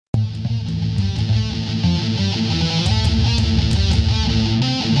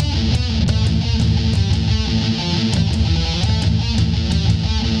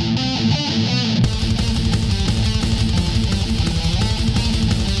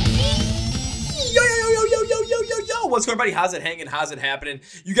everybody? How's it hanging? How's it happening?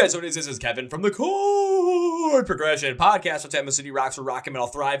 You guys know what it is. This is Kevin from the Chord Progression Podcast, which Emma City rocks for rock and metal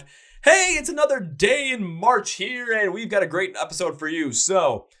thrive. Hey, it's another day in March here, and we've got a great episode for you.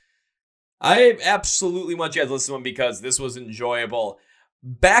 So, I absolutely want you guys to listen to one because this was enjoyable.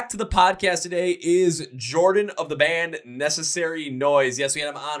 Back to the podcast today is Jordan of the band Necessary Noise. Yes, we had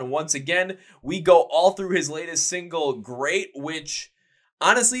him on once again. We go all through his latest single, Great, which,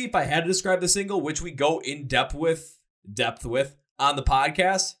 honestly, if I had to describe the single, which we go in depth with on the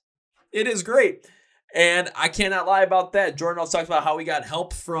podcast, it is great. And I cannot lie about that. Jordan also talks about how he got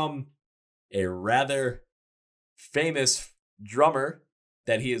help from a rather famous drummer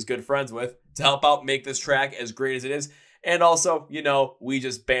that he is good friends with to help out make this track as great as it is. And also, you know, we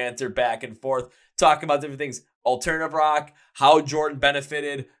just banter back and forth, talking about different things. Alternative rock, how Jordan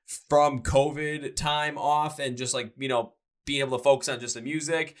benefited from COVID time off and just like, you know, being able to focus on just the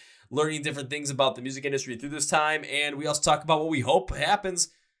music, learning different things about the music industry through this time. And we also talk about what we hope happens,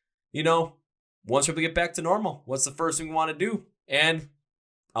 you know, once we get back to normal. What's the first thing we want to do? And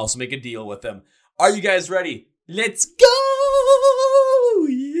also make a deal with them. Are you guys ready? Let's go!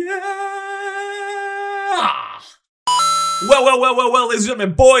 Yeah! Well, ladies and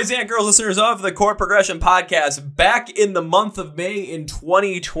gentlemen, boys and girls, listeners of the Chord Progression Podcast, back in the month of May in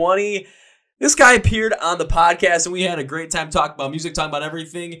 2020, this guy appeared on the podcast and we had a great time talking about music, talking about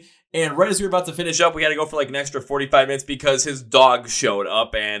everything. And right as we were about to finish up, we had to go for like an extra 45 minutes because his dog showed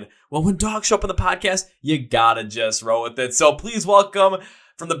up. And well, when dogs show up on the podcast, you gotta just roll with it. So please welcome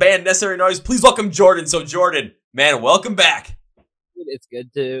from the band Necessary Noise, please welcome Jordan. So Jordan, man, welcome back. It's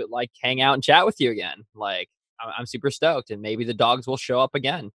good to like hang out and chat with you again. Like, I'm super stoked, and maybe the dogs will show up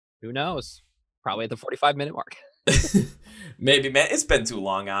again. Who knows? Probably at the 45-minute mark. Maybe, man. It's been too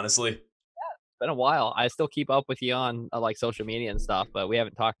long, honestly. Yeah, it's been a while. I still keep up with you on like social media and stuff, but we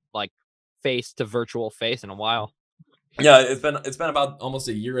haven't talked like face to virtual face in a while. Yeah, it's been about almost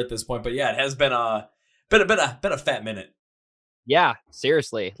a year at this point, but yeah, it has been a fat minute. Yeah,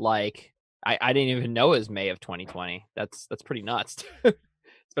 seriously. Like, I didn't even know it was May of 2020. That's pretty nuts. It's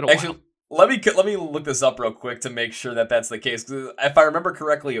been a while. Let me look this up real quick to make sure that that's the case. If I remember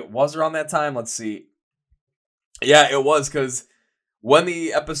correctly, it was around that time. Let's see. Yeah, it was, because when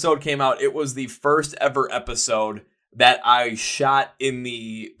the episode came out, it was the first ever episode that I shot in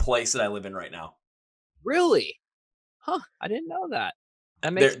the place that I live in right now. Really? Huh? I didn't know that.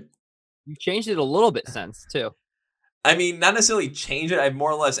 That makes you changed it a little bit since too. I mean, not necessarily change it. I've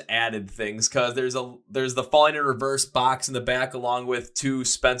more or less added things because there's the Falling in Reverse box in the back, along with 2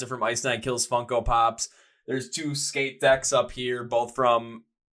 Spencer from Ice Nine Kills Funko Pops. There's 2 skate decks up here, both from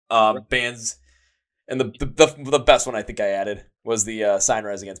bands. And the best one I think I added was the Sign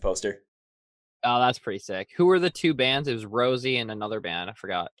Rise Against poster. Oh, that's pretty sick. Who were the 2 bands? It was Rosie and another band. I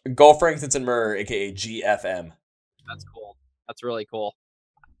forgot. Go Frankincense and Myrrh, aka GFM. That's cool. That's really cool.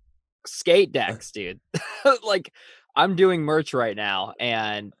 Skate decks, dude. Like, I'm doing merch right now,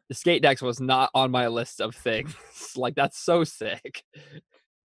 and the skate decks was not on my list of things. Like, that's so sick.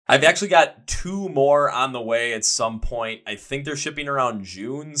 I've actually got 2 more on the way at some point. I think they're shipping around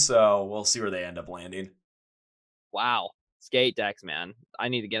June, so we'll see where they end up landing. Wow. Skate decks, man. I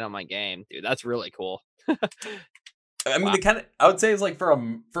need to get on my game, dude. That's really cool. I mean, wow. I would say it's like for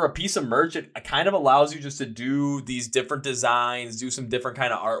a piece of merch, it kind of allows you just to do these different designs, do some different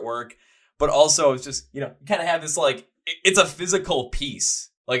kind of artwork. But also, it's just, you know, you kind of have this, like, it's a physical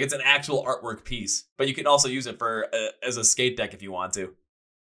piece. Like, it's an actual artwork piece. But you can also use it as a skate deck if you want to.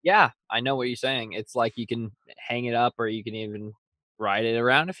 Yeah, I know what you're saying. It's like you can hang it up or you can even ride it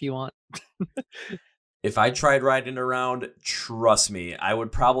around if you want. If I tried riding around, trust me, I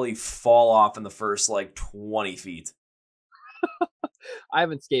would probably fall off in the first, like, 20 feet. I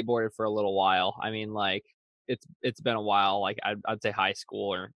haven't skateboarded for a little while. I mean, like, it's been a while. Like, I'd say high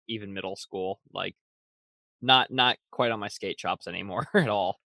school or even middle school. Like, not quite on my skate chops anymore at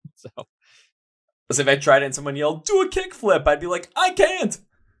all. So if I tried it and someone yelled, "Do a kickflip," I'd be like, "I can't."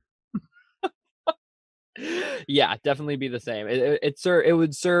 Yeah, definitely be the same. It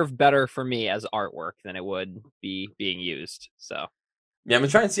would serve better for me as artwork than it would be being used. So yeah, I'm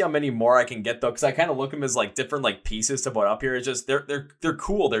trying to see how many more I can get though, because I kind of look at them as like different like pieces to put up here. It's just they're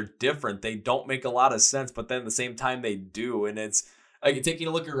cool, they're different, they don't make a lot of sense, but then at the same time they do. And it's like taking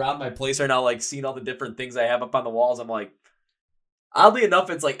a look around my place right now, like seeing all the different things I have up on the walls. I'm like, oddly enough,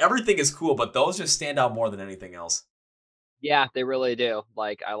 it's like everything is cool, but those just stand out more than anything else. Yeah, they really do.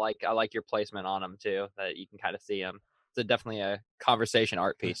 Like, I like your placement on them too, that you can kind of see them. It's definitely a conversation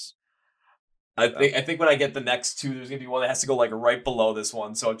art piece. I think when I get the next 2, there's gonna be one that has to go like right below this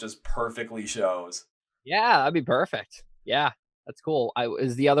one, so it just perfectly shows. Yeah, that'd be perfect. Yeah, that's cool.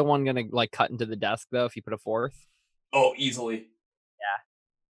 Is the other one gonna like cut into the desk though if you put a 4th? Oh, easily.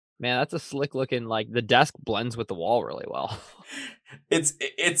 Man, that's a slick looking, like the desk blends with the wall really well. It's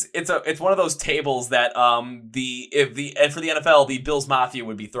one of those tables that and for the NFL, the Bills Mafia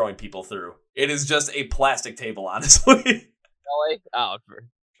would be throwing people through. It is just a plastic table, honestly. Really? Oh,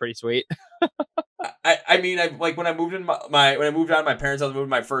 pretty sweet. I mean, I like when I moved in when I moved out of my parents' house, moved to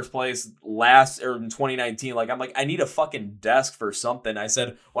my first place last or in 2019. Like I'm like, I need a fucking desk for something. I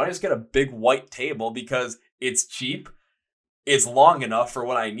said, why don't I just get a big white table because it's cheap, it's long enough for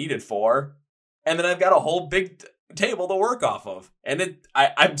what I need it for, and then I've got a whole big table to work off of, and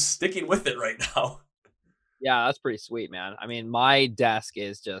I'm sticking with it right now. Yeah, that's pretty sweet, man. I mean, my desk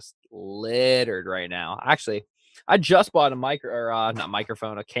is just littered right now. Actually, I just bought a not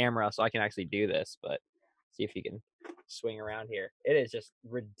microphone, a camera, so I can actually do this. But see if you can swing around here. It is just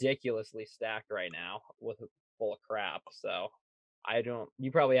ridiculously stacked right now with full of crap. So I don't.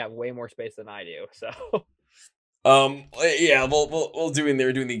 You probably have way more space than I do. So Yeah,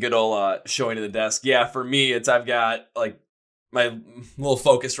 they're doing the good old showing of the desk. Yeah, for me, I've got like my little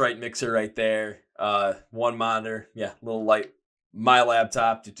Focusrite mixer right there. One monitor, yeah, little light, my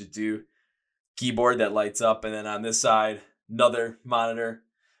laptop, keyboard that lights up, and then on this side, another monitor,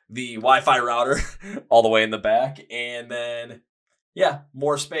 the Wi-Fi router, all the way in the back, and then yeah,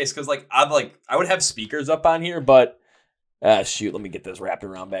 more space because I would have speakers up on here, but shoot, let me get this wrapped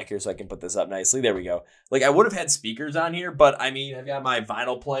around back here so I can put this up nicely. There we go. Like I would have had speakers on here, but I mean, I've got my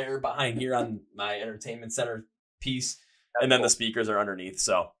vinyl player behind here on my entertainment center piece, and then the speakers are underneath.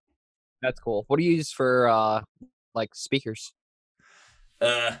 So that's cool. What do you use for like speakers?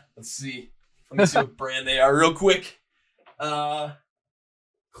 Let's see. Let me see what brand they are real quick.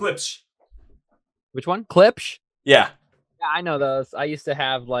 Klipsch. Which one? Klipsch? Yeah. Yeah, I know those. I used to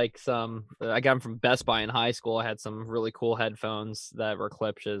have like some. I got them from Best Buy in high school. I had some really cool headphones that were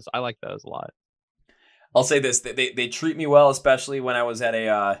Klipsch's. I like those a lot. I'll say this: they treat me well, especially when I was at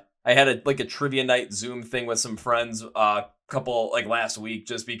I had a trivia night Zoom thing with some friends, couple like last week,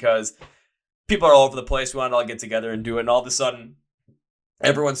 just because people are all over the place. We wanted to all get together and do it, and all of a sudden,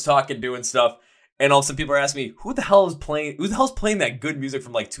 everyone's talking, doing stuff, and all of a sudden, people are asking me, "Who the hell is playing that good music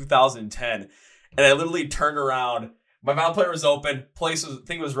from like 2010?" And I literally turned around. My vinyl player was open.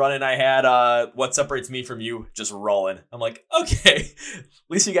 Thing was running. I had What Separates Me From You just rolling. I'm like, okay, at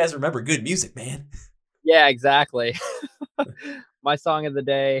least you guys remember good music, man. Yeah, exactly. My song of the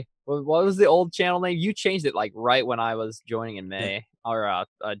day. What was the old channel name? You changed it like right when I was joining in May or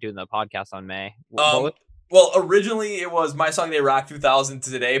doing the podcast on May. Well, originally it was My Song of the Day Rock 2000 to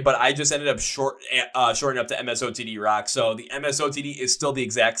today, but I just ended up shortening up to MSOTD Rock. So the MSOTD is still the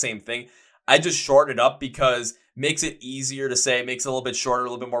exact same thing. I just shortened it up because makes it easier to say, makes it a little bit shorter, a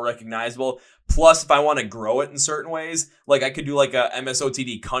little bit more recognizable. Plus, if I want to grow it in certain ways, like I could do like a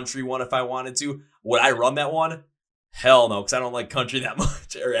MSOTD country one if I wanted to. Would I run that one? Hell no, because I don't like country that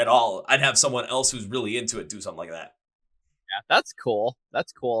much or at all. I'd have someone else who's really into it do something like that. Yeah, that's cool.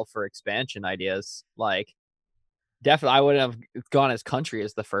 That's cool for expansion ideas. Like, definitely, I wouldn't have gone as country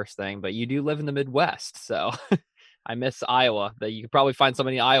as the first thing, but you do live in the Midwest, so I miss Iowa. That you could probably find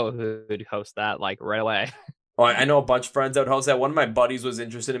somebody in Iowa who would host that like right away. Oh, I know a bunch of friends that would host that. One of my buddies was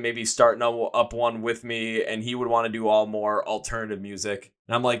interested in maybe starting up one with me, and he would want to do all more alternative music.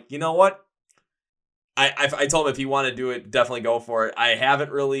 And I'm like, you know what? I told him if he wanted to do it, definitely go for it. I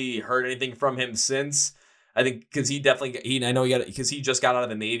haven't really heard anything from him since. I think because because he just got out of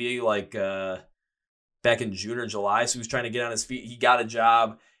the Navy like back in June or July, so he was trying to get on his feet. He got a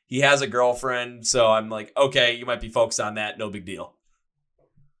job. He has a girlfriend, so I'm like, okay, you might be focused on that. No big deal.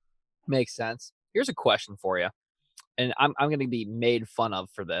 Makes sense. Here's a question for you, and I'm going to be made fun of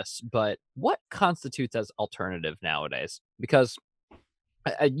for this, but what constitutes as alternative nowadays? Because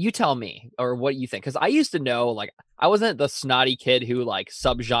you tell me, or what you think, because I used to know, like, I wasn't the snotty kid who like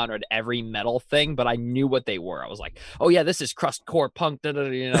subgenred every metal thing, but I knew what they were. I was like, oh yeah, this is crustcore punk,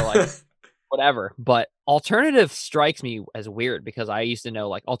 like whatever. But alternative strikes me as weird because I used to know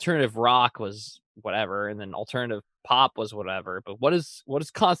like alternative rock was whatever, and then alternative pop was whatever. But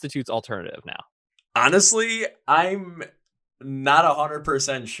what constitutes alternative now? Honestly, I'm not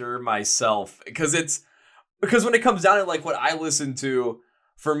 100% sure myself because when it comes down to like what I listen to,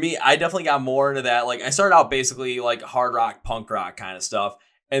 for me, I definitely got more into that. Like I started out basically like hard rock, punk rock kind of stuff.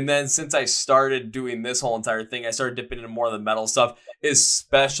 And then since I started doing this whole entire thing, I started dipping into more of the metal stuff,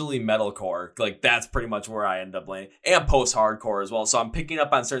 especially metalcore. Like that's pretty much where I end up landing, and post-hardcore as well. So I'm picking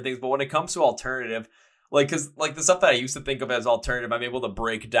up on certain things. But when it comes to alternative, like, cause like the stuff that I used to think of as alternative, I'm able to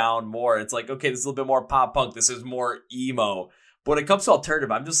break down more. It's like, okay, this is a little bit more pop punk. This is more emo. But when it comes to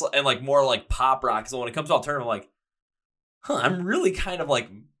alternative, I'm just, and like more like pop rock. So when it comes to alternative, I'm like, I'm really kind of like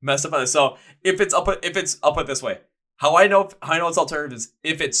messed up on this. So if it's, I'll put it this way. how I know it's alternative is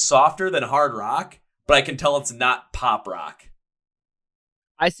if it's softer than hard rock, but I can tell it's not pop rock.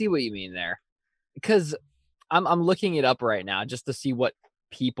 I see what you mean there, because I'm looking it up right now just to see what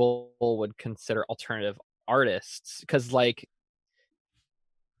people would consider alternative artists. Because like,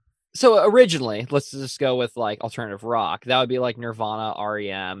 so originally, let's just go with like alternative rock. That would be like Nirvana,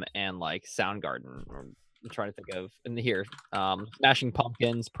 REM, and like Soundgarden. I'm trying to think of in here, Smashing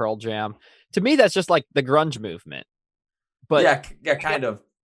Pumpkins, Pearl Jam. To me, that's just like the grunge movement. But Yeah, kind of.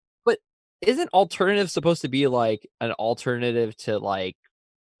 but isn't alternative supposed to be like an alternative to like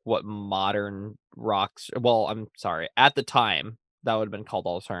what modern rocks? Well, I'm sorry. At the time, that would have been called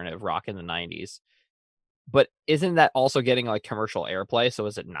alternative rock in the 90s. But isn't that also getting like commercial airplay? So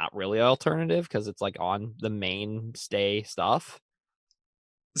is it not really alternative because it's like on the mainstay stuff?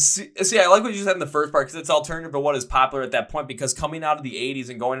 See, I like what you said in the first part because it's alternative to what is popular at that point. Because coming out of the 80s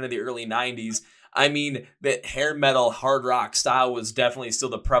and going into the early 90s, I mean, that hair metal, hard rock style was definitely still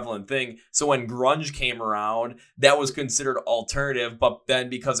the prevalent thing. So when grunge came around, that was considered alternative. But then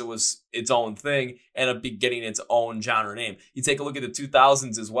because it was its own thing, ended up getting its own genre name. You take a look at the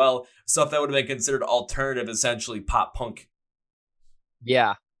 2000s as well, stuff that would have been considered alternative, essentially pop punk.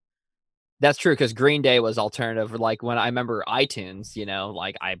 Yeah, that's true because Green Day was alternative. Like when I remember iTunes,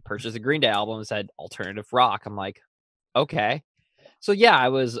 like I purchased a Green Day album and said alternative rock. I'm like, okay. So yeah, I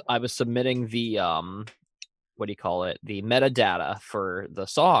was submitting the what do you call it? The metadata for the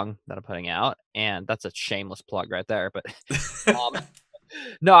song that I'm putting out, and that's a shameless plug right there. But um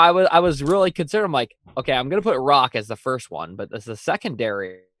no, I was really considering. I'm like, okay, I'm gonna put rock as the first one, but as the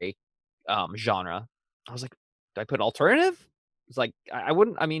secondary genre, I was like, do I put alternative? It's like I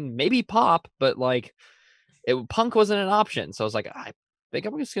wouldn't. I mean, maybe pop, but like punk wasn't an option. So I was like, I think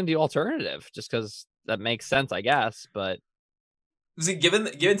I'm just gonna do alternative, just because that makes sense, I guess. But See, given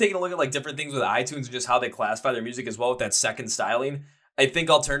taking a look at like different things with iTunes and just how they classify their music as well with that second styling, I think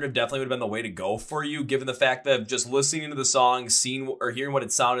alternative definitely would have been the way to go for you, given the fact that just listening to the song, seeing or hearing what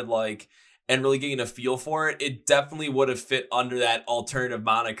it sounded like, and really getting a feel for it, it definitely would have fit under that alternative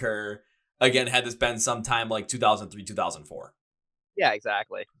moniker. Again, had this been sometime like 2003, 2004. yeah,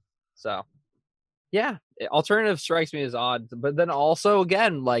 exactly. So yeah, alternative strikes me as odd, but then also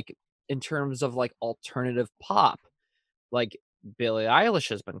again, like in terms of like alternative pop, like Billie Eilish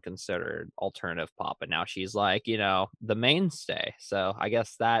has been considered alternative pop, and now she's like, the mainstay. So I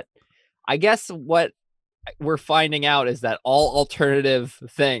guess what we're finding out is that all alternative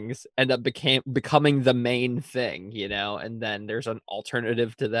things end up becoming the main thing, and then there's an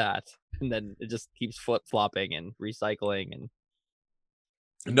alternative to that, and then it just keeps flip flopping and recycling, and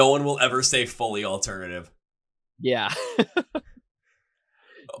No one will ever say fully alternative. yeah,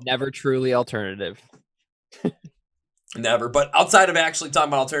 never truly alternative. Never. But outside of actually talking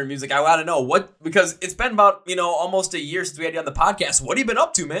about alternative music, I want to know because it's been about, almost a year since we had you on the podcast. What have you been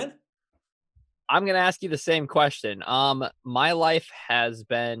up to, man? I'm gonna ask you the same question. My life has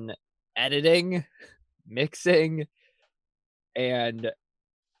been editing, mixing, and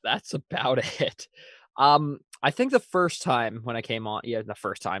that's about it. I think the first time when I came on, yeah,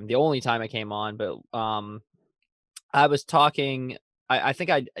 the only time I came on, but I was talking. I think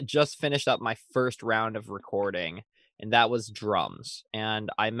I just finished up my first round of recording, and that was drums. And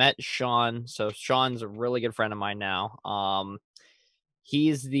I met Sean. So Sean's a really good friend of mine now.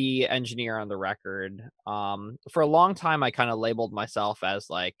 He's the engineer on the record. For a long time, I kind of labeled myself as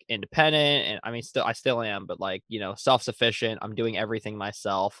like independent, and I mean, I still am, but like, self-sufficient. I'm doing everything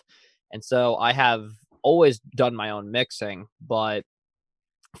myself. And so I have always done my own mixing, but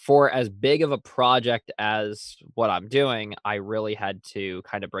for as big of a project as what I'm doing, I really had to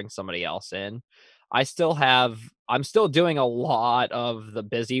kind of bring somebody else in. I'm still doing a lot of the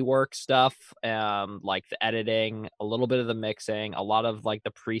busy work stuff, like the editing, a little bit of the mixing, a lot of like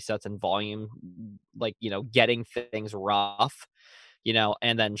the presets and volume, like, getting things rough,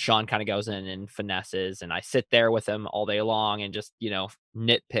 and then Sean kind of goes in and finesses, and I sit there with him all day long and just,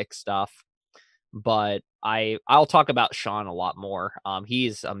 nitpick stuff. But I'll talk about Sean a lot more.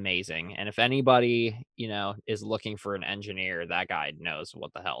 He's amazing, and if anybody is looking for an engineer, that guy knows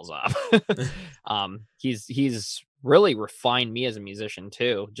what the hell's up. He's really refined me as a musician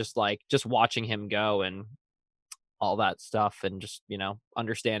too. Just watching him go and all that stuff, and just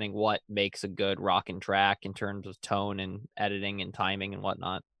understanding what makes a good rockin' track in terms of tone and editing and timing and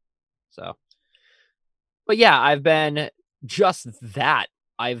whatnot. So, but yeah, I've been just that.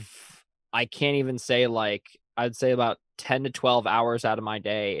 I can't even say like I'd say about 10 to 12 hours out of my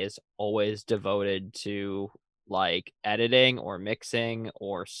day is always devoted to like editing or mixing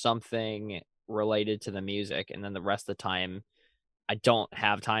or something related to the music. And then the rest of the time, I don't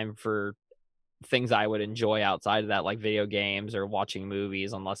have time for things I would enjoy outside of that, like video games or watching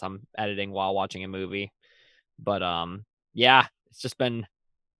movies, unless I'm editing while watching a movie. But yeah, it's just been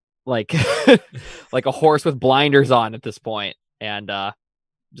like like a horse with blinders on at this point, and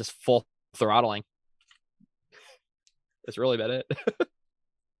just full throttling. That's really about it.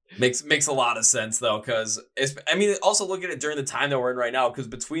 Makes a lot of sense though, because I mean, also look at it during the time that we're in right now, because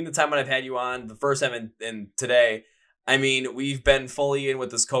between the time when I've had you on the first time and today, I mean, we've been fully in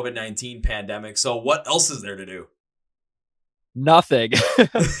with this COVID-19 pandemic. So what else is there to do? Nothing.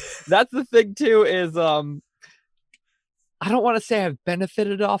 That's the thing too, is I don't want to say I've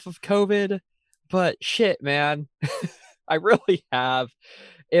benefited off of COVID, but shit, man. I really have.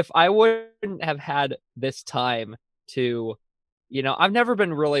 If I wouldn't have had this time to, I've never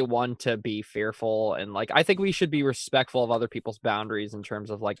been really one to be fearful, and like I think we should be respectful of other people's boundaries in terms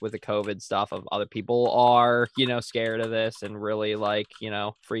of like with the COVID stuff, of other people are, scared of this and really like,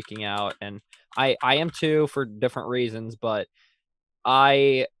 freaking out, and I am too, for different reasons, but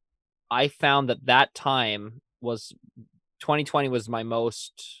I found that time was 2020 was my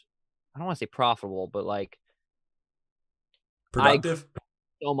most, I don't want to say profitable, but like Productive?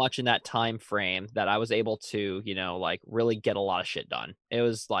 so much in that time frame that I was able to, like really get a lot of shit done. It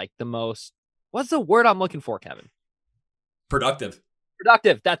was like the most, what's the word I'm looking for, Kevin? Productive.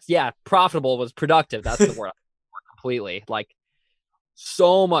 That's, yeah, profitable was productive. That's the word I'm looking for completely. Like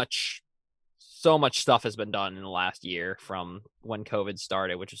so much stuff has been done in the last year from when COVID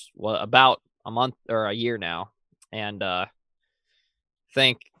started, which is about a month or a year now. And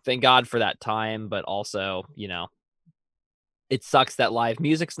thank God for that time, but also, it sucks that live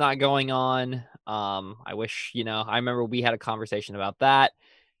music's not going on. I wish, I remember we had a conversation about that.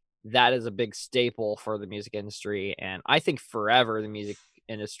 That is a big staple for the music industry, and I think forever the music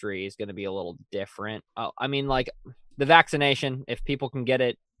industry is going to be a little different. I mean, like the vaccination, if people can get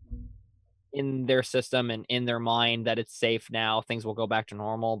it in their system and in their mind that it's safe now, things will go back to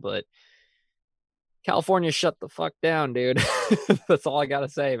normal. But California, shut the fuck down, dude. That's all I gotta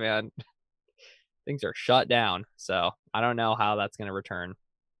say, man. Things are shut down, so I don't know how that's gonna return.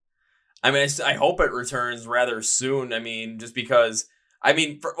 I mean, I hope it returns rather soon. I mean, just because, I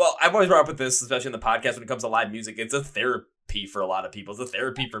mean, I've always brought up with this, especially in the podcast, when it comes to live music, it's a therapy for a lot of people. It's a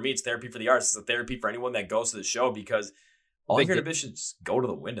therapy for me. It's therapy for the artists. It's a therapy for anyone that goes to the show, because all your inhibitions just go to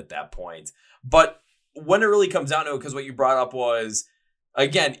the wind at that point. But when it really comes down to it, because what you brought up was,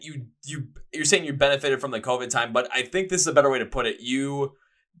 again, you're saying you benefited from the COVID time, but I think this is a better way to put it. You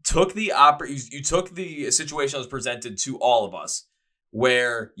took the you took the situation that was presented to all of us,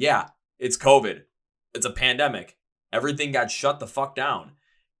 where yeah, it's COVID, it's a pandemic, everything got shut the fuck down,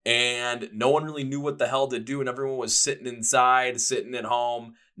 and no one really knew what the hell to do, and everyone was sitting inside, sitting at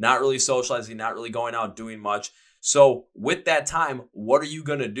home, not really socializing, not really going out doing much. So with that time, what are you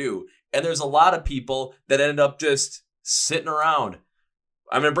gonna do? And there's a lot of people that ended up just sitting around.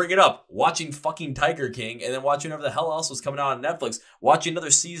 I'm going to bring it up. Watching fucking Tiger King, and then watching whatever the hell else was coming out on Netflix. Watching another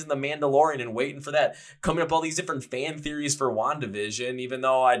season of The Mandalorian and waiting for that. Coming up all these different fan theories for WandaVision, even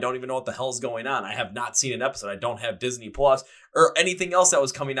though I don't even know what the hell's going on. I have not seen an episode. I don't have Disney Plus or anything else that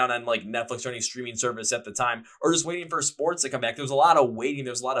was coming out on like Netflix or any streaming service at the time, or just waiting for sports to come back. There was a lot of waiting.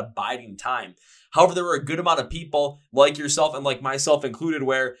 There was a lot of biding time. However, there were a good amount of people like yourself and like myself included,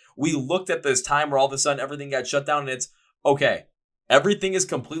 where we looked at this time where all of a sudden everything got shut down, and it's okay. Everything is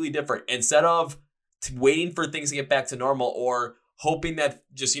completely different. Instead of waiting for things to get back to normal, or hoping that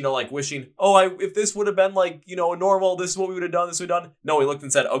just, like wishing, if this would have been like, normal, this is what we would have done, this would have done. No, we looked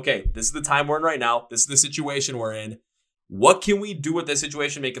and said, okay, this is the time we're in right now. This is the situation we're in. What can we do with this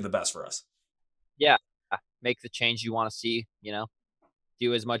situation, make it the best for us? Yeah. Make the change you want to see,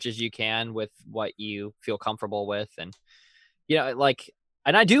 do as much as you can with what you feel comfortable with. And,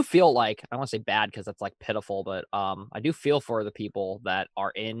 and I do feel like, I don't want to say bad because that's like pitiful, but I do feel for the people that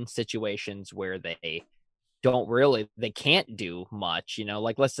are in situations where they can't do much,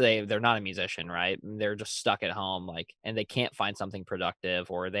 like let's say they're not a musician, right? They're just stuck at home, like, and they can't find something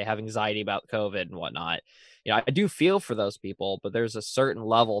productive, or they have anxiety about COVID and whatnot. I do feel for those people, but there's a certain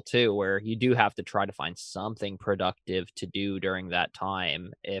level too where you do have to try to find something productive to do during that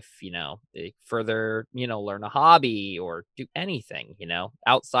time. If, further, learn a hobby or do anything,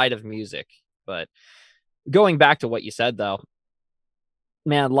 outside of music. But going back to what you said though,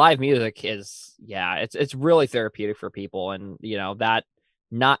 man, live music is, it's really therapeutic for people. And, that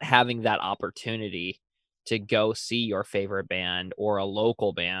not having that opportunity to go see your favorite band or a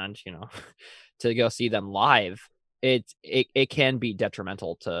local band, to go see them live, it can be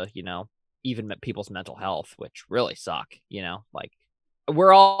detrimental to, even people's mental health, which really suck, like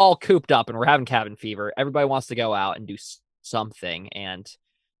we're all cooped up and we're having cabin fever. Everybody wants to go out and do something. And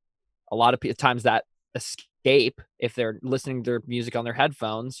a lot of times that escape, if they're listening to their music on their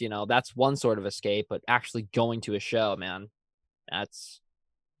headphones, that's one sort of escape, but actually going to a show, man, that's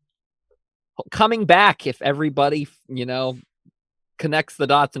coming back if everybody, connects the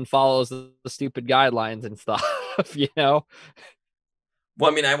dots and follows the stupid guidelines and stuff,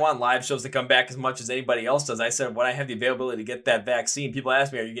 Well, I mean, I want live shows to come back as much as anybody else does. I said, when I have the availability to get that vaccine, people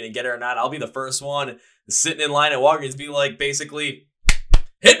ask me, are you going to get it or not? I'll be the first one sitting in line at Walgreens, be like, basically,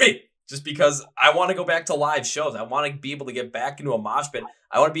 hit me. Just because I want to go back to live shows. I want to be able to get back into a mosh pit.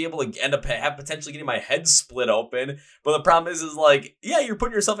 I want to be able to end up potentially getting my head split open. But the problem is like, yeah, you're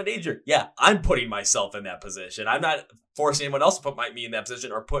putting yourself in danger. Yeah, I'm putting myself in that position. I'm not forcing anyone else to put me in that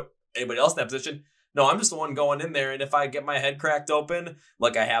position or put anybody else in that position. No, I'm just the one going in there. And if I get my head cracked open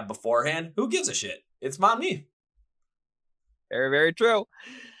like I have beforehand, who gives a shit? It's not me. Very, very true.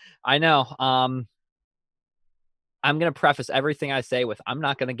 I know. I'm going to preface everything I say with, I'm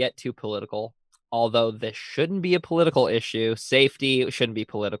not going to get too political, although this shouldn't be a political issue. Safety shouldn't be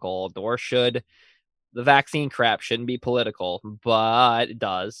political, nor should the vaccine crap shouldn't be political, but it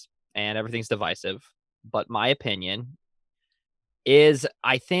does, and everything's divisive. But my opinion is,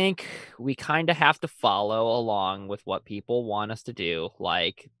 I think we kind of have to follow along with what people want us to do,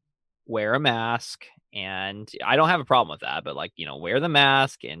 like wear a mask. And I don't have a problem with that, but wear the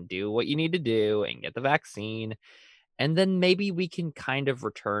mask and do what you need to do and get the vaccine. And then maybe we can kind of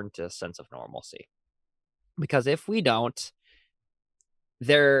return to a sense of normalcy. Because if we don't,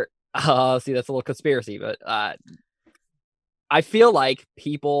 see, that's a little conspiracy, but I feel like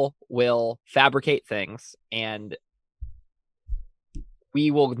people will fabricate things and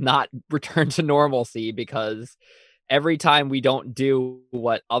we will not return to normalcy, because every time we don't do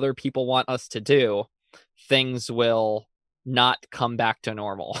what other people want us to do, things will not come back to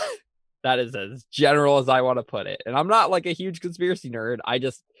normal. That is as general as I want to put it. And I'm not like a huge conspiracy nerd. I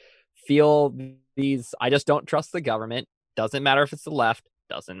just feel I just don't trust the government. Doesn't matter if it's the left,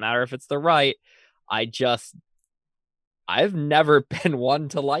 doesn't matter if it's the right. I've never been one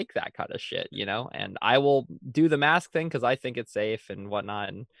to like that kind of shit, and I will do the mask thing because I think it's safe and whatnot.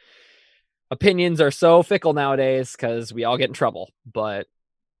 And opinions are so fickle nowadays because we all get in trouble, but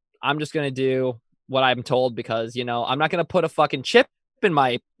I'm just going to do what I'm told because, I'm not going to put a fucking chip in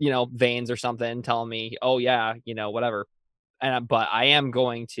my, veins or something telling me, oh yeah, whatever. But I am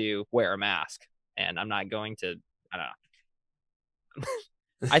going to wear a mask, and I'm not going to, I don't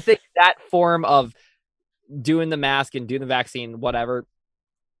know. I think that form of doing the mask and doing the vaccine, whatever,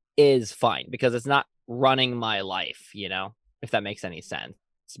 is fine because it's not running my life, if that makes any sense.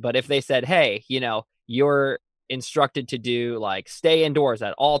 But if they said, hey, you're instructed to do stay indoors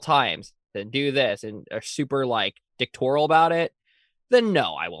at all times and do this and are super dictatorial about it, then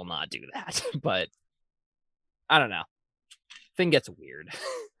no, I will not do that. But I don't know. Thing gets weird.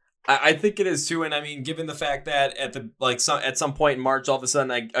 I think it is too, and I mean, given the fact that at some point in March, all of a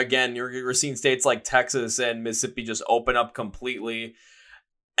sudden, again, you're seeing states like Texas and Mississippi just open up completely.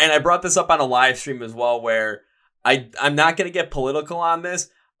 And I brought this up on a live stream as well, where I'm not going to get political on this.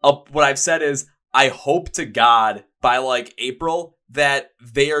 What I've said is, I hope to God by April that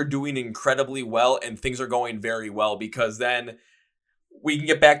they are doing incredibly well and things are going very well, because then we can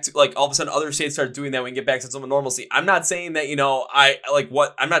get back to all of a sudden other states start doing that. We can get back to some normalcy. I'm not saying that,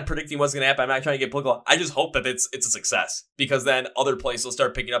 I'm not predicting what's going to happen. I'm not trying to get political. I just hope that it's a success, because then other places will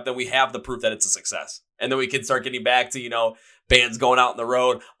start picking up. Then we have the proof that it's a success. And then we can start getting back to, bands going out on the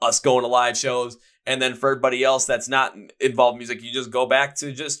road, us going to live shows. And then for everybody else that's not involved in music, you just go back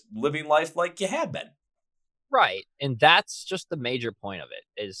to just living life like you had been. Right. And that's just the major point of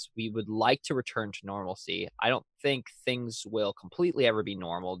it, is we would like to return to normalcy. I don't think things will completely ever be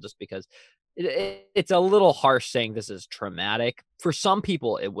normal, just because it's a little harsh saying this is traumatic. For some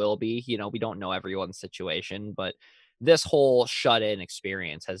people, it will be. We don't know everyone's situation, but this whole shut-in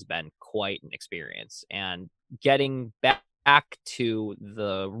experience has been quite an experience. And getting back to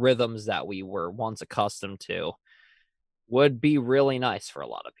the rhythms that we were once accustomed to would be really nice for a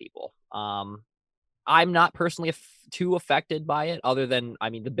lot of people. I'm not personally too affected by it, other than,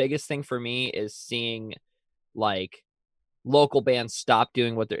 the biggest thing for me is seeing local bands stop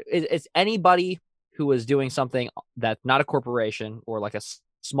doing what it's anybody who is doing something that's not a corporation or a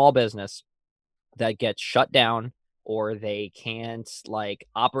small business that gets shut down, or they can't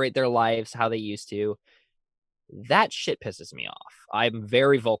operate their lives how they used to. That shit pisses me off. I'm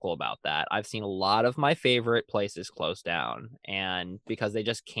very vocal about that. I've seen a lot of my favorite places close down, and because they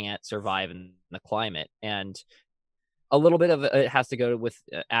just can't survive in the climate. And a little bit of it has to go with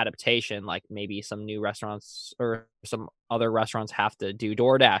adaptation. Maybe some new restaurants or some other restaurants have to do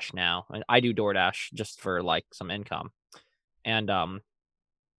DoorDash now. And I do DoorDash just for some income. And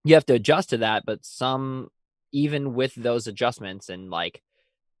you have to adjust to that. But some, even with those adjustments, and like,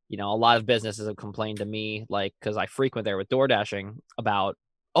 you know, a lot of businesses have complained to me, like, because I frequent there with door dashing, about,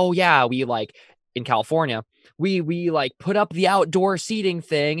 oh yeah, we like in California, we like put up the outdoor seating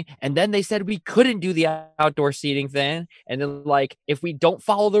thing, and then they said we couldn't do the outdoor seating thing, and then like if we don't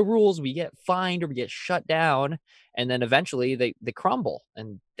follow the rules, we get fined or we get shut down, and then eventually they crumble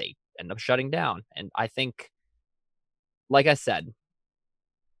and they end up shutting down. And I think, like I said,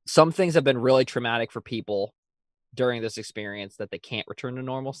 some things have been really traumatic for people during this experience that they can't return to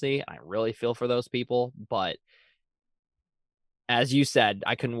normalcy. I really feel for those people, but as you said,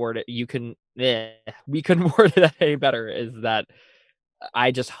 I couldn't word it. We couldn't word it any better. Is that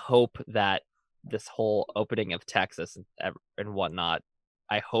I just hope that this whole opening of Texas and whatnot,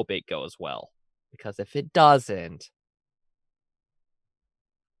 I hope it goes well, because if it doesn't,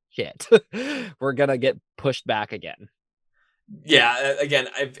 shit, we're gonna get pushed back again. Yeah, again,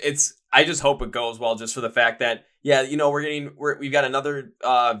 I just hope it goes well, just for the fact that, yeah, you know, we've got another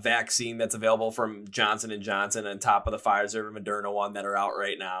vaccine that's available from Johnson and Johnson on top of the Pfizer and Moderna one that are out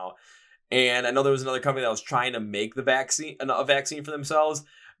right now. And I know there was another company that was trying to make a vaccine for themselves,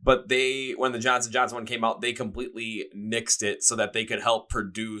 but when the Johnson Johnson one came out, they completely nixed it so that they could help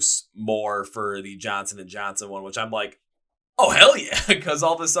produce more for the Johnson and Johnson one, which I'm like, oh hell yeah, because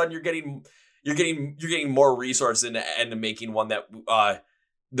all of a sudden you're getting more resources into making one that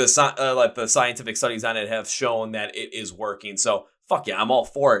like the scientific studies on it have shown that it is working. So fuck yeah, I'm all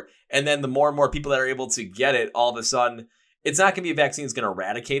for it. And then the more and more people that are able to get it, all of a sudden, it's not going to be a vaccine that's going to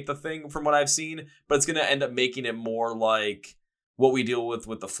eradicate the thing from what I've seen, but it's going to end up making it more like what we deal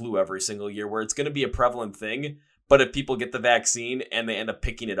with the flu every single year, where it's going to be a prevalent thing. But if people get the vaccine and they end up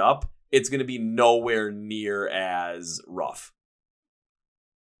picking it up, it's going to be nowhere near as rough.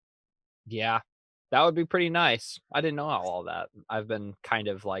 Yeah, that would be pretty nice. I didn't know all that. I've been kind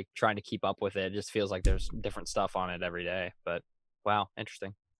of like trying to keep up with it. It just feels like there's different stuff on it every day. But wow,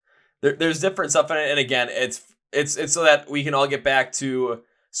 interesting. There's different stuff in it, and again, it's so that we can all get back to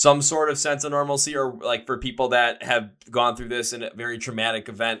some sort of sense of normalcy, or like for people that have gone through this in a very traumatic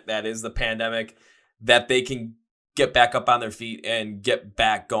event that is the pandemic, that they can get back up on their feet and get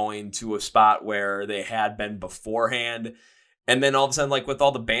back going to a spot where they had been beforehand. And then all of a sudden, like with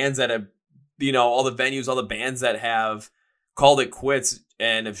all the bands that have, you know, all the venues, all the bands that have called it quits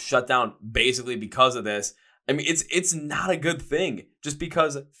and have shut down basically because of this. I mean, it's not a good thing, just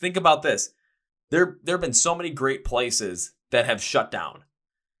because think about this. There have been so many great places that have shut down,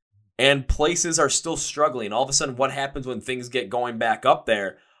 and places are still struggling. All of a sudden, what happens when things get going back up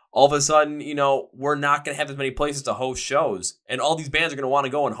there? All of a sudden, you know, we're not going to have as many places to host shows. And all these bands are going to want to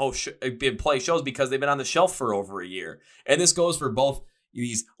go and play shows because they've been on the shelf for over a year. And this goes for both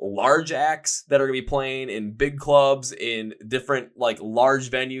these large acts that are going to be playing in big clubs, in different like large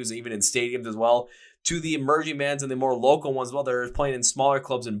venues, even in stadiums as well, to the emerging bands and the more local ones as well that are playing in smaller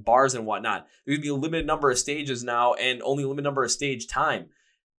clubs and bars and whatnot. There's going to be a limited number of stages now and only a limited number of stage time.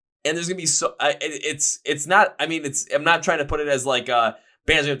 And there's going to be it's not, I mean, I'm not trying to put it as like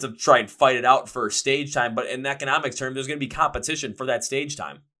bands have to try and fight it out for stage time, but in economic terms, there's going to be competition for that stage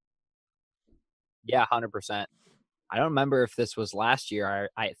time. Yeah, 100%. I don't remember if this was last year.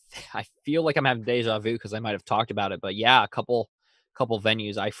 I feel like I'm having deja vu because I might have talked about it, but yeah, a couple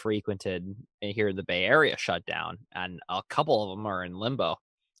venues I frequented here in the Bay Area shut down, and a couple of them are in limbo.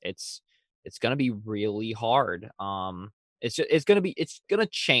 It's going to be really hard. It's going to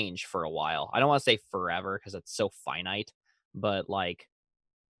change for a while. I don't want to say forever because it's so finite, but like,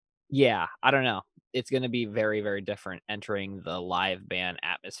 yeah, I don't know. It's going to be very, very different entering the live band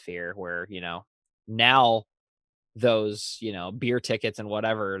atmosphere where, you know, now those, you know, beer tickets and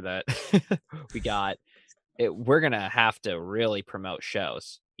whatever that we got, we're going to have to really promote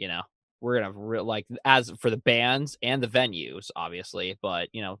shows, you know. We're going to like, as for the bands and the venues, obviously, but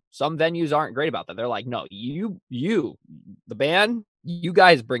you know, some venues aren't great about that. They're like, no, you, the band, you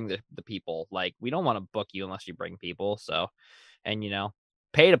guys bring the people. Like, we don't want to book you unless you bring people. So, and you know,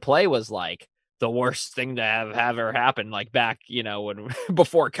 pay to play was like the worst thing to have ever happened. Like back, you know, when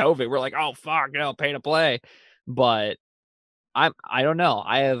before COVID, we're like, oh fuck, no, pay to play. But I don't know.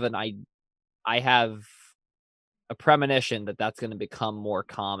 I have a premonition that that's going to become more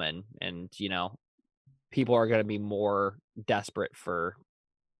common, and you know, people are going to be more desperate for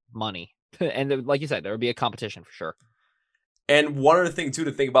money. And like you said, there will be a competition for sure. And one other thing too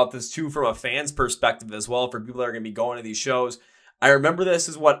to think about this too, from a fan's perspective as well, for people that are going to be going to these shows. I remember I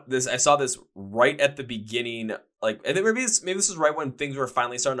saw this right at the beginning. Like, I think maybe this is right when things were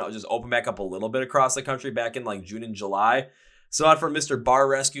finally starting to just open back up a little bit across the country back in like June and July. Saw it from Mr. Bar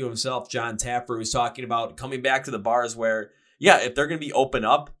Rescue himself, John Tapper, who's talking about coming back to the bars where, yeah, if they're going to be open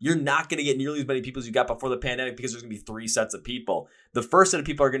up, you're not going to get nearly as many people as you got before the pandemic because there's going to be 3 sets of people. The first set of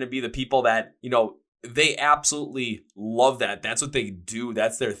people are going to be the people that, they absolutely love that. That's what they do.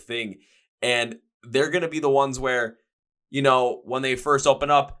 That's their thing. And they're going to be the ones where, when they first open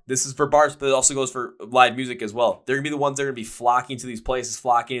up, this is for bars, but it also goes for live music as well. They're going to be the ones that are going to be flocking to these places,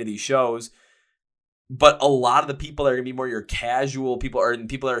 flocking to these shows. But a lot of the people that are going to be more your casual people or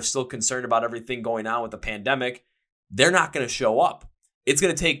people that are still concerned about everything going on with the pandemic, they're not going to show up. It's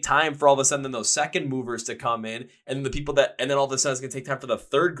going to take time for all of a sudden then those second movers to come in, and then the people and then all of a sudden it's going to take time for the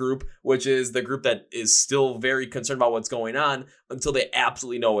third group, which is the group that is still very concerned about what's going on until they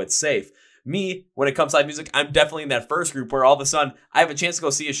absolutely know it's safe. Me, when it comes to live music, I'm definitely in that first group where all of a sudden I have a chance to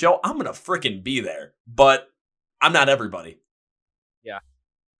go see a show. I'm going to freaking be there, but I'm not everybody. Yeah.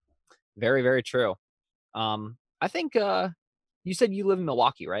 Very, very true. I think, you said you live in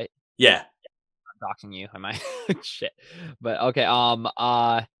Milwaukee, right? Yeah. I'm doxing you, am I? Shit. But okay.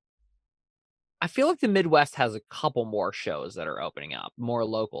 I feel like the Midwest has a couple more shows that are opening up, more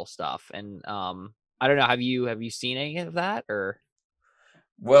local stuff. And, I don't know. Have you seen any of that or?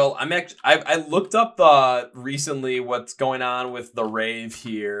 Well, I looked up recently what's going on with the rave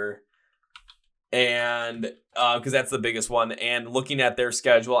here, and because that's the biggest one. And looking at their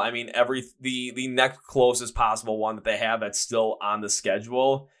schedule, I mean, the next closest possible one that they have that's still on the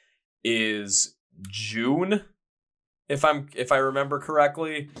schedule is June, if I remember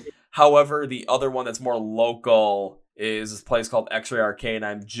correctly. However, the other one that's more local is this place called X-Ray Arcade.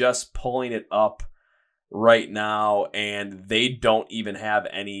 I'm just pulling it up right now, and they don't even have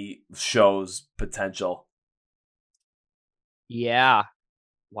any shows potential. Yeah.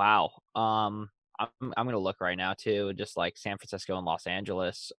 Wow. I'm gonna look right now too, just like San Francisco and Los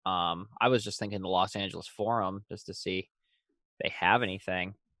Angeles. I was just thinking the Los Angeles Forum just to see if they have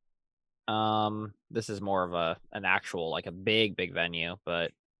anything. This is more of an actual like a big venue,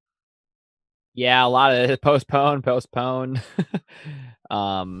 but yeah, a lot of postpone.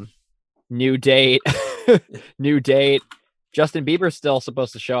 New date, new date. Justin Bieber's still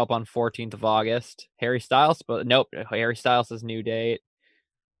supposed to show up on 14th of August. Harry Styles, but nope. Harry Styles' new date.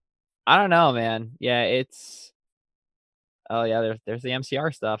 I don't know, man. Yeah, oh yeah, there's the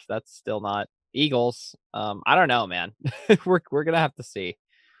MCR stuff. That's still not Eagles. I don't know, man. we're gonna have to see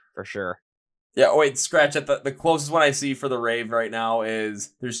for sure. Yeah, wait, scratch at the closest one I see for the rave right now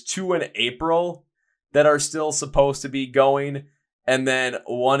is there's 2 in April that are still supposed to be going, and then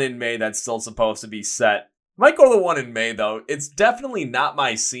 1 in May that's still supposed to be set. Might go to the 1 in May though. It's definitely not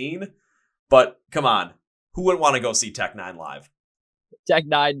my scene, but come on, who wouldn't want to go see Tech Nine live? Tech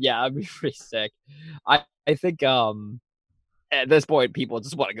Nine, yeah, I'd be pretty sick. I think at this point people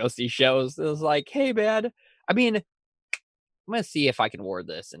just want to go see shows. It was like, hey man, I mean, I'm gonna see if I can word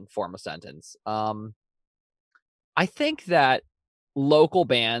this and form a sentence. I think that local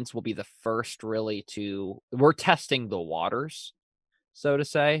bands will be the first really we're testing the waters, so to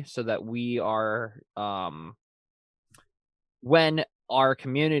say, so that we are when our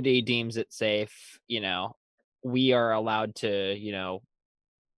community deems it safe, we are allowed to,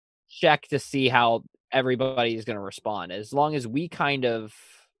 check to see how everybody is going to respond. As long as we kind of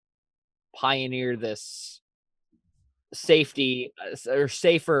pioneer this safety or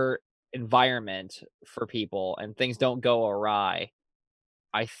safer environment for people and things don't go awry,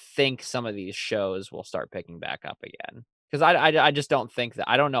 I think some of these shows will start picking back up again. Because I just don't think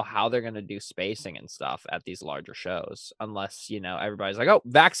I don't know how they're going to do spacing and stuff at these larger shows unless, everybody's like, oh,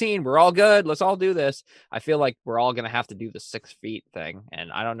 vaccine, we're all good. Let's all do this. I feel like we're all going to have to do the 6 feet thing. And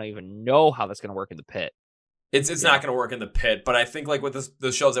I don't even know how that's going to work in the pit. It's not going to work in the pit, but I think like with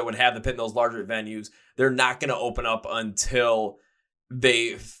the shows that would have the pit in those larger venues, they're not going to open up until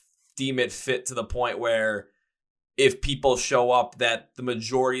they deem it fit to the point where if people show up, that the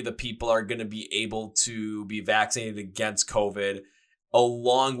majority of the people are going to be able to be vaccinated against COVID,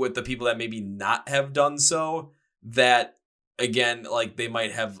 along with the people that maybe not have done so, that again, like they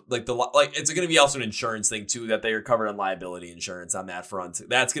might have it's going to be also an insurance thing too, that they are covered on liability insurance on that front.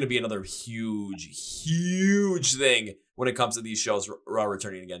 That's going to be another huge thing when it comes to these shows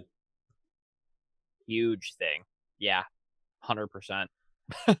returning again. Huge thing. Yeah. 100%.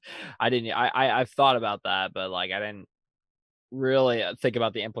 I've thought about that, but like I didn't really think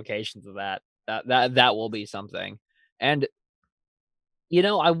about the implications of that. That will be something. And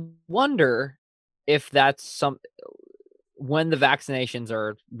I wonder if that's when the vaccinations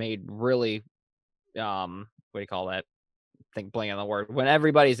are made really what do you call that? Think blank on the word. When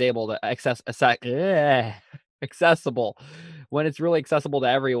everybody's able to accessible, when it's really accessible to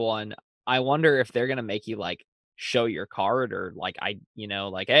everyone, I wonder if they're gonna make you like show your card or like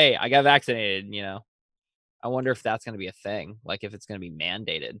hey, I got vaccinated, I wonder if that's going to be a thing, like if it's going to be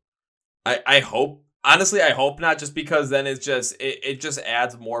mandated. I hope, honestly, I hope not, just because then it just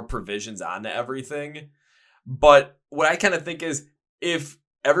adds more provisions onto everything. But what I kind of think is, if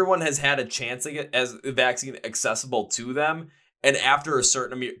everyone has had a chance to get as the vaccine accessible to them, and after a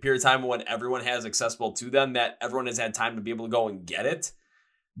certain period of time when everyone has accessible to them, that everyone has had time to be able to go and get it,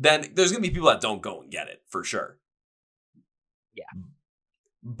 then there's going to be people that don't go and get it for sure. Yeah.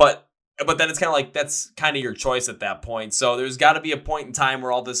 But then it's kind of like, that's kind of your choice at that point. So there's got to be a point in time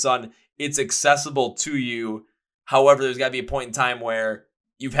where all of a sudden it's accessible to you. However, there's got to be a point in time where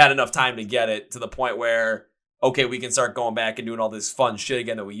you've had enough time to get it to the point where, okay, we can start going back and doing all this fun shit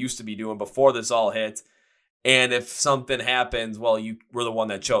again that we used to be doing before this all hit. And if something happens, well, you were the one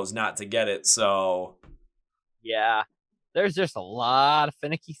that chose not to get it. So Yeah. There's just a lot of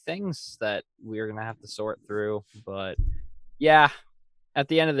finicky things that we're going to have to sort through. But yeah, at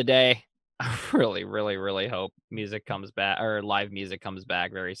the end of the day, I really, really, really hope music comes back, or live music comes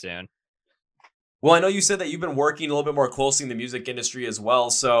back very soon. well, I know you said that you've been working a little bit more closely in the music industry as well.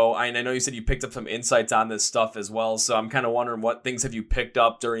 So I know you said you picked up some insights on this stuff as well. So I'm kind of wondering, what things have you picked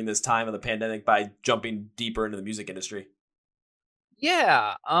up during this time of the pandemic by jumping deeper into the music industry?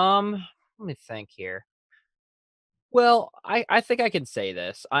 Yeah. Let me think here. Well, I think I can say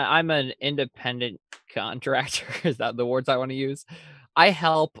this. I'm an independent contractor. Is that the words I want to use? I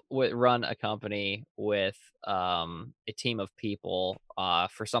help with run a company with a team of people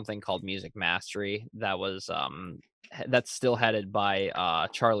for something called Music Mastery that was that's still headed by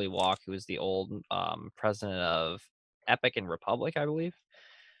Charlie Walk, who is the old president of Epic and Republic, I believe.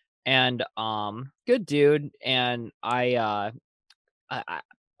 And good dude. And I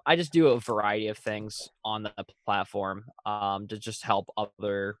I just do a variety of things on the platform, to just help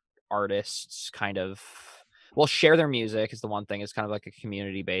other artists kind of, well, share their music is the one thing. It's kind of like a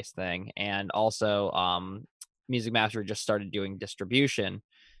community-based thing, and also, Music Master just started doing distribution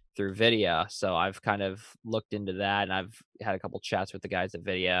through Vidya, so I've kind of looked into that, and I've had a couple chats with the guys at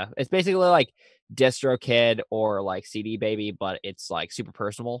Vidya. It's basically like DistroKid or like CD Baby, but it's like super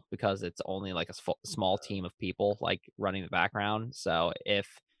personal because it's only like a small team of people like running the background. So if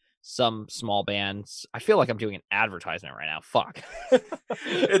some small bands, I feel like I'm doing an advertisement right now. Fuck.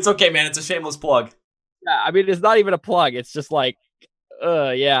 It's okay, man. It's a shameless plug. Yeah, I mean, it's not even a plug. It's just like,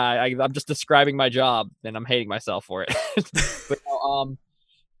 yeah, I'm just describing my job and I'm hating myself for it. But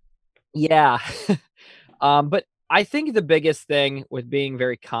yeah. But I think the biggest thing with being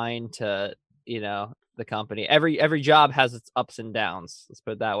very kind to, the company, every job has its ups and downs. Let's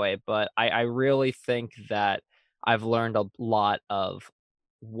put it that way. But I really think that I've learned a lot of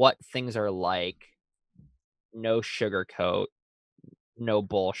what things are like. No sugarcoat, no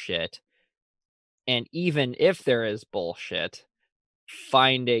bullshit. And even if there is bullshit,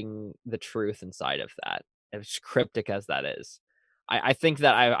 finding the truth inside of that, as cryptic as that is. I think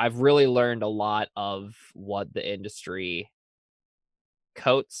that I've really learned a lot of what the industry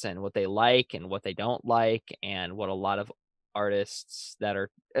coats and what they like and what they don't like, and what a lot of artists that are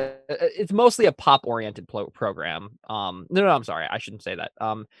it's mostly a pop oriented program. No, I'm sorry, I shouldn't say that.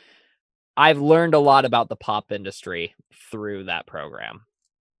 I've learned a lot about the pop industry through that program.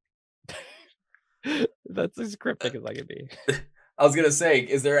 That's as cryptic as I can be. I was gonna say,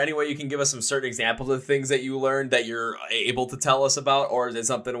 is there any way you can give us some certain examples of things that you learned that you're able to tell us about, or is it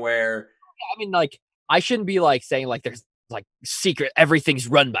something where? I mean, like, I shouldn't be like saying like there's like secret everything's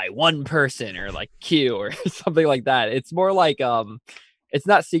run by one person or like Q or something like that. It's more like it's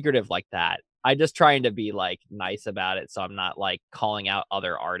not secretive like that. I'm just trying to be like nice about it, so I'm not like calling out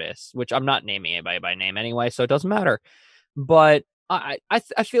other artists, which I'm not naming anybody by name anyway, so it doesn't matter. But I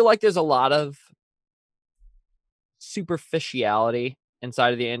feel like there's a lot of superficiality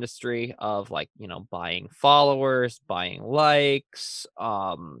inside of the industry of like, buying followers, buying likes,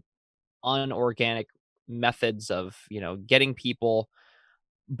 unorganic methods of, getting people,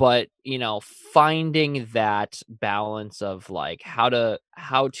 but, finding that balance of like how to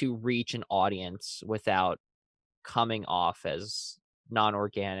reach an audience without coming off as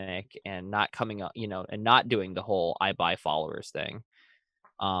non-organic and not coming up, and not doing the whole I buy followers thing.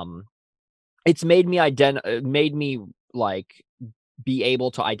 Um it's made me like be able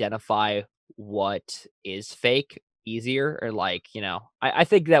to identify what is fake easier, or like, I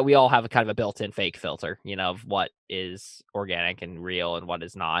think that we all have a kind of a built-in fake filter, of what is organic and real and what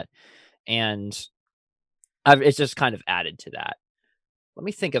is not. And it's just kind of added to that. Let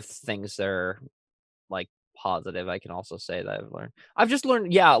me think of things that are like positive. I can also say that I've just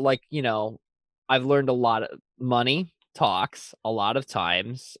learned, yeah, like, I've learned a lot of money talks a lot of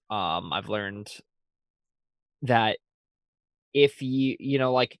times. I've learned that if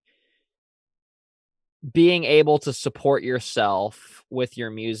like being able to support yourself with your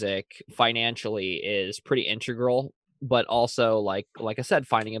music financially is pretty integral, but also like I said,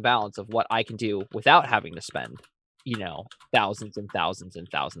 finding a balance of what I can do without having to spend, thousands and thousands and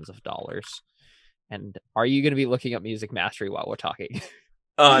thousands of dollars. And are you going to be looking up music mastery while we're talking?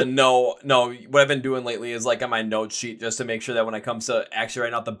 No. What I've been doing lately is like on my note sheet just to make sure that when it comes to actually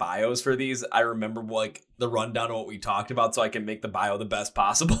writing out the bios for these, I remember like the rundown of what we talked about so I can make the bio the best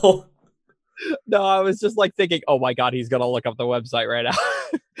possible. No, I was just like thinking, oh my God, he's going to look up the website right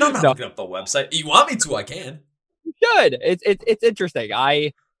now. No, I'm not No, looking up the website. You want me to? I can. good. It's interesting.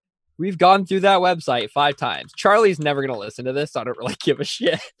 We've gone through that website 5 times. Charlie's never going to listen to this, so I don't really give a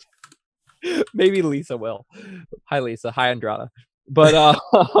shit. Maybe Lisa will. Hi, Lisa. Hi, Andrada. But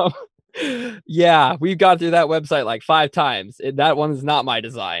yeah, we've gone through that website like 5 times. That one's not my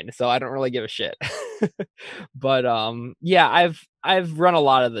design, so I don't really give a shit. But yeah, I've run a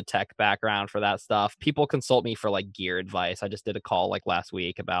lot of the tech background for that stuff. People consult me for like gear advice. I just did a call like last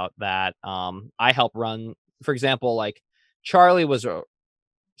week about that. I help run, for example, like Charlie was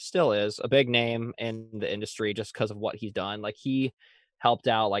still is a big name in the industry just because of what he's done. Like he helped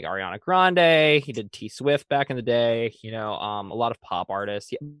out like Ariana Grande. He did T Swift back in the day, a lot of pop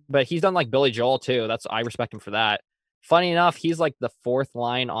artists, but he's done like Billy Joel too. I respect him for that. Funny enough, he's like the 4th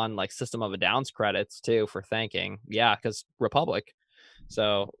line on like System of a Down's credits too for thanking. Yeah. Cause Republic.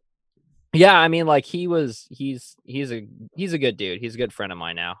 So yeah, I mean like he's a good dude. He's a good friend of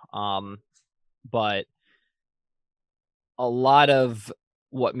mine now. But a lot of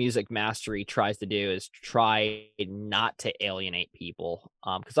what music mastery tries to do is try not to alienate people.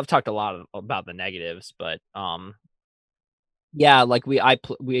 Because I've talked a lot about the negatives, but yeah, like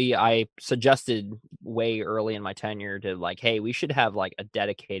I suggested way early in my tenure to like, hey, we should have like a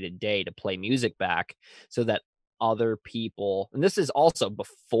dedicated day to play music back so that other people, and this is also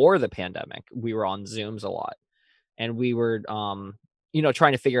before the pandemic, we were on Zooms a lot, and we were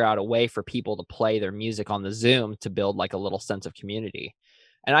trying to figure out a way for people to play their music on the Zoom to build like a little sense of community.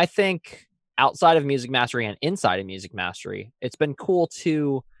 And I think outside of music mastery and inside of music mastery, it's been cool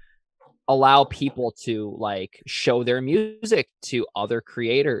to allow people to like show their music to other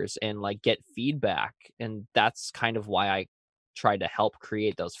creators and like get feedback. And that's kind of why I tried to help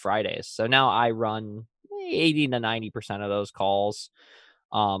create those Fridays. So now I run 80 to 90% of those calls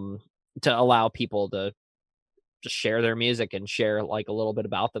to allow people to just share their music and share like a little bit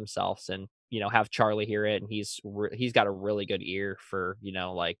about themselves, and have Charlie hear it, and he's got a really good ear for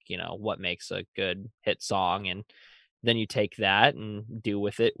what makes a good hit song, and then you take that and do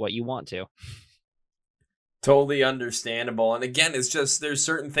with it what you want to. Totally understandable. And again, it's just there's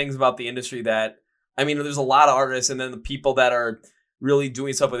certain things about the industry that I mean, there's a lot of artists, and then the people that are really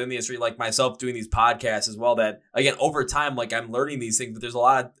doing stuff within the industry, like myself doing these podcasts as well, that again over time, like I'm learning these things, but there's a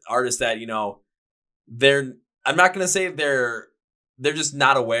lot of artists that I'm not going to say they're just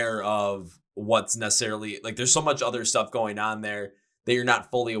not aware of what's necessarily like there's so much other stuff going on there that you're not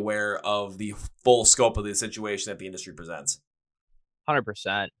fully aware of the full scope of the situation that the industry presents.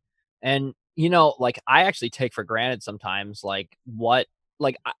 100%. And like I actually take for granted sometimes like what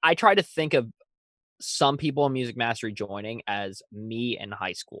like I try to think of some people in music mastery joining as me in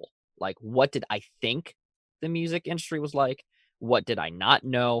high school. Like what did I think the music industry was like? What did I not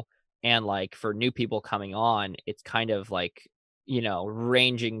know? And like for new people coming on, it's kind of like,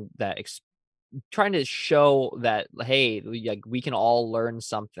 ranging that, trying to show that, hey, like we can all learn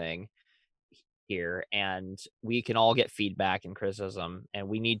something here, and we can all get feedback and criticism, and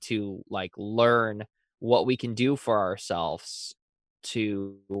we need to like learn what we can do for ourselves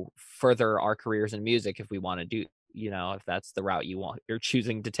to further our careers in music if we want to do, if that's the route you're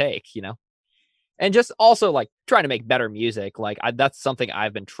choosing to take, and just also like trying to make better music. Like that's something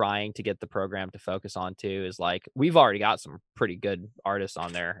I've been trying to get the program to focus on too, is like we've already got some pretty good artists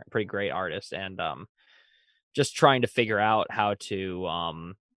on there, pretty great artists, and just trying to figure out how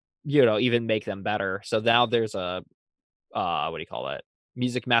to even make them better. So now there's a what do you call it,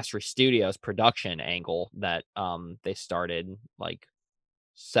 Music Mastery Studios production angle that they started like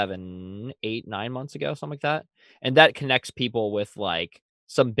 7, 8, 9 months ago, something like that, and that connects people with like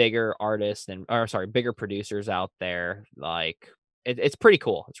some bigger artists bigger producers out there. Like it's pretty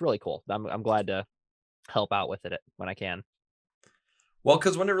cool. It's really cool. I'm glad to help out with it when I can. Well,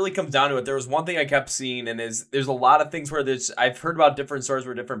 because when it really comes down to it, there was one thing I kept seeing, and there's a lot of things where I've heard about different stories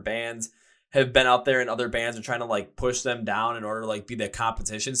where different bands have been out there and other bands are trying to like push them down in order to like be the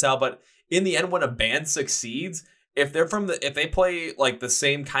competition style. But in the end, when a band succeeds, if they play like the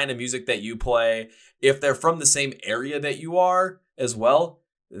same kind of music that you play, if they're from the same area that you are as well,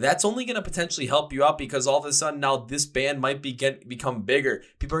 that's only going to potentially help you out because all of a sudden now this band might become bigger.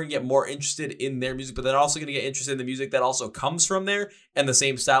 People are going to get more interested in their music, but they're also going to get interested in the music that also comes from there and the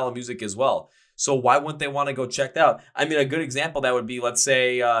same style of music as well. So why wouldn't they want to go check that out? I mean, a good example that would be, let's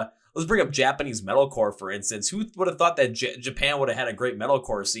say, let's bring up Japanese metalcore, for instance. Who would have thought that Japan would have had a great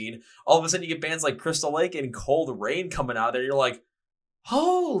metalcore scene? All of a sudden you get bands like Crystal Lake and Cold Rain coming out of there. You're like,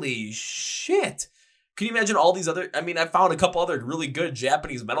 holy shit. Can you imagine all these other, I mean, I found a couple other really good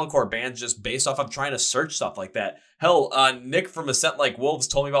Japanese metalcore bands just based off of trying to search stuff like that. Hell, Nick from A Scent Like Wolves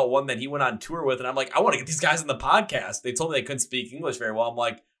told me about one that he went on tour with, and I'm like, I want to get these guys on the podcast. They told me they couldn't speak English very well. I'm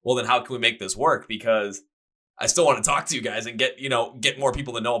like, well, then how can we make this work? Because I still want to talk to you guys and get more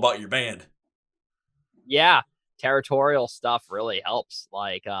people to know about your band. Yeah, territorial stuff really helps.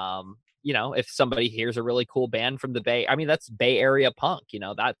 Like, if somebody hears a really cool band from the Bay, I mean, that's Bay Area punk,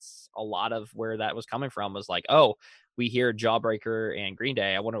 that's a lot of where that was coming from, was like, oh, we hear Jawbreaker and Green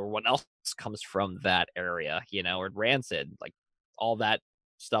Day. I wonder what else comes from that area, or Rancid, like all that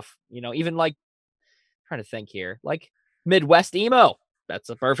stuff, even like, trying to think here, like Midwest emo. That's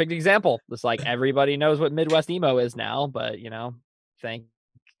a perfect example. It's like everybody knows what Midwest emo is now, but thank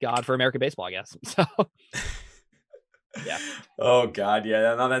God for American baseball, I guess. So yeah. Oh God,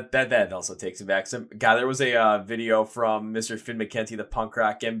 yeah. No, that also takes me back. There was a video from Mr. Finn McKenty, the punk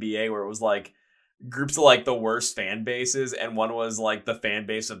rock MBA, where it was like groups of like the worst fan bases, and one was like the fan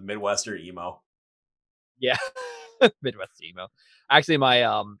base of Midwestern emo. Yeah. Midwest emo. Actually,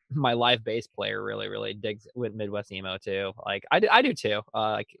 my my live bass player really digs with Midwest emo too. Like I do too.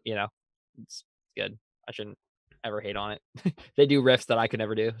 It's good. I shouldn't ever hate on it. They do riffs that I could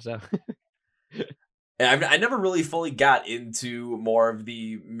never do. So I never really fully got into more of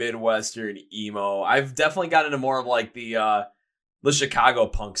the Midwestern emo. I've definitely got into more of like the Chicago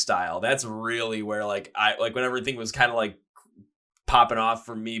punk style. That's really where like when everything was kind of like popping off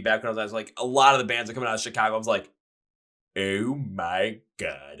for me back when I was like, a lot of the bands that coming out of Chicago, I was like, oh my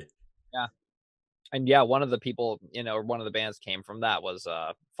God. Yeah. And yeah, one of the people, one of the bands came from that was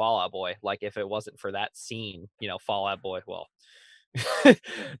Fall Out Boy. Like if it wasn't for that scene, Fall Out Boy, well,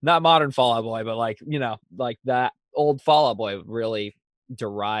 not modern Fall Out Boy, but like that old Fall Out Boy really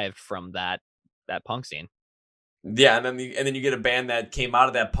derived from that punk scene. Yeah, and then you get a band that came out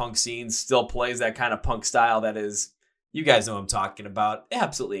of that punk scene, still plays that kind of punk style that is, you guys know what I'm talking about,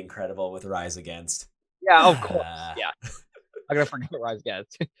 absolutely incredible, with Rise Against. Yeah, of course. Yeah. I'm gonna forget Rise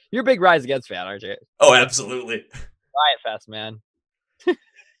Against. You're a big Rise Against fan, aren't you? Oh, absolutely. Riot Fest, man.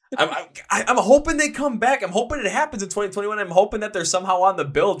 I'm hoping they come back. I'm hoping it happens in 2021. I'm hoping that they're somehow on the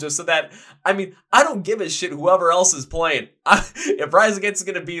bill, just so that, I mean, I don't give a shit whoever else is playing. If Rise Against is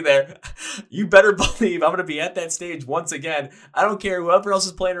going to be there, you better believe I'm going to be at that stage once again. I don't care whoever else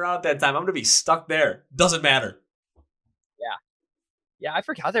is playing around at that time. I'm going to be stuck there. Doesn't matter. Yeah, I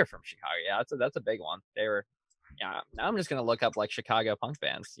forgot they're from Chicago. Yeah, that's a big one. They were. Yeah, now I'm just gonna look up like Chicago punk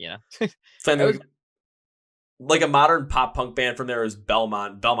bands. Like a modern pop punk band from there is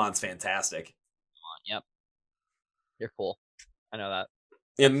Belmont. Belmont's fantastic. Yep, you're cool. I know that.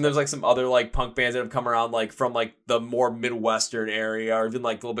 And there's like some other like punk bands that have come around like from like the more Midwestern area, or even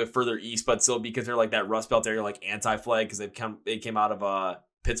like a little bit further east, but still because they're like that Rust Belt area, like Anti-Flag, because they came out of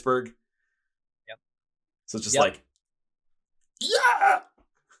Pittsburgh. Yep. So it's just like, yeah.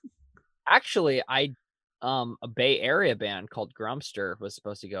 Actually, a Bay Area band called Grumster was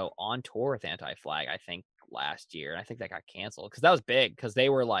supposed to go on tour with Anti-Flag, I think, last year. And I think that got canceled because that was big, because they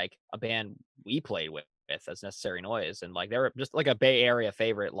were like a band we played with as Necessary Noise. And like they were just like a Bay Area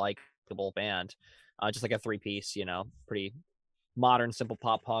favorite, likable band. Just like a 3-piece, pretty modern, simple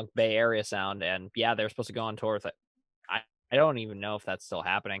pop punk Bay Area sound. And yeah, they were supposed to go on tour with it. I don't even know if that's still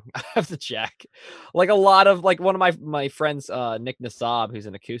happening. I have to check. Like a lot of like one of my friends, Nick Nasab, who's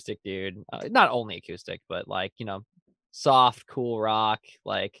an acoustic dude, not only acoustic, but like, soft, cool rock,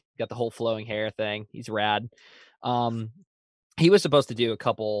 like got the whole flowing hair thing. He's rad. He was supposed to do a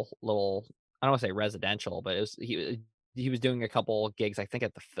couple little, I don't want to say residential, but he was doing a couple gigs, I think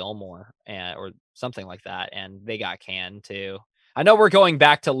at the Fillmore or something like that. And they got canned too. I know we're going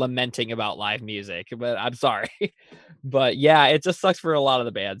back to lamenting about live music, but I'm sorry. But yeah, it just sucks for a lot of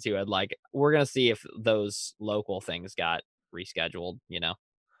the bands who had like, we're going to see if those local things got rescheduled,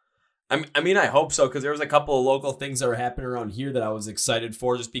 I mean, I hope so, because there was a couple of local things that were happening around here that I was excited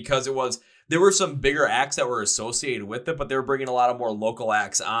for, just because there were some bigger acts that were associated with it, but they were bringing a lot of more local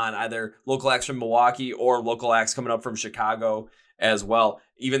acts on, either local acts from Milwaukee or local acts coming up from Chicago as well.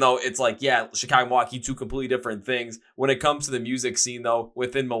 Even though it's like, yeah, Chicago, Milwaukee, two completely different things. When it comes to the music scene, though,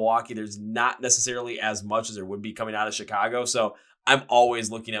 within Milwaukee, there's not necessarily as much as there would be coming out of Chicago. So I'm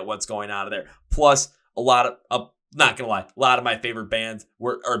always looking at what's going on there. Plus, a lot of not gonna lie, a lot of my favorite bands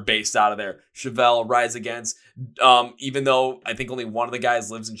are based out of there. Chevelle, Rise Against, even though I think only one of the guys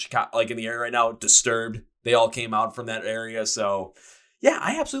lives in Chicago, like in the area right now, Disturbed. They all came out from that area. So yeah,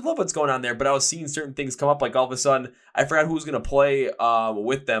 I absolutely love what's going on there. But I was seeing certain things come up, like all of a sudden, I forgot who was gonna play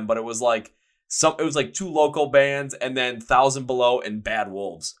with them, but it was like two local bands and then Thousand Below and Bad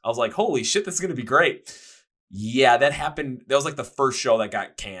Wolves. I was like, holy shit, this is gonna be great. Yeah, that happened. That was like the first show that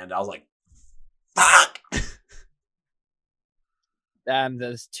got canned. I was like, fuck.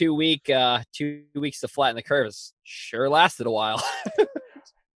 Those 2 weeks to flatten the curves sure lasted a while.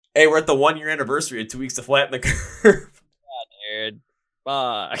 Hey, we're at the 1 year anniversary of 2 weeks to flatten the curve. Yeah, dude.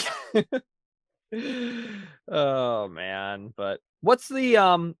 Fuck. Oh man. But what's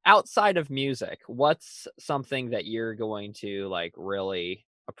the outside of music, what's something that you're going to like really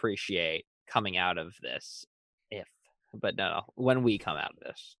appreciate coming out of this? When we come out of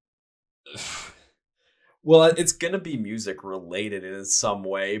this. Well, it's gonna be music related in some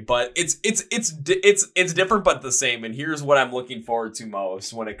way, but it's different but the same. And here's what I'm looking forward to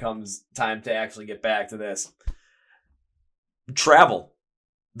most when it comes time to actually get back to this: travel.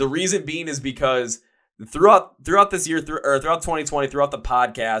 The reason being is because throughout this year, throughout 2020, throughout the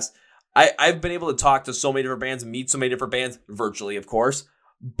podcast, I've been able to talk to so many different bands, meet so many different bands virtually, of course,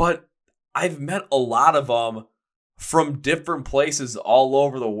 but I've met a lot of them from different places all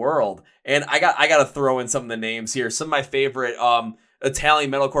over the world. And I got to throw in some of the names here. Some of my favorite Italian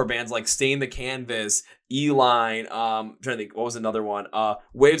metalcore bands like Stain the Canvas, E-Line, I'm trying to think, what was another one?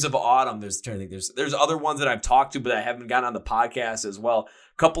 Waves of Autumn. There's other ones that I've talked to, but I haven't gotten on the podcast as well.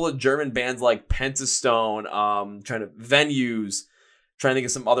 A couple of German bands like Pentastone, Venues, trying to think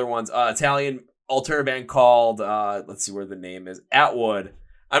of some other ones. Italian alternative band called, let's see where the name is, Atwood.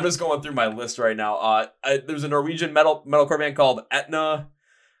 I'm just going through my list right now. There's a Norwegian metalcore band called Etna.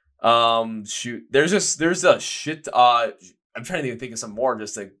 There's a shit. I'm trying to even think of some more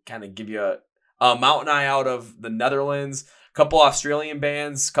just to kind of give you a Mountain Eye out of the Netherlands. A couple Australian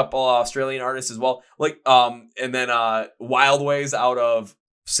bands, couple Australian artists as well. And then Wild Ways out of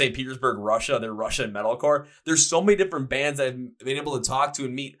St. Petersburg, Russia. They're Russian metalcore. There's so many different bands that I've been able to talk to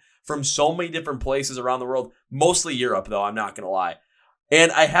and meet from so many different places around the world. Mostly Europe, though. I'm not gonna lie. And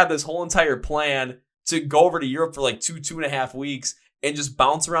I had this whole entire plan to go over to Europe for like 2.5 weeks and just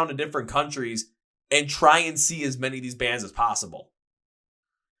bounce around to different countries and try and see as many of these bands as possible.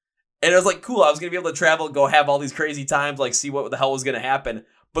 And it was like, cool, I was going to be able to travel, go have all these crazy times, like see what the hell was going to happen.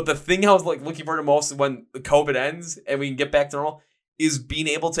 But the thing I was like looking forward to most when the COVID ends and we can get back to normal is being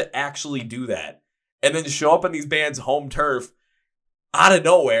able to actually do that. And then show up on these bands' home turf out of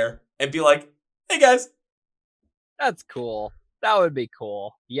nowhere and be like, hey guys. That's cool. That would be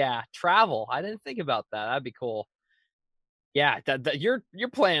cool. Yeah, travel. I didn't think about that. That'd be cool. Yeah, that you're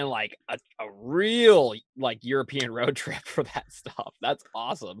planning like a real like European road trip for that stuff. That's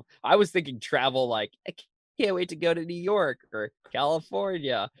awesome. I was thinking travel like I can't wait to go to New York or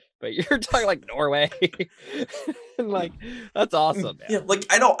California, but you're talking like Norway. And like that's awesome, man. Yeah, like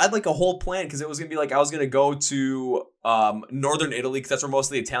I know I'd like a whole plan because it was gonna be like I was gonna go to northern Italy because that's where most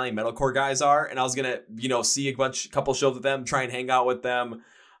of the Italian metalcore guys are, and I was gonna see a couple shows with them, try and hang out with them.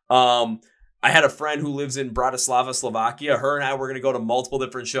 I had a friend who lives in Bratislava, Slovakia. Her and I were gonna go to multiple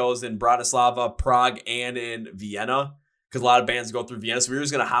different shows in Bratislava, Prague, and in Vienna because a lot of bands go through Vienna. So we were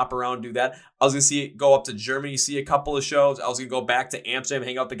just gonna hop around and do that. I was gonna go up to Germany, see a couple of shows. I was gonna go back to Amsterdam,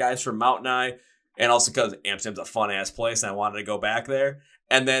 hang out with the guys from Mountain Eye. And also because Amsterdam's a fun-ass place and I wanted to go back there.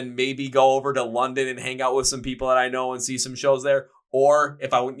 And then maybe go over to London and hang out with some people that I know and see some shows there. Or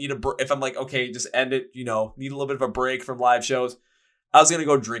if I need if I'm like, okay, just end it, need a little bit of a break from live shows, I was going to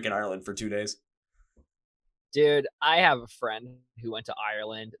go drink in Ireland for 2 days. Dude, I have a friend who went to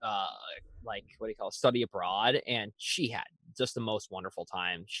Ireland, study abroad. And she had just the most wonderful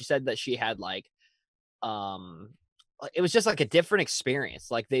time. She said that she had it was just like a different experience.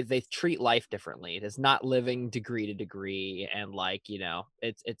 Like they treat life differently. It is not living degree to degree. And I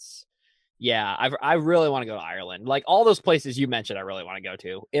really want to go to Ireland. Like all those places you mentioned, I really want to go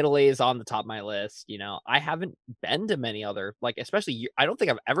to. Italy is on the top of my list. I haven't been to many other, especially, I don't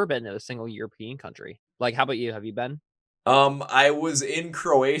think I've ever been to a single European country. Like, how about you? Have you been? I was in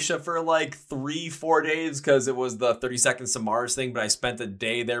Croatia for like 3-4 days because it was the 30 Seconds to Mars thing, but I spent a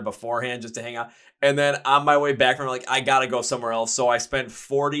day there beforehand just to hang out. And then on my way back, I'm like, I gotta go somewhere else. So I spent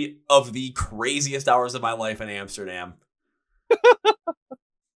 40 of the craziest hours of my life in Amsterdam.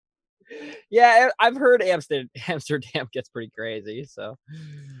 Yeah, I've heard Amsterdam gets pretty crazy. So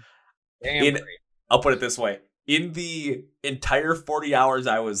I'll put it this way. In the entire 40 hours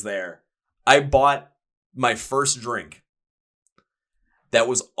I was there, I bought my first drink. That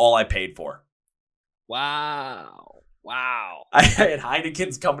was all I paid for. Wow. Wow. I had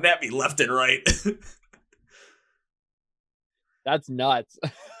Heineken's coming at me left and right. That's nuts.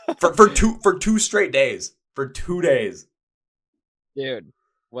 for 2 straight days. For 2 days. Dude,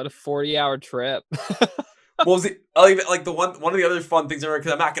 what a 40-hour trip. Well, I'll even, like one of the other fun things,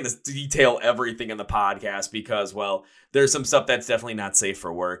 because I'm not going to detail everything in the podcast because, well, there's some stuff that's definitely not safe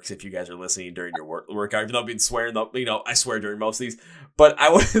for work. If you guys are listening during your workout, even though I've been swearing, I swear during most of these. But I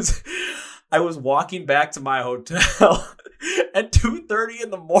was walking back to my hotel at 2:30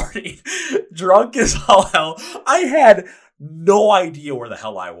 in the morning, drunk as all hell. I had no idea where the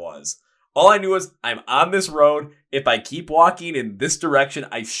hell I was. All I knew was I'm on this road. If I keep walking in this direction,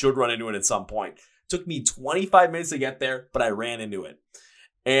 I should run into it at some point. Took me 25 minutes to get there, but I ran into it.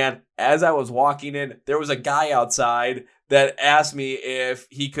 And as I was walking in, there was a guy outside that asked me if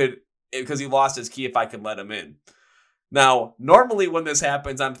he could, because he lost his key, if I could let him in. Now, normally when this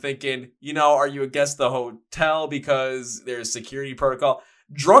happens, I'm thinking, are you a guest of the hotel because there's security protocol?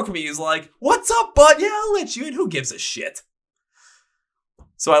 Drunk me is like, what's up, bud? Yeah, I'll let you in. Who gives a shit?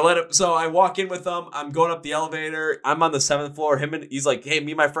 So I walk in with him. I'm going up the elevator. I'm on the 7th floor. He's like, hey,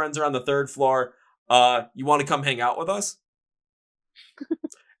 me and my friends are on the 3rd floor. You want to come hang out with us?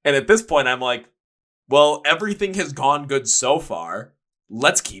 And at this point, I'm like, well, everything has gone good so far.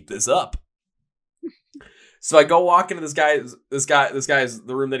 Let's keep this up. So I go walk into this guy's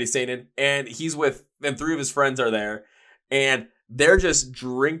the room that he's staying in, and and 3 of his friends are there, and they're just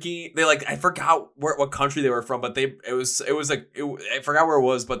drinking. I forgot what country they were from, but I forgot where it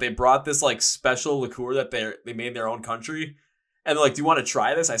was, but they brought this like special liqueur that they made in their own country. And they're like, do you want to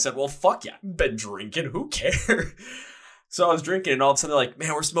try this? I said, well, fuck yeah. I've been drinking. Who cares? So I was drinking, and all of a sudden they're like,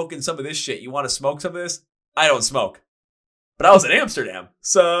 man, we're smoking some of this shit. You want to smoke some of this? I don't smoke. But I was in Amsterdam.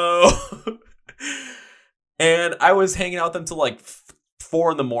 So, and I was hanging out with them till like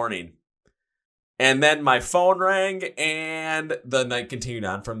 4 a.m. And then my phone rang, and the night continued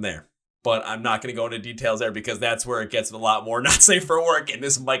on from there. But I'm not going to go into details there because that's where it gets a lot more not safe for work, and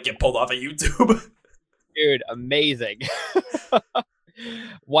this might get pulled off of YouTube. Dude, amazing.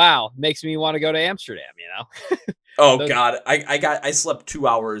 Wow. Makes me want to go to Amsterdam, Oh God. I slept 2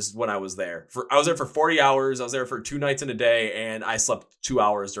 hours when I was there. I was there for 40 hours. I was there for 2 nights and a day, and I slept 2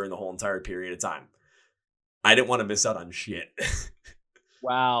 hours during the whole entire period of time. I didn't want to miss out on shit.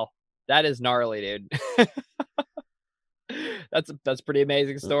 Wow. That is gnarly, dude. That's a pretty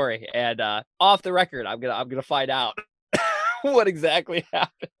amazing story. And off the record, I'm gonna find out what exactly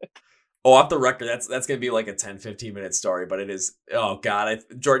happened. Oh, off the record, that's going to be like a 10, 15-minute story, but it is, oh God,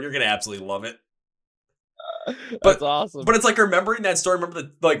 Jordan, you're going to absolutely love it. That's awesome. But it's like remembering that story,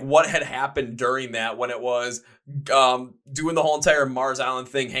 remember what had happened during that when it was doing the whole entire Mars Island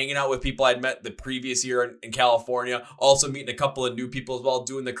thing, hanging out with people I'd met the previous year in California, also meeting a couple of new people as well,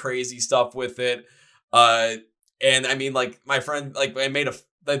 doing the crazy stuff with it. And I mean, like my friend, like I made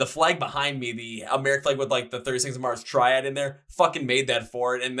the flag behind me, the American flag with like the 36 of Mars triad in there, fucking made that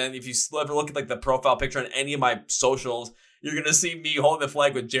for it. And then if you ever look at like the profile picture on any of my socials, you're going to see me holding the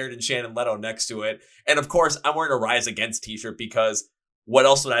flag with Jared and Shannon Leto next to it. And of course, I'm wearing a Rise Against t-shirt because what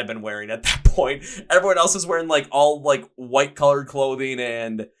else would I have been wearing at that point? Everyone else is wearing like all like white colored clothing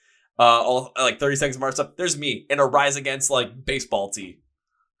and all like 30 Seconds of Mars stuff. There's me in a Rise Against like baseball tee.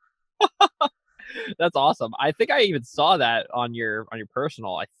 That's awesome. I think I even saw that on your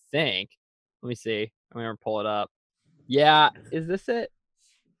personal, I think. Let me see. I'm going to pull it up. Yeah. Is this it?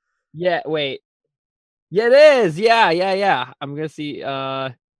 Yeah. Wait. Yeah, it is. Yeah. I'm going to see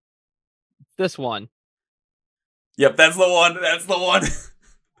this one. Yep, that's the one.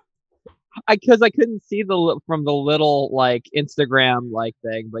 Because I couldn't see from the little like Instagram like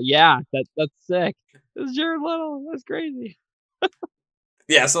thing, but yeah, that's sick. This is Jared Leto. That's crazy.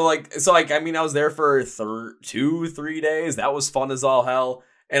 Yeah, so I mean, I was there for 2-3 days. That was fun as all hell.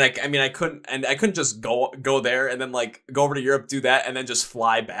 And I couldn't just go there and then like go over to Europe, do that, and then just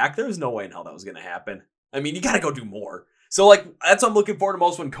fly back. There was no way in hell that was gonna happen. I mean, you gotta go do more. So like that's what I'm looking forward to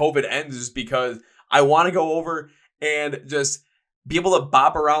most when COVID ends, is because I want to go over and just be able to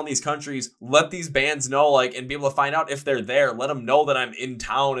bop around these countries, let these bands know, like, and be able to find out if they're there, let them know that I'm in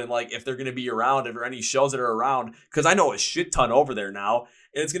town and like if they're going to be around, if there are any shows that are around, because I know a shit ton over there now,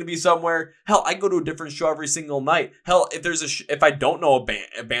 and it's going to be somewhere. Hell, I go to a different show every single night. Hell, if there's if I don't know a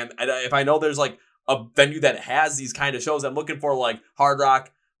band, if I know there's like a venue that has these kind of shows, I'm looking for like hard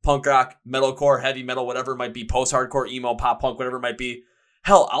rock, punk rock, metalcore, heavy metal, whatever it might be, post-hardcore, emo, pop punk, whatever it might be.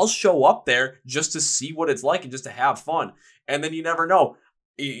 Hell, I'll show up there just to see what it's like and just to have fun. And then you never know.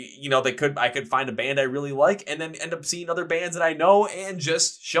 You know, I could find a band I really like and then end up seeing other bands that I know and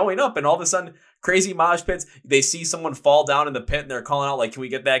just showing up. And all of a sudden, crazy mosh pits, they see someone fall down in the pit and they're calling out like, can we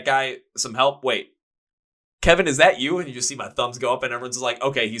get that guy some help? Wait, Kevin, is that you? And you just see my thumbs go up and everyone's just like,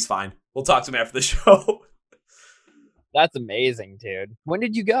 okay, he's fine. We'll talk to him after the show. That's amazing, dude. When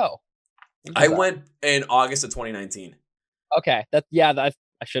did you go? I went in August of 2019. Okay. I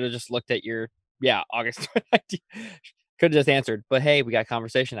should have just looked at your, August 2019. Could have just answered, but hey, we got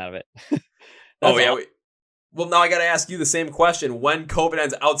conversation out of it. Oh, yeah. Well, now I got to ask you the same question. When COVID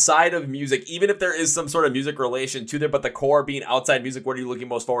ends outside of music, even if there is some sort of music relation to there, but the core being outside music, what are you looking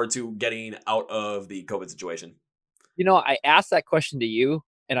most forward to getting out of the COVID situation? I asked that question to you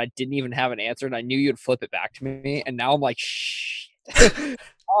and I didn't even have an answer and I knew you'd flip it back to me. And now I'm like, shh.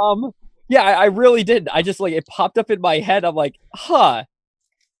 I really did. I just it popped up in my head. I'm like,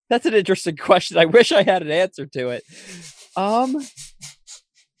 that's an interesting question. I wish I had an answer to it. I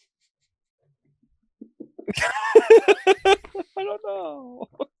don't know.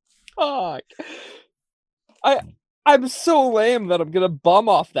 Fuck. I'm so lame that I'm gonna bum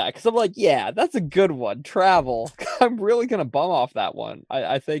off that because I'm like, yeah, that's a good one. Travel. I'm really gonna bum off that one.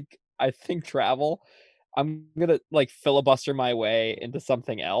 I think travel. I'm gonna filibuster my way into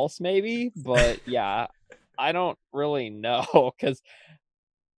something else maybe, but yeah, I don't really know because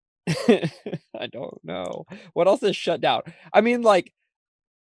I don't know what else is shut down. I mean,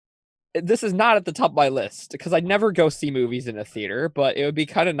 this is not at the top of my list because I never go see movies in a theater, but it would be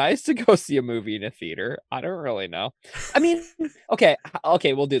kind of nice to go see a movie in a theater. I don't really know. I mean, okay,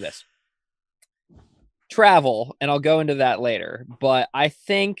 we'll do this. Travel, and I'll go into that later, but I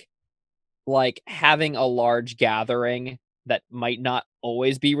think having a large gathering that might not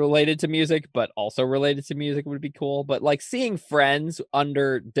always be related to music, but also related to music would be cool. But seeing friends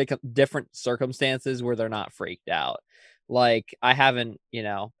under different circumstances where they're not freaked out. I haven't,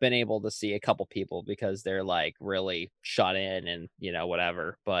 been able to see a couple people because they're really shut in and,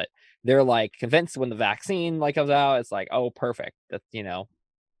 whatever, but they're convinced when the vaccine comes out, it's oh, perfect. That's,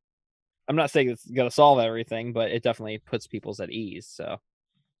 I'm not saying it's going to solve everything, but it definitely puts people at ease. So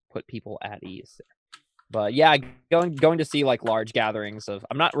put people at ease. But yeah, going to see large gatherings of,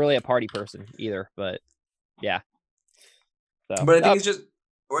 I'm not really a party person either, but yeah. So, but I think it's just,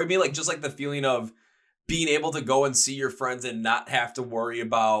 or I mean just the feeling of being able to go and see your friends and not have to worry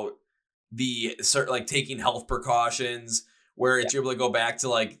about the taking health precautions where it's you're able to go back to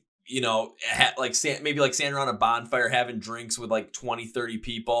maybe standing around a bonfire, having drinks with 20, 30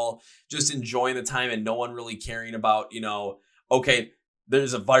 people, just enjoying the time and no one really caring about, okay,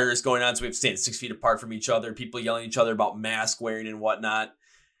 there's a virus going on, so we have to stand 6 feet apart from each other, people yelling at each other about mask wearing and whatnot.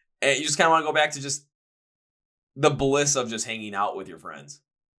 And you just kind of want to go back to just the bliss of just hanging out with your friends.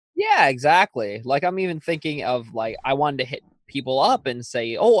 Yeah, exactly. I'm even thinking of I wanted to hit people up and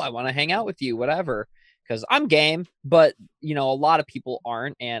say, oh, I want to hang out with you, whatever, because I'm game, but a lot of people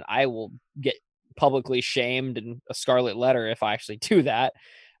aren't, and I will get publicly shamed and a scarlet letter if I actually do that.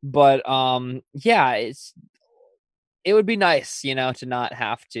 But yeah, it would be nice, to not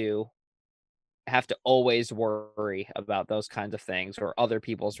have to always worry about those kinds of things or other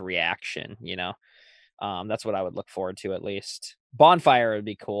people's reaction, that's what I would look forward to at least. Bonfire would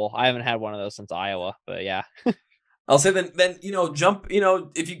be cool. I haven't had one of those since Iowa, but yeah. I'll say then jump,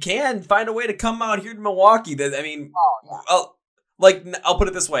 if you can find a way to come out here to Milwaukee. That I mean, I'll put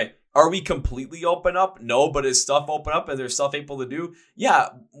it this way: are we completely open up? No, but is stuff open up? Is there stuff able to do? Yeah,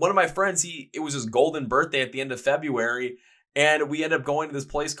 one of my friends, it was his golden birthday at the end of February, and we ended up going to this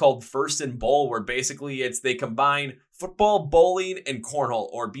place called First and Bowl, where basically they combine football, bowling, and cornhole,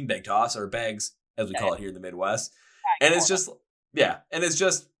 or beanbag toss, or bags as we call it here in the Midwest. And it's just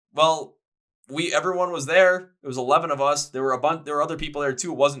everyone was there. It was 11 of us. There were other people there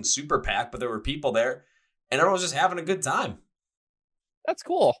too. It wasn't super packed, but there were people there, and everyone was just having a good time. That's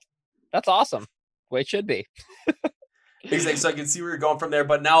cool. That's awesome. The way it should be. Exactly. So I can see where you're going from there,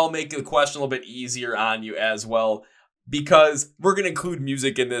 but now I'll make the question a little bit easier on you as well, because we're going to include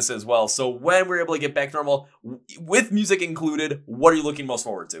music in this as well. So when we're able to get back to normal with music included, what are you looking most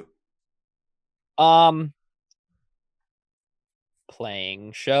forward to?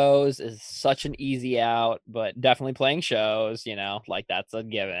 Playing shows is such an easy out, but definitely playing shows, that's a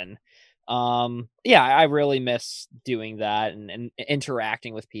given. Yeah, I really miss doing that and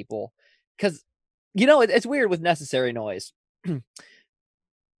interacting with people, because it's weird with Necessary Noise. The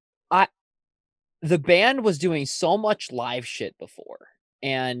band was doing so much live shit before,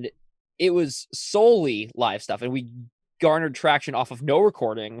 and it was solely live stuff, and we garnered traction off of no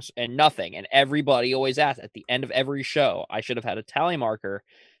recordings and nothing. And everybody always asked at the end of every show, I should have had a tally marker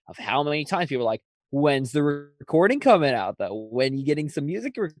of how many times people were like, when's the recording coming out though? When you getting some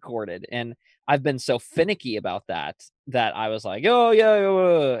music recorded? And I've been so finicky about that I was like, oh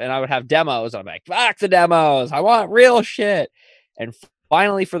yeah. And I would have demos. I'm like, fuck the demos. I want real shit. And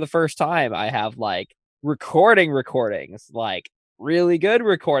finally, for the first time, I have recordings, like really good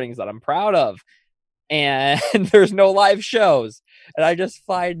recordings that I'm proud of, and there's no live shows, and I just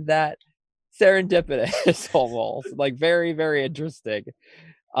find that serendipitous almost, like very, very interesting.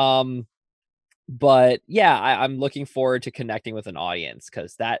 But yeah, I'm looking forward to connecting with an audience,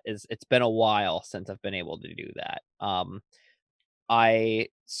 because it's been a while since I've been able to do that. I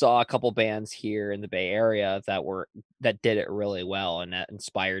saw a couple bands here in the Bay Area that did it really well, and that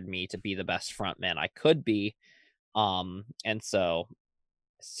inspired me to be the best frontman I could be. And so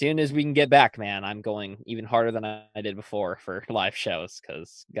as soon as we can get back, man, I'm going even harder than I did before for live shows,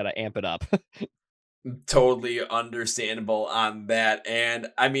 because gotta amp it up. Totally understandable on that. And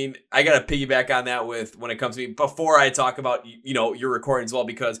I mean, I got to piggyback on that with when it comes to me before I talk about, your recording as well,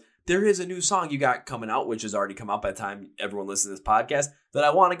 because there is a new song you got coming out, which has already come out by the time everyone listens to this podcast, that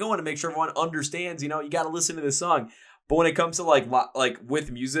I want to go in and make sure everyone understands, you got to listen to this song. But when it comes to like with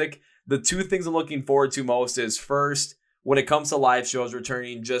music, the two things I'm looking forward to most is, first, when it comes to live shows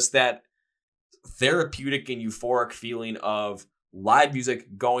returning, just that therapeutic and euphoric feeling of live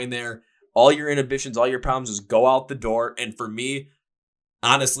music, going there, all your inhibitions, all your problems just go out the door. And for me,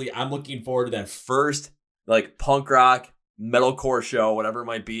 honestly, I'm looking forward to that first like punk rock, metalcore show, whatever it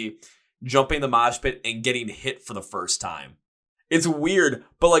might be, jumping in the mosh pit and getting hit for the first time. It's weird,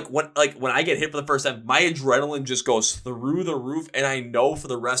 but when I get hit for the first time, my adrenaline just goes through the roof, and I know for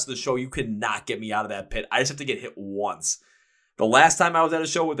the rest of the show you cannot get me out of that pit. I just have to get hit once. The last time I was at a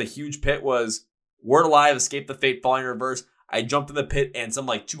show with a huge pit was Word Alive, Escape the Fate, Falling in Reverse. I jumped in the pit and some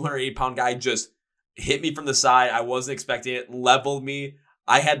 280-pound guy just hit me from the side. I wasn't expecting it, leveled me.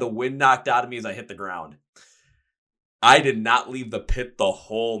 I had the wind knocked out of me as I hit the ground. I did not leave the pit the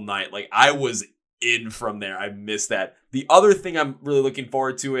whole night. I was in from there. I missed that. The other thing I'm really looking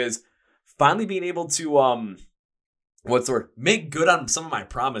forward to is finally being able to, make good on some of my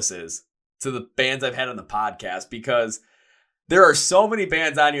promises to the bands I've had on the podcast, because there are so many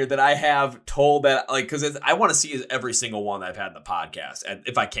bands on here that I have told that, because I want to see every single one that I've had in the podcast,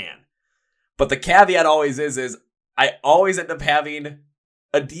 if I can. But the caveat always is I always end up having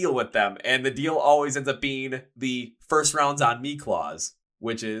a deal with them, and the deal always ends up being the first rounds on me clause,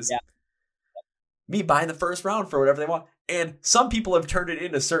 which is me buying the first round for whatever they want. And some people have turned it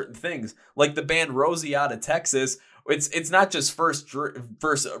into certain things, like the band Rosie out of Texas. It's not just first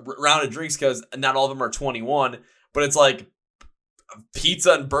round of drinks, because not all of them are 21, but it's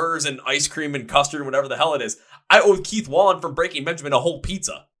pizza and burgers and ice cream and custard and whatever the hell it is. I owe Keith Wallen from Breaking Benjamin a whole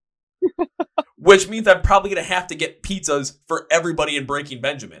pizza, which means I'm probably going to have to get pizzas for everybody in Breaking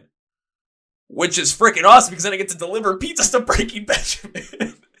Benjamin, which is freaking awesome, because then I get to deliver pizzas to Breaking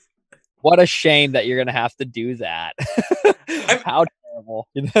Benjamin. What a shame that you're going to have to do that. How terrible.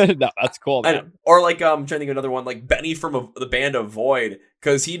 No, that's cool, man. Or I'm trying to think of another one, Benny from the band Avoid,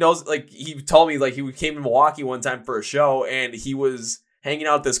 because he knows, he told me he came in Milwaukee one time for a show, and he was hanging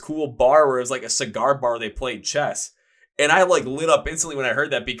out at this cool bar where it was a cigar bar where they played chess. And I lit up instantly when I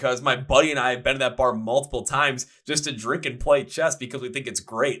heard that, because my buddy and I have been to that bar multiple times just to drink and play chess, because we think it's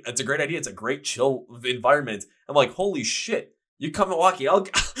great. It's a great idea. It's a great chill environment. I'm like, holy shit. You come to Milwaukee, I'll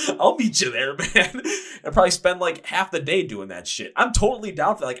meet you there, man. And probably spend half the day doing that shit. I'm totally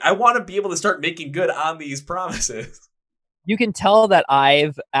down for that. I want to be able to start making good on these promises. You can tell that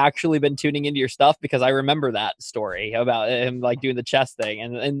I've actually been tuning into your stuff, because I remember that story about him doing the chess thing,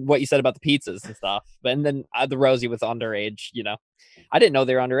 and what you said about the pizzas and stuff. And then the Rosie with underage, I didn't know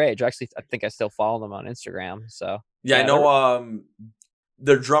they were underage. Actually, I think I still follow them on Instagram. So yeah, I know.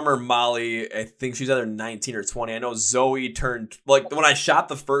 Their drummer Molly, I think she's either 19 or 20. I know Zoe turned, when I shot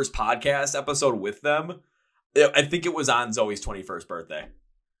the first podcast episode with them, I think it was on Zoe's 21st birthday.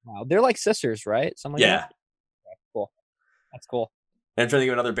 Wow, they're like sisters, right? Something like that? Okay, cool. That's cool. And I'm trying to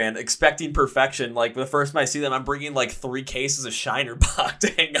think of another band, Expecting Perfection. The first time I see them, I'm bringing 3 cases of Shiner Bock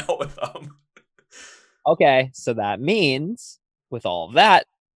to hang out with them. Okay, so that means, with all of that,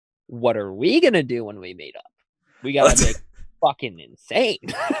 what are we going to do when we meet up? We got to make fucking insane.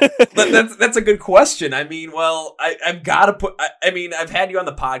 That's a good question. I mean, well, I've got to put, I've had you on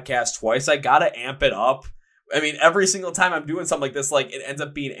the podcast twice. I got to amp it up. I mean, every single time I'm doing something like this, it ends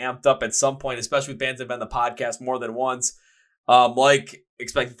up being amped up at some point, especially with bands that have been on the podcast more than once.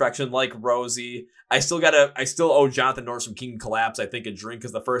 Expected Perfection, Rosie. I still owe Jonathan Norris from King Collapse, I think, a drink,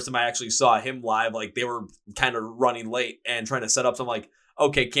 because the first time I actually saw him live, they were kind of running late and trying to set up. So I'm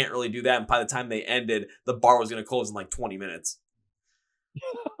okay, can't really do that. And by the time they ended, the bar was going to close in 20 minutes.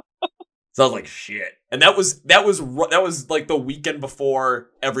 So I was like, shit. And that was the weekend before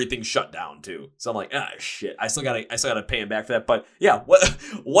everything shut down too. So I'm like, shit. I still gotta pay him back for that. But yeah,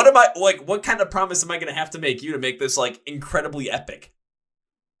 what am I what kind of promise am I gonna have to make you to make this incredibly epic?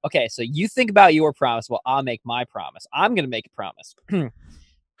 Okay, so you think about your promise. Well, I'll make my promise. I'm gonna make a promise.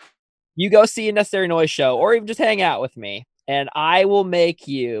 You go see a Necessary Noise show, or even just hang out with me, and I will make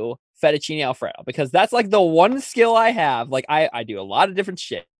you fettuccine Alfredo, because that's like the one skill I have. Like I do a lot of different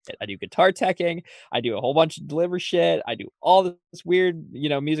shit. I do guitar teching. I do a whole bunch of delivery shit. I do all this weird,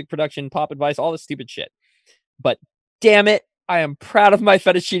 music production, pop advice, all this stupid shit. But damn it, I am proud of my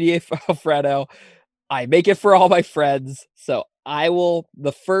fettuccine Alfredo. I make it for all my friends. So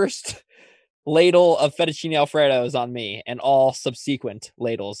the first ladle of fettuccine Alfredo is on me, and all subsequent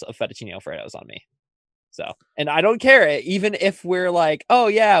ladles of fettuccine Alfredo is on me. So, and I don't care, even if we're like, oh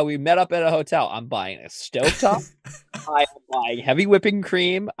yeah, we met up at a hotel. I'm buying a stovetop. I am buying heavy whipping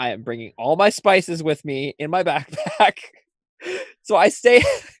cream. I am bringing all my spices with me in my backpack. So I stay.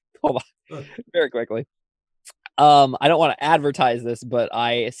 Hold on, very quickly. I don't want to advertise this, but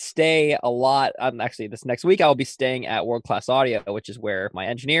I stay a lot. Actually, this next week I'll be staying at World Class Audio, which is where my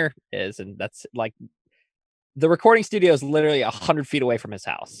engineer is, and that's like the recording studio is literally 100 feet away from his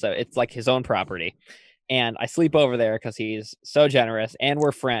house, so it's like his own property. And I sleep over there because he's so generous, and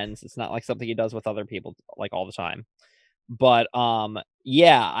we're friends. It's not like something he does with other people like all the time. But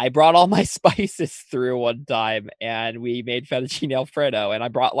yeah, I brought all my spices through one time, and we made fettuccine Alfredo, and I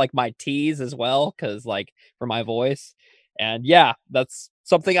brought like my teas as well, because like for my voice. And yeah, that's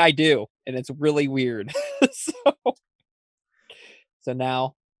something I do, and it's really weird. So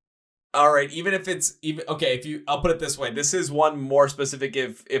now, All right, even if it's even okay, I'll put it this way. This is one more specific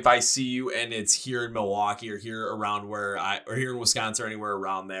if I see you and it's here in Milwaukee or here around or here in Wisconsin or anywhere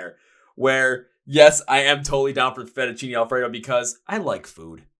around there, where yes, I am totally down for fettuccine Alfredo because I like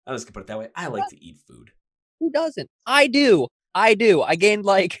food. I'm just gonna put it that way. I like to eat food. who doesn't? I do. I gained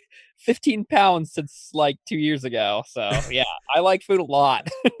like 15 pounds since like 2 years ago. So yeah, I like food a lot.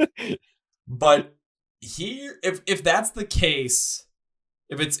 But here, if that's the case,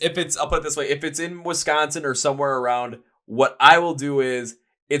 if it's I'll put it this way, if it's in Wisconsin or somewhere around, what I will do is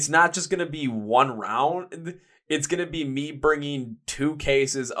it's not just gonna be one round. It's gonna be me bringing 2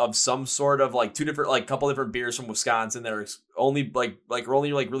 cases of some sort of like 2 different, like couple different beers from Wisconsin that are only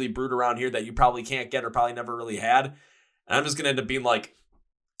really brewed around here that you probably can't get or probably never really had. And I'm just gonna end up being like,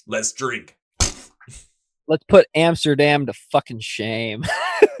 let's drink. Let's put Amsterdam to fucking shame.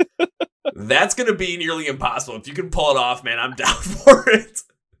 That's gonna be nearly impossible. If you can pull it off, man, I'm down for it.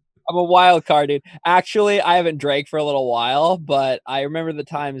 I'm a wild card, dude. Actually, I haven't drank for a little while, but I remember the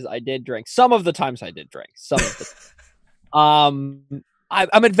times I did drink. Some of the times I did drink. Some of the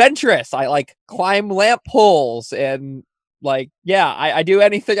I'm adventurous. I like climb lamp poles, and like, yeah, I do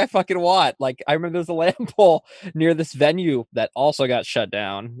anything I fucking want. Like, I remember there's a lamp pole near this venue that also got shut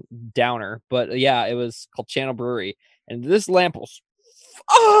down, Downer. But yeah, it was called Channel Brewery, and this lamp was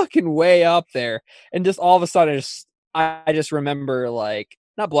fucking way up there. And just all of a sudden, I just remember like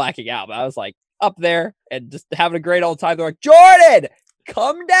not blacking out, but I was like up there and just having a great old time. They're like, Jordan,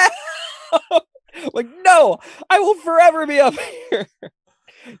 come down. Like, no, I will forever be up here.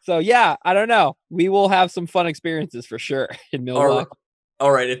 So yeah, I don't know. We will have some fun experiences for sure in Milwaukee.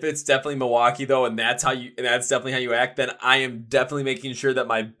 All right, if it's definitely Milwaukee though, and that's definitely how you act, then I am definitely making sure that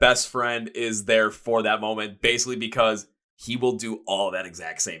my best friend is there for that moment, basically because he will do all that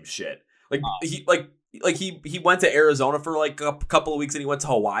exact same shit. He went to Arizona for like a couple of weeks, and he went to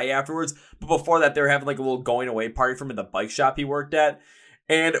Hawaii afterwards. But before that, they were having like a little going away party from the bike shop he worked at.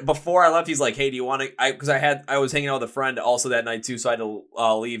 And before I left, he's like, "Hey, do you want to?" Because I was hanging out with a friend also that night too, so I had to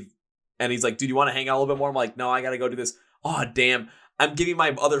leave. And he's like, "Dude, do you want to hang out a little bit more?" I'm like, "No, I gotta go do this." Oh, damn! I'm giving my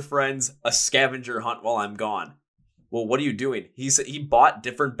other friends a scavenger hunt while I'm gone. Well, what are you doing? He bought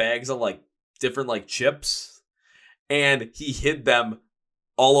different bags of like different like chips, and he hid them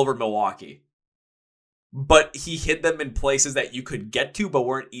all over Milwaukee. But he hid them in places that you could get to, but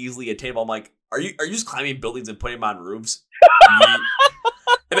weren't easily attainable. I'm like, are you just climbing buildings and putting them on roofs?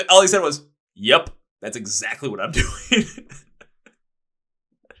 And all he said was, "Yep, that's exactly what I'm doing."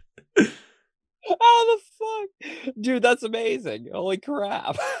 How the fuck? Dude, that's amazing. Holy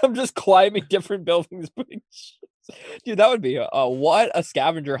crap. I'm just climbing different buildings. Dude, that would be what a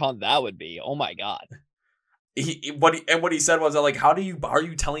scavenger hunt that would be. Oh my God. What he said was like, are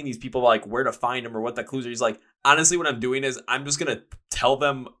you telling these people like where to find them or what the clues are? He's like, honestly, what I'm doing is I'm just gonna tell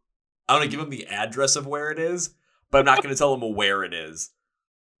them, I'm gonna give them the address of where it is, but I'm not gonna tell them where it is.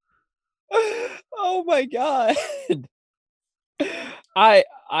 Oh my God. I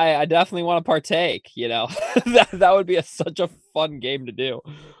definitely want to partake, that would be such a fun game to do.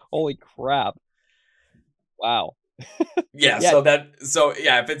 Holy crap. Wow. Yeah,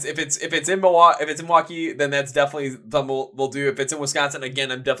 Yeah, if it's in Milwaukee, then that's definitely something we'll do. If it's in Wisconsin,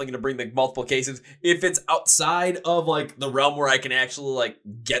 again, I'm definitely gonna bring the multiple cases. If it's outside of like the realm where I can actually like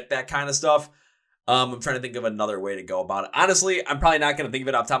get that kind of stuff, I'm trying to think of another way to go about it. Honestly, I'm probably not gonna think of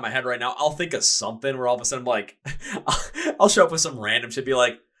it off the top of my head right now. I'll think of something where all of a sudden I'm like, I'll show up with some random shit, be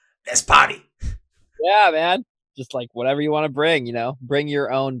like, "This party." yeah, man. Just like whatever you want to bring, bring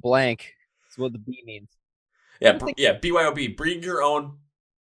your own blank. That's what the B means. Yeah, I think yeah. BYOB, bring your own.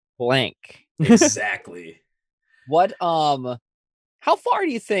 blank. Exactly. What how far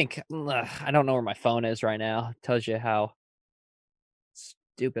do you think? I don't know where my phone is right now. It tells you how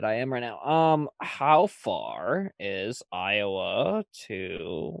stupid I am right now. How far is Iowa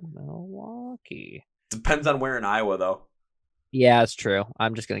to Milwaukee? Depends on where in Iowa, though. Yeah, it's true.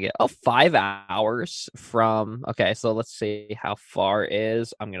 I'm just gonna get 5 hours from. Okay, so let's see how far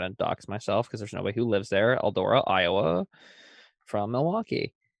is. I'm gonna dox myself because there's nobody who lives there. Eldora, Iowa, from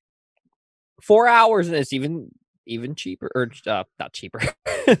Milwaukee. 4 hours, and it's even cheaper, or not cheaper,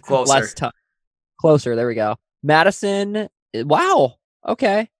 less Closer. time. Closer. There we go. Madison. Wow.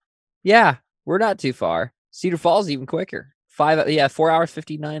 Okay. Yeah, we're not too far. Cedar Falls even quicker. 4 hours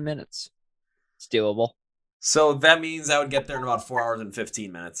 59 minutes. It's doable. So that means I would get there in about 4 hours and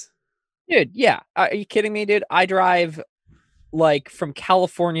 15 minutes. Dude, yeah. Are you kidding me, dude? I drive like from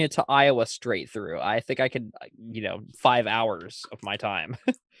California to Iowa straight through. I think I could, 5 hours of my time.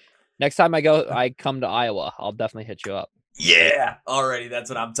 Next time I come to Iowa, I'll definitely hit you up. Yeah. Alrighty,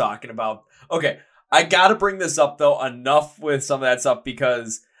 that's what I'm talking about. Okay. I gotta bring this up though, enough with some of that stuff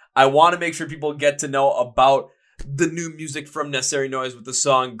because I want to make sure people get to know about the new music from Necessary Noise with the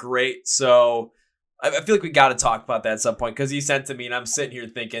song Great. So I feel like we got to talk about that at some point because he sent to me and I'm sitting here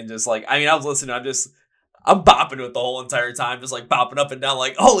thinking just like, I mean, I was listening. I'm bopping to it the whole entire time, just like bopping up and down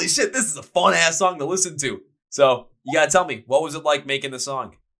like, holy shit, this is a fun ass song to listen to. So you got to tell me, what was it like making the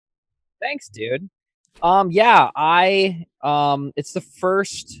song? Thanks, dude. Yeah, it's the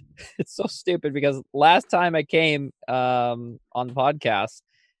first, it's so stupid because last time I came, on the podcast,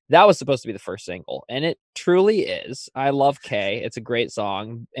 that was supposed to be the first single, and it truly is. I love K. It's a great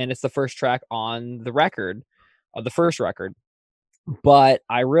song, and it's the first track on the record, the first record. But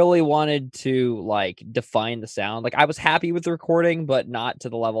I really wanted to like define the sound. Like I was happy with the recording, but not to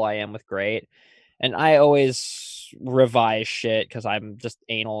the level I am with Great. And I always revise shit because I'm just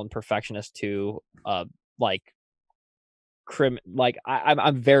anal and perfectionist too. Like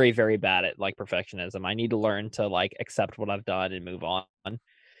I'm very, very bad at like perfectionism. I need to learn to like accept what I've done and move on.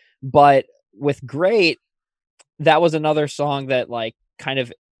 But with Great, that was another song that like kind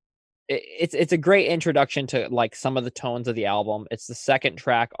of it's a great introduction to like some of the tones of the album. It's the second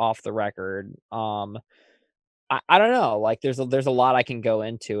track off the record. I don't know, like there's a lot I can go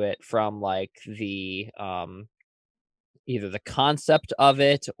into it from like the either the concept of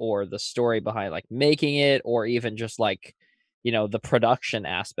it or the story behind like making it or even just like the production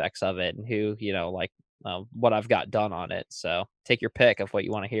aspects of it and who like what I've got done on it. So take your pick of what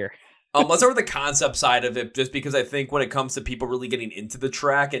you want to hear. Let's start with the concept side of it, just because I think when it comes to people really getting into the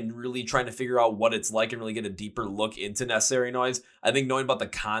track and really trying to figure out what it's like and really get a deeper look into Necessary Noise, I think knowing about the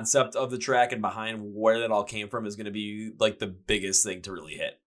concept of the track and behind where that all came from is going to be like the biggest thing to really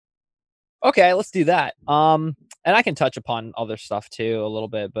hit. Okay, let's do that. And I can touch upon other stuff too a little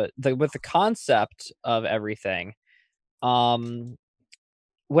bit, but with the concept of everything, when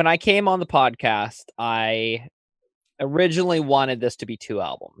I came on the podcast, I originally wanted this to be 2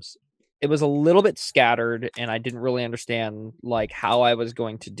 albums. It was a little bit scattered and I didn't really understand like how I was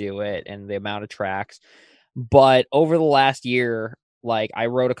going to do it and the amount of tracks. But over the last year, like I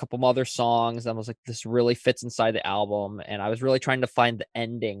wrote a couple other songs and I was like, this really fits inside the album. And I was really trying to find the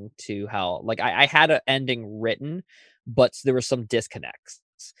ending to how like I had an ending written, but there were some disconnects.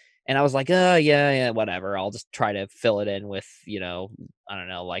 And I was like, yeah, whatever. I'll just try to fill it in with, I don't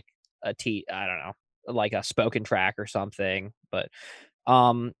know, like I don't know, like a spoken track or something. But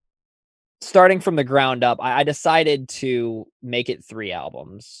starting from the ground up, I decided to make it 3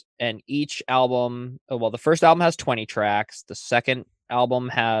 albums, and each album, well, the first album has 20 tracks. The second album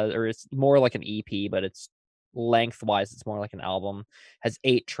it's more like an EP, but it's lengthwise, it's more like an album, has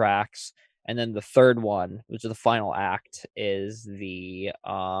 8 tracks. And then the third one, which is the final act, is it's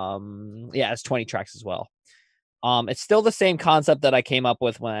 20 tracks as well. It's still the same concept that I came up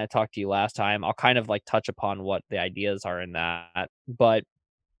with when I talked to you last time. I'll kind of like touch upon what the ideas are in that, but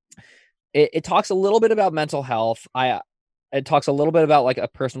it talks a little bit about mental health. It talks a little bit about like a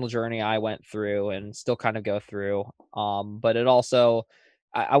personal journey I went through and still kind of go through. But it also,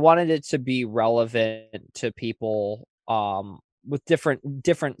 I wanted it to be relevant to people with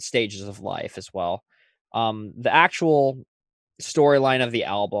different stages of life as well. The actual storyline of the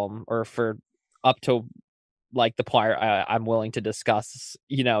album, or for up to like the part I'm willing to discuss,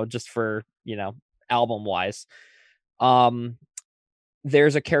 just for, album wise.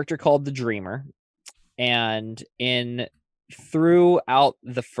 There's a character called the Dreamer, and throughout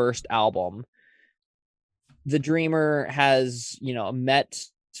the first album, the Dreamer has, met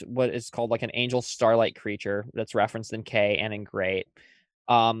what is called like an angel starlight creature that's referenced in K and in Great.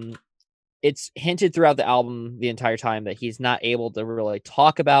 It's hinted throughout the album the entire time that he's not able to really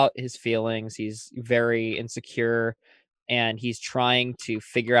talk about his feelings. He's very insecure, and he's trying to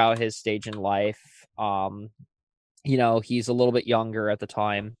figure out his stage in life. He's a little bit younger at the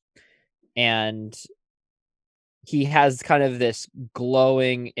time, and he has kind of this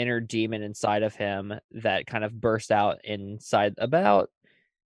glowing inner demon inside of him that kind of burst out inside about,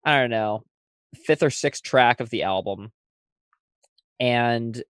 I don't know, 5th or 6th track of the album.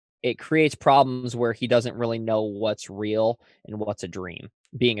 And it creates problems where he doesn't really know what's real and what's a dream,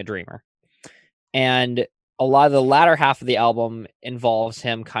 being a dreamer. And a lot of the latter half of the album involves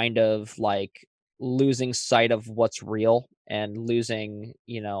him kind of like losing sight of what's real and losing,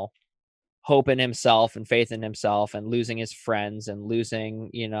 hope in himself and faith in himself, and losing his friends, and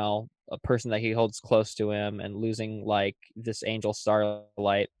losing, a person that he holds close to him, and losing like this angel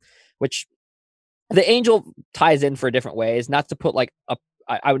starlight, which the angel ties in for different ways. Not to put like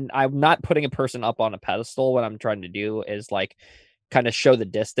I'm not putting a person up on a pedestal. What I'm trying to do is like kind of show the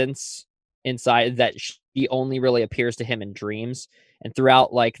distance inside, that she only really appears to him in dreams. And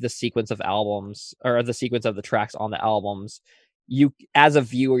throughout like the sequence of albums, or the sequence of the tracks on the albums, you as a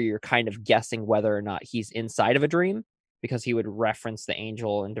viewer, you're kind of guessing whether or not he's inside of a dream, because he would reference the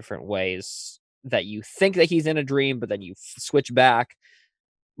angel in different ways that you think that he's in a dream, but then you switch back,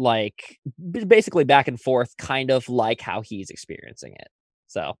 like basically back and forth, kind of like how he's experiencing it.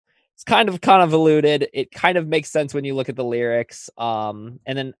 So it's kind of convoluted. It kind of makes sense when you look at the lyrics. And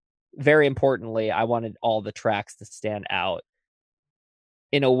then very importantly, I wanted all the tracks to stand out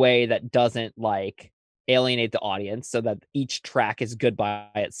in a way that doesn't like alienate the audience, so that each track is good by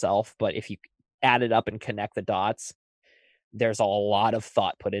itself. But if you add it up and connect the dots, there's a lot of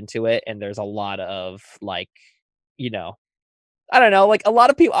thought put into it. And there's a lot of like, I don't know, like a lot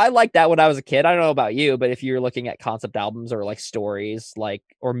of people, I liked that when I was a kid. I don't know about you, but if you're looking at concept albums or like stories, like,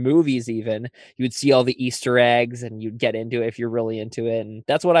 or movies even, you would see all the Easter eggs and you'd get into it if you're really into it. And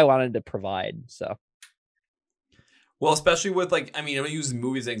that's what I wanted to provide. So. Well, especially with like, I mean, I'm gonna use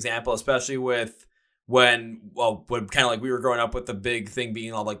movies as an example, especially with when kind of like we were growing up with the big thing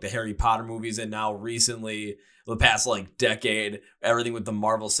being all like the Harry Potter movies, and now recently, the past like decade, everything with the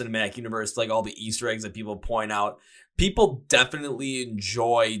Marvel Cinematic Universe, like all the Easter eggs that people point out. People definitely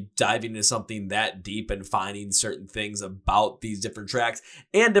enjoy diving into something that deep and finding certain things about these different tracks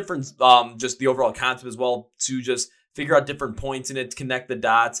and different, just the overall concept as well, to just figure out different points in it, to connect the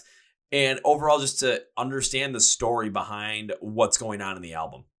dots, and overall just to understand the story behind what's going on in the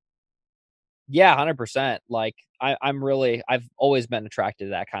album. Yeah, 100%. Like I've always been attracted to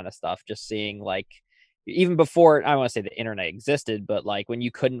that kind of stuff. Just seeing like, even before, I don't want to say the internet existed, but like when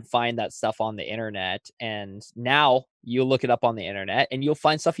you couldn't find that stuff on the internet, and now you look it up on the internet and you'll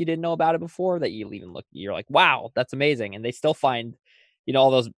find stuff you didn't know about it before, that you even you're like, wow, that's amazing. And they still find, all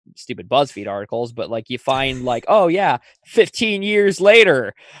those stupid BuzzFeed articles, but like you find like, oh yeah, 15 years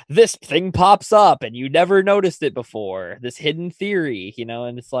later, this thing pops up and you never noticed it before, this hidden theory,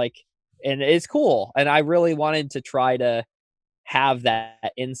 and it's like, and it's cool. And I really wanted to try to have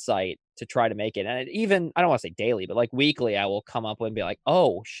that insight to try to make it. And even, I don't want to say daily, but like weekly, I will come up and be like,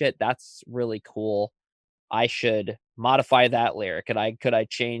 oh shit, that's really cool. I should modify that lyric. Could I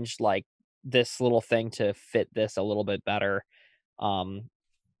change like this little thing to fit this a little bit better?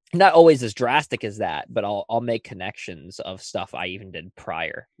 Not always as drastic as that, but I'll make connections of stuff I even did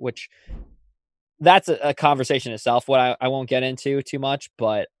prior, which that's a conversation itself. What I won't get into too much,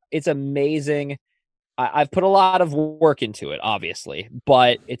 but it's amazing. I've put a lot of work into it, obviously,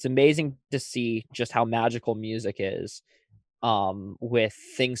 but it's amazing to see just how magical music is, with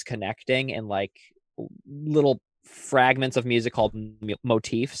things connecting, and like little fragments of music called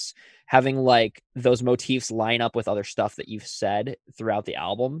motifs, having like those motifs line up with other stuff that you've said throughout the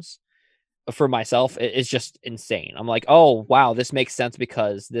albums. For myself, it's just insane. I'm like, oh wow, this makes sense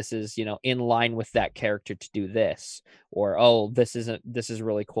because this is, in line with that character to do this, or oh, this is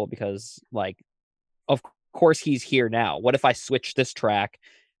really cool because like, of course he's here now. What if I switch this track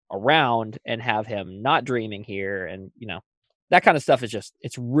around and have him not dreaming here? And that kind of stuff is just,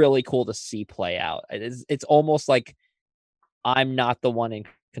 it's really cool to see play out. It's almost like I'm not the one in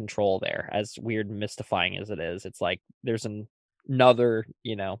control there, as weird and mystifying as it is. It's like there's an another,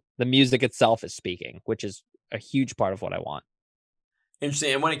 the music itself is speaking, which is a huge part of what I want.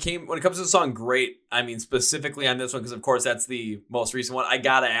 Interesting. And when it comes to the song Great, I mean, specifically on this one, because of course that's the most recent one, I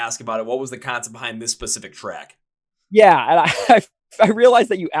gotta ask about it. What was the concept behind this specific track? Yeah, and I realized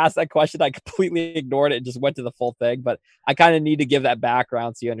that you asked that question. I completely ignored it and just went to the full thing, but I kind of need to give that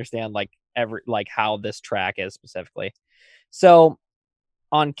background so you understand how this track is specifically. So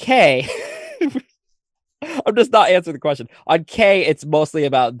on K, I'm just not answering the question. On K, it's mostly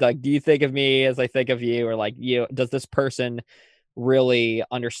about like, do you think of me as I think of you, or like, does this person really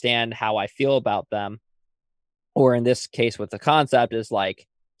understand how I feel about them? Or in this case, with the concept is like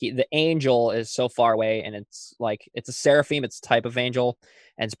the angel is so far away, and it's like it's a seraphim, it's a type of angel,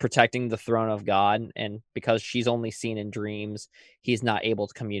 and it's protecting the throne of God. And because she's only seen in dreams, he's not able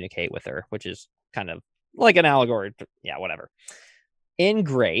to communicate with her, which is kind of like an allegory. Yeah, whatever. In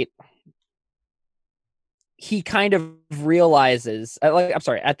Great, he kind of realizes,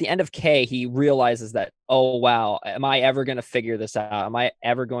 at the end of K, he realizes that, oh, wow, am I ever going to figure this out? Am I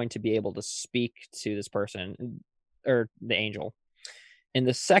ever going to be able to speak to this person or the angel? In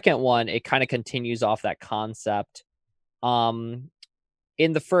the second one, it kind of continues off that concept. In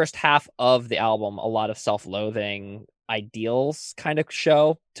the first half of the album, a lot of self-loathing ideals kind of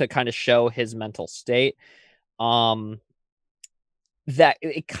show his mental state. That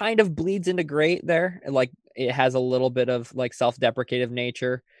it kind of bleeds into Great there. Like it has a little bit of like self-deprecative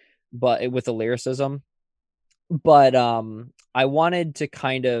nature, but with the lyricism. But I wanted to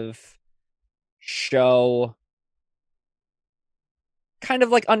kind of show kind of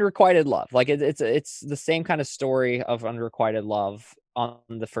like unrequited love. Like it's the same kind of story of unrequited love on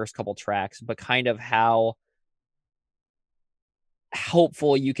the first couple tracks, but kind of how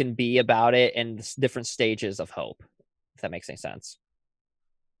hopeful you can be about it and different stages of hope, if that makes any sense.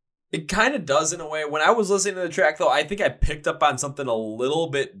 It kind of does in a way. When I was listening to the track, though, I think I picked up on something a little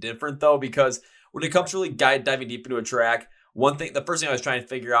bit different, though, because when it comes to really diving deep into a track, the first thing I was trying to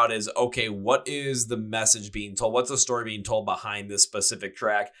figure out is, okay, what is the message being told? What's the story being told behind this specific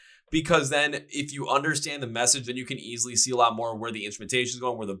track? Because then if you understand the message, then you can easily see a lot more where the instrumentation is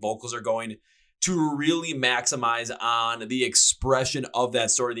going, where the vocals are going, to really maximize on the expression of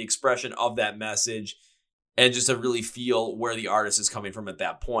that story, the expression of that message, and just to really feel where the artist is coming from at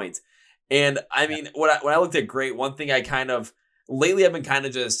that point. And I mean, when I looked at Great, one thing I've been kind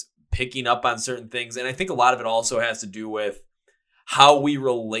of just picking up on certain things. And I think a lot of it also has to do with how we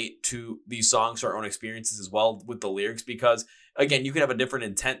relate to these songs, to our own experiences as well with the lyrics, because again, you can have a different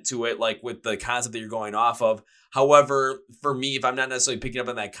intent to it, like with the concept that you're going off of. However, for me, if I'm not necessarily picking up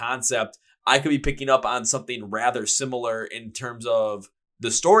on that concept, I could be picking up on something rather similar in terms of the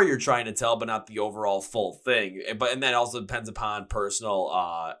story you're trying to tell, but not the overall full thing. And that also depends upon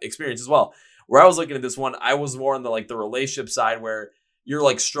personal experience as well. Where I was looking at this one, I was more on the relationship side, where you're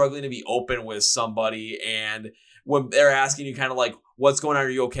like struggling to be open with somebody, and when they're asking you kind of like, what's going on? Are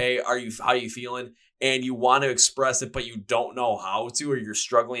you okay? How are you feeling? And you want to express it, but you don't know how to, or you're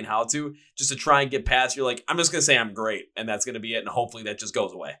struggling how to, just to try and get past. You're like, I'm just going to say I'm great. And that's going to be it. And hopefully that just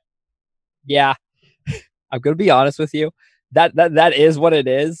goes away. Yeah. I'm going to be honest with you. That is what it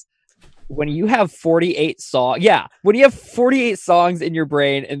is. When you have 48 songs, when you have 48 songs in your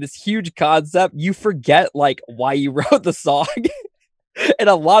brain and this huge concept, you forget like why you wrote the song. And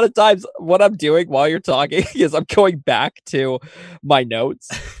a lot of times what I'm doing while you're talking is I'm going back to my notes.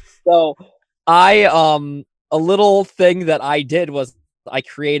 So a little thing that I did was I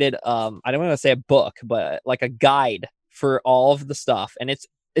created I don't want to say a book, but like a guide for all of the stuff. And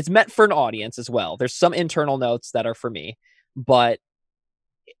it's meant for an audience as well. There's some internal notes that are for me, but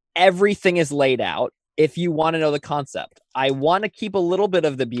everything is laid out if you want to know the concept. I want to keep a little bit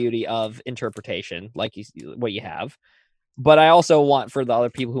of the beauty of interpretation, like what you have, but I also want for the other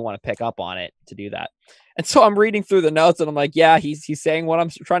people who want to pick up on it to do that. And so I'm reading through the notes and I'm like, yeah, he's saying what I'm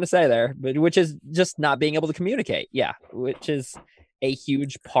trying to say there, but which is just not being able to communicate. Yeah, which is a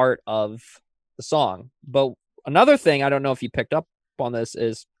huge part of the song. But another thing, I don't know if you picked up on this,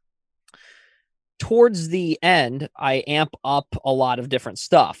 is towards the end, I amp up a lot of different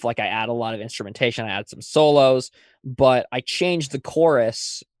stuff. Like I add a lot of instrumentation, I add some solos, but I changed the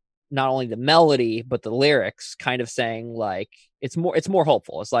chorus, not only the melody, but the lyrics, kind of saying like, it's more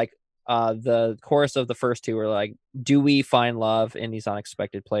hopeful. It's like the chorus of the first two are like, do we find love in these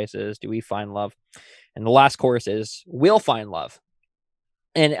unexpected places? Do we find love? And the last chorus is, we'll find love.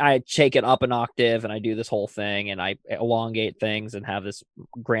 And I take it up an octave and I do this whole thing and I elongate things and have this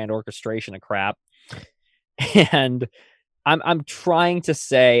grand orchestration of crap. And I'm trying to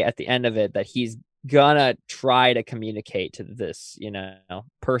say at the end of it that he's gonna try to communicate to this,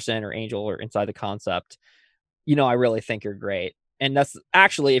 person or angel or inside the concept I really think you're great. And that's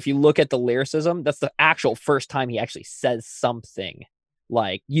actually, if you look at the lyricism, that's the actual first time he actually says something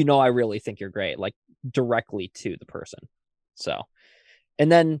like, I really think you're great, like directly to the person. So,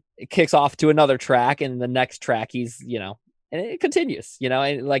 and then it kicks off to another track, and the next track he's, and it continues,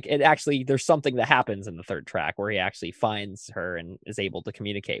 and like it actually, there's something that happens in the third track where he actually finds her and is able to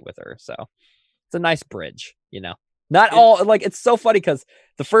communicate with her. So it's a nice bridge, Not all, like, it's so funny because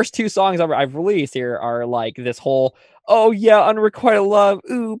the first two songs I've released here are like this whole, oh yeah, unrequited love,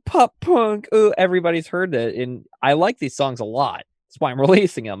 ooh, pop punk, ooh, everybody's heard it. And I like these songs a lot. That's why I'm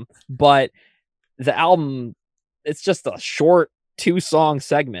releasing them. But the album, it's just a short 2-song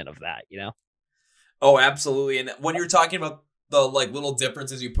segment of that, Oh, absolutely. And when you're talking about the like little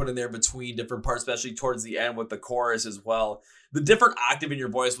differences you put in there between different parts, especially towards the end with the chorus as well, the different octave in your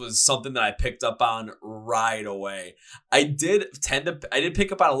voice was something that I picked up on right away. I did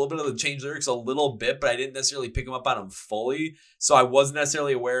pick up on a little bit of the change lyrics a little bit, but I didn't necessarily pick them up on them fully. So I wasn't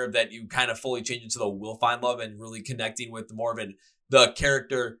necessarily aware of that you kind of fully changed into the "Will Find Love" and really connecting with more of the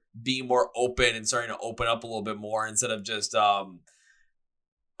character being more open and starting to open up a little bit more instead of just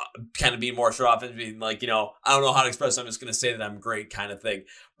kind of being more show off and being like, I don't know how to express it, I'm just going to say that I'm great kind of thing.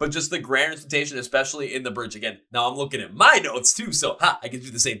 But just the grand instrumentation, especially in the bridge. Again, now I'm looking at my notes too, so I can do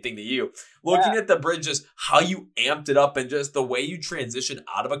the same thing to you. Looking at the bridge, just how you amped it up and just the way you transitioned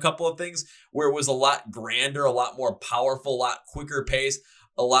out of a couple of things where it was a lot grander, a lot more powerful, a lot quicker pace,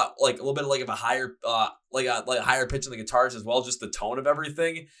 a lot like a little bit like of a higher like a higher pitch in the guitars as well, just the tone of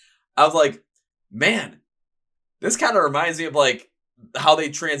everything. I was like, man, this kind of reminds me of like how they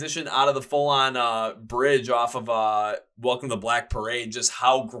transitioned out of the full-on bridge off of Welcome to the Black Parade, just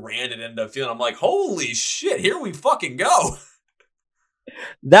how grand it ended up feeling. I'm like, holy shit, here we fucking go.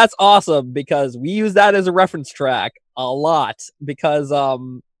 That's awesome because we use that as a reference track a lot because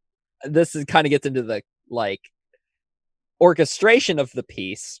this is kind of gets into the like orchestration of the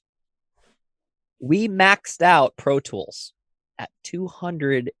piece. We maxed out Pro Tools at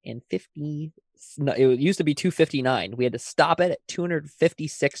 250. No, it used to be 259. We had to stop it at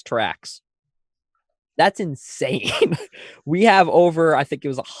 256 tracks. That's insane. We have over, I think it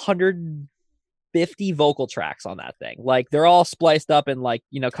was 150 vocal tracks on that thing. Like they're all spliced up and like,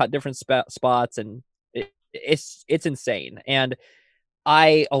 cut different spots, and it's insane. And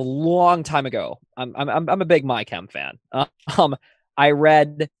a long time ago, I'm a big My Chem fan. I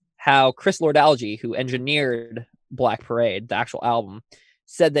read how Chris Lord-Alge, who engineered Black Parade, the actual album,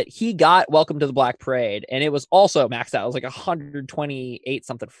 said that he got Welcome to the Black Parade and it was also maxed out. It was like 128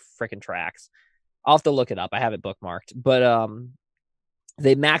 something freaking tracks. I'll have to look it up. I have it bookmarked, but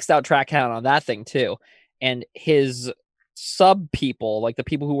they maxed out track count on that thing too. And his sub people, like the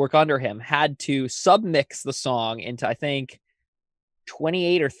people who work under him, had to submix the song into, I think,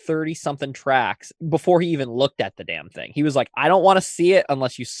 28 or 30 something tracks before he even looked at the damn thing. He was like, I don't want to see it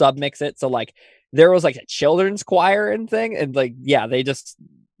unless you submix it. So like there was like a children's choir and thing. And like, yeah, they just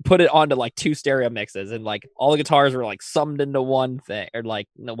put it onto like 2 stereo mixes and like all the guitars were like summed into one thing, or like,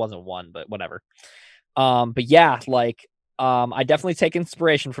 it wasn't one, but whatever. But yeah, like, I definitely take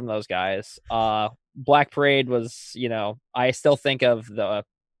inspiration from those guys. Black Parade was, I still think of the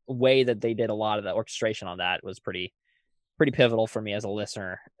way that they did a lot of the orchestration on that was pretty pivotal for me as a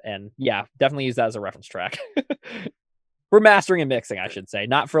listener. And yeah, definitely use that as a reference track. For mastering and mixing, I should say,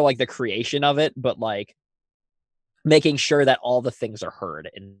 not for like the creation of it, but like making sure that all the things are heard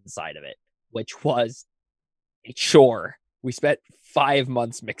inside of it, which was a chore. We spent 5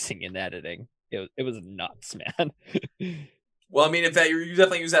 months mixing and editing. It was nuts, man. Well, I mean, in fact, you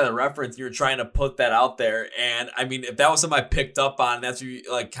definitely use that as a reference. You're trying to put that out there. And I mean, if that was something I picked up on, that's where you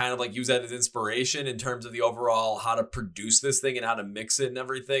like kind of like use that as inspiration in terms of the overall how to produce this thing and how to mix it and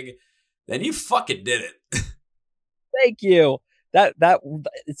everything, then you fucking did it. Thank you. That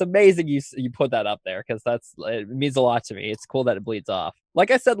it's amazing you put that up there because it means a lot to me. It's cool that it bleeds off.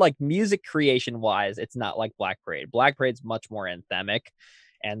 Like I said, like music creation wise, it's not like Black Parade. Black Parade's much more anthemic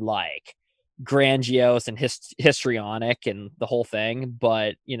and like grandiose and histrionic and the whole thing.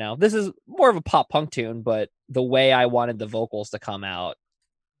 But this is more of a pop punk tune. But the way I wanted the vocals to come out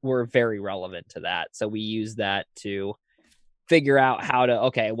were very relevant to that. So we used that to figure out how to.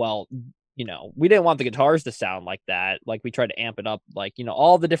 Okay, well. We didn't want the guitars to sound like that. Like we tried to amp it up, like,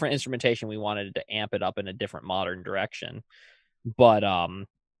 all the different instrumentation, we wanted to amp it up in a different modern direction. But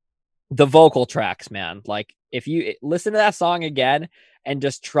the vocal tracks, man, like if you listen to that song again and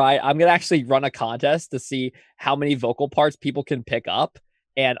just try, I'm going to actually run a contest to see how many vocal parts people can pick up.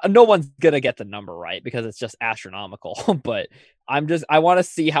 And no one's going to get the number right because it's just astronomical. But I want to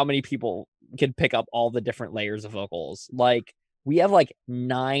see how many people can pick up all the different layers of vocals. Like, we have like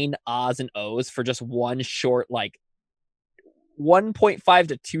 9 ahs and ohs for just one short, like 1.5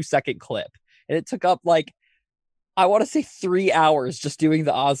 to 2 second clip. And it took up like, I want to say 3 hours just doing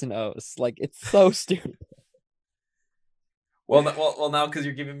the ahs and ohs. Like, it's so stupid. Well, now because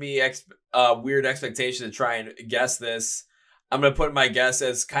you're giving me weird expectation to try and guess this, I'm going to put my guess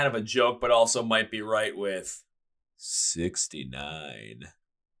as kind of a joke, but also might be right with 69.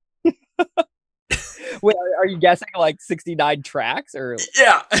 Wait, are you guessing like 69 tracks or?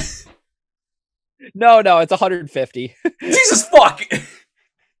 Yeah. No, it's 150. Jesus fuck.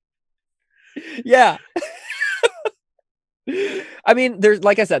 Yeah. I mean, there's,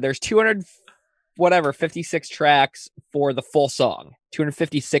 like I said, there's 56 tracks for the full song,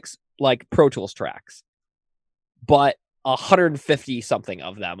 256 like Pro Tools tracks, but 150 something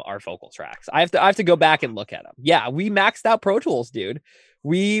of them are vocal tracks. I have to go back and look at them. Yeah, we maxed out Pro Tools, dude.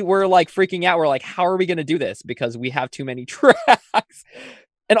 We were like freaking out. We're like, how are we going to do this? Because we have too many tracks.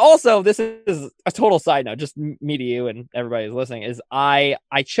 And also, this is a total side note, just me to you and everybody who's listening, is I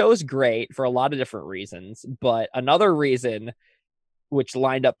chose Great for a lot of different reasons, but another reason which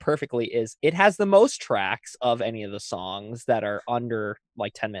lined up perfectly is it has the most tracks of any of the songs that are under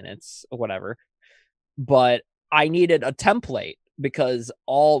like 10 minutes or whatever. But I needed a template because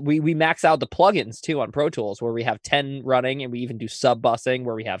we max out the plugins too on Pro Tools, where we have 10 running, and we even do sub busing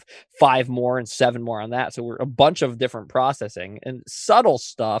where we have 5 more and 7 more on that. So we're a bunch of different processing and subtle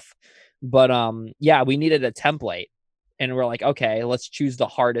stuff. But yeah, we needed a template, and we're like, okay, let's choose the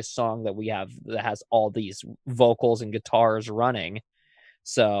hardest song that we have that has all these vocals and guitars running.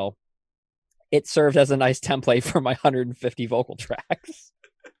 So it served as a nice template for my 150 vocal tracks.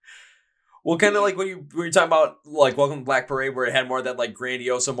 Well, kind of like when you were talking about like Welcome to Black Parade, where it had more of that like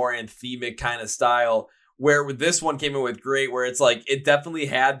grandiose, more anthemic kind of style, where with this one came in with Great, where it's like it definitely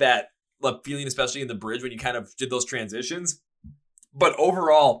had that feeling, especially in the bridge when you kind of did those transitions. But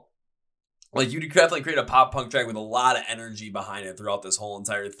overall, like you could definitely create a pop punk track with a lot of energy behind it throughout this whole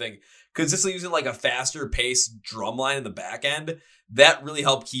entire thing. Because just using like a faster paced drum line in the back end, that really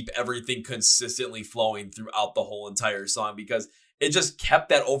helped keep everything consistently flowing throughout the whole entire song, because it just kept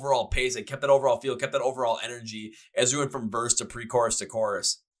that overall pace, it kept that overall feel, kept that overall energy as we went from verse to pre-chorus to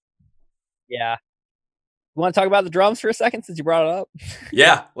chorus. Yeah. You want to talk about the drums for a second since you brought it up?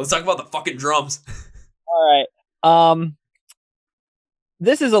 Yeah, let's talk about the fucking drums. All right.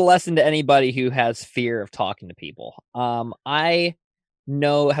 This is a lesson to anybody who has fear of talking to people. I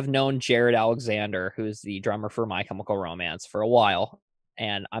have known Jared Alexander, who's the drummer for My Chemical Romance, for a while,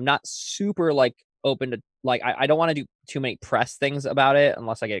 and I'm not super like open to like I don't want to do too many press things about it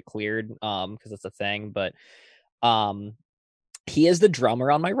unless I get cleared because it's a thing. But he is the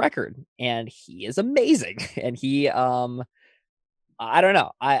drummer on my record, and he is amazing. And he I don't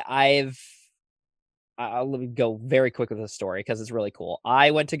know. Let me go very quick with the story because it's really cool. I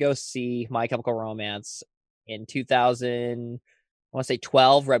went to go see My Chemical Romance in 2000, I want to say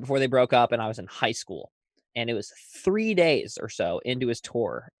 12, right before they broke up, and I was in high school. And it was 3 days or so into his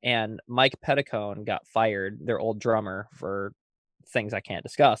tour, and Mike Petticone got fired, their old drummer, for things I can't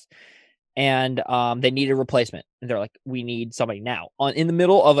discuss. And they needed a replacement. And they're like, we need somebody now in the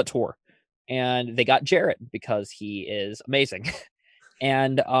middle of a tour. And they got Jared because he is amazing.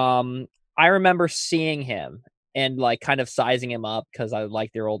 And I remember seeing him and like kind of sizing him up because I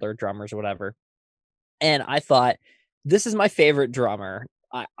like their older drummers or whatever. And I thought, this is my favorite drummer.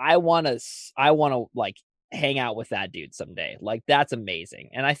 I want to like hang out with that dude someday. Like, that's amazing.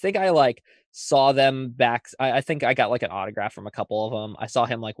 And I think I like saw them back. I think I got like an autograph from a couple of them. I saw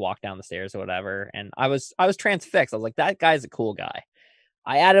him like walk down the stairs or whatever. And I was transfixed. I was like, that guy's a cool guy.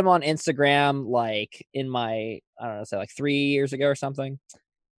 I added him on Instagram, like in my, I don't know, say like 3 years ago or something.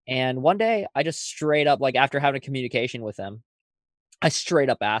 And one day I just straight up, like after having a communication with him, I straight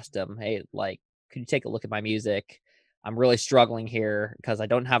up asked him, hey, like, could you take a look at my music? I'm really struggling here because I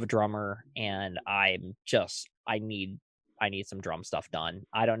don't have a drummer, and I need some drum stuff done.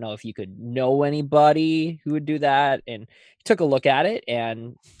 I don't know if you could know anybody who would do that. And he took a look at it,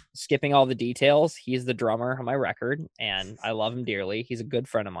 and skipping all the details, he's the drummer on my record, and I love him dearly. He's a good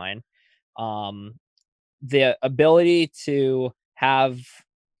friend of mine. The ability to have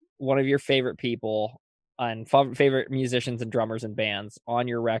one of your favorite people and favorite musicians and drummers and bands on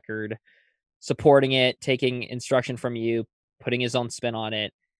your record, supporting it, taking instruction from you, putting his own spin on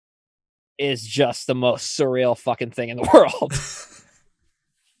it, is just the most surreal fucking thing in the world.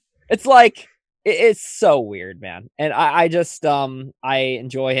 It's like, it's so weird, man. And I just, I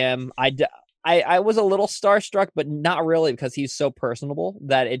enjoy him. I was a little starstruck, but not really, because he's so personable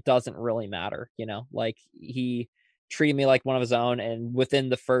that it doesn't really matter, you know, like he treated me like one of his own. And within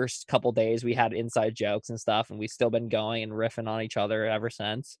the first couple days, we had inside jokes and stuff, and we've still been going and riffing on each other ever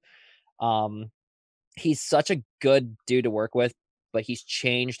since. He's such a good dude to work with, but he's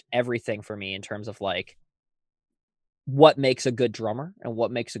changed everything for me in terms of like what makes a good drummer and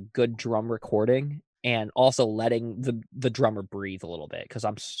what makes a good drum recording, and also letting the drummer breathe a little bit, because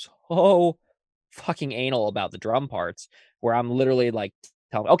I'm so fucking anal about the drum parts, where I'm literally like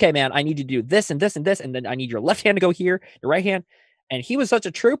telling him, okay, man, I need you to do this and this and this, and then I need your left hand to go here, your right hand. And he was such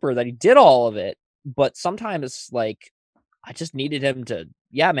a trooper that he did all of it. But sometimes like I just needed him to,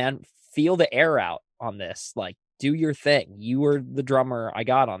 yeah, man, feel the air out on this. Like, do your thing. You were the drummer I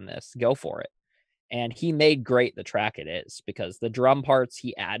got on this. Go for it. And he made great the track it is, because the drum parts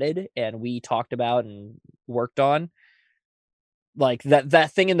he added and we talked about and worked on, like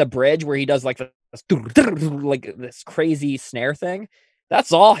that thing in the bridge where he does like like this crazy snare thing.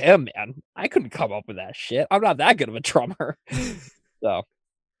 That's all him, man. I couldn't come up with that shit. I'm not that good of a drummer. So,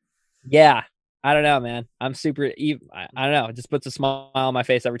 yeah, I don't know, man. I'm super. I don't know. It just puts a smile on my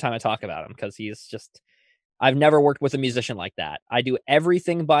face every time I talk about him, because he's just. I've never worked with a musician like that. I do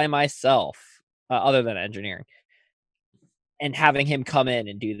everything by myself, other than engineering. And having him come in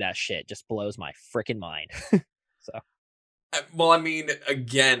and do that shit just blows my freaking mind. So. Well, I mean,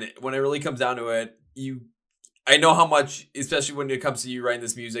 again, when it really comes down to it, I know how much, especially when it comes to you writing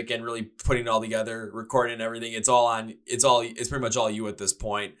this music and really putting it all together, recording and everything, it's pretty much all you at this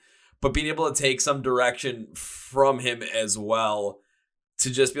point. But being able to take some direction from him as well,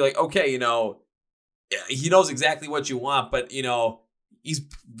 to just be like, okay, he knows exactly what you want, but he's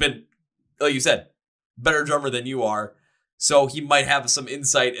been, like you said, better drummer than you are. So he might have some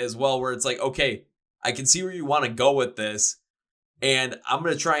insight as well, where it's like, okay, I can see where you want to go with this, and I'm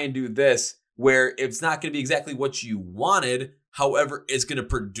going to try and do this, where it's not going to be exactly what you wanted. However, it's going to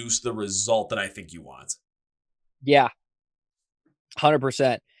produce the result that I think you want. Yeah,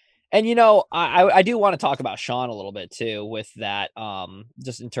 100%. And, I do want to talk about Sean a little bit too with that,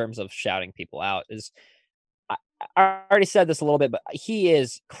 just in terms of shouting people out. I already said this a little bit, but he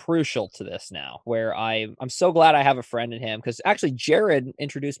is crucial to this now, where I'm so glad I have a friend in him, because actually Jared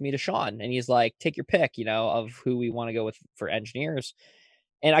introduced me to Sean, and he's like, take your pick, of who we want to go with for engineers.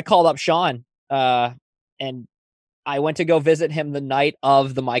 And I called up Sean, and I went to go visit him the night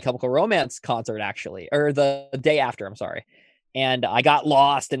of the My Chemical Romance concert, actually, or the day after, I'm sorry. And I got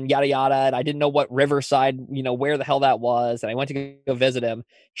lost and yada, yada. And I didn't know what Riverside, where the hell that was. And I went to go visit him.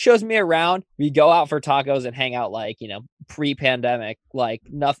 Shows me around. We go out for tacos and hang out like, pre-pandemic, like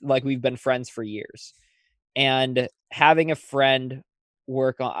nothing, like we've been friends for years. And having a friend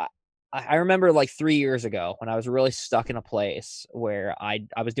work on, I remember like 3 years ago when I was really stuck in a place where I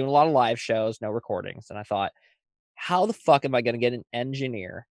was doing a lot of live shows, no recordings. And I thought, how the fuck am I going to get an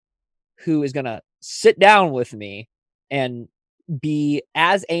engineer who is going to sit down with me and be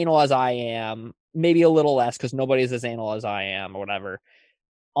as anal as I am, maybe a little less, because nobody's as anal as I am or whatever,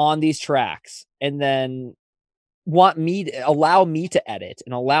 on these tracks, and then allow me to edit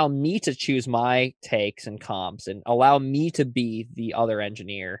and allow me to choose my takes and comps and allow me to be the other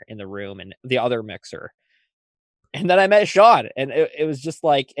engineer in the room and the other mixer. And then I met Sean, and it was just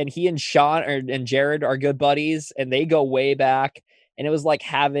like, and he and Sean and Jared are good buddies, and they go way back, and it was like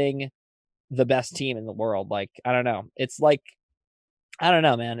having the best team in the world. Like, I don't know. It's like, I don't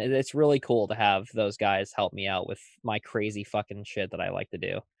know, man. It's really cool to have those guys help me out with my crazy fucking shit that I like to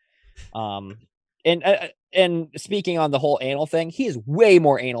do. And speaking on the whole anal thing, he is way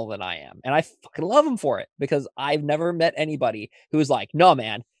more anal than I am, and I fucking love him for it, because I've never met anybody who's like, no,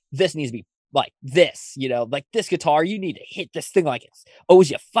 man, this needs to be like this, like this guitar, you need to hit this thing like it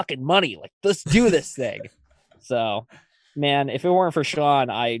owes you fucking money. Like, let's do this thing. So, man, if it weren't for Sean,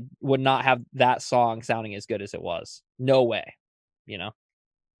 I would not have that song sounding as good as it was. No way.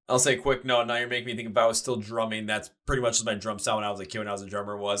 I'll say a quick note. Now you're making me think, if I was still drumming, that's pretty much my drum sound when I was a kid, when I was a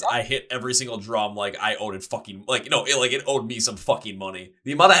drummer, was I hit every single drum like I owed it fucking, like, it owed me some fucking money.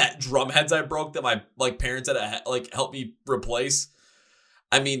 The amount of drum heads I broke that my parents had to help me replace.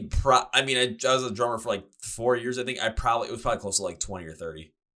 I mean, I was a drummer for like 4 years. I think it was probably close to like 20 or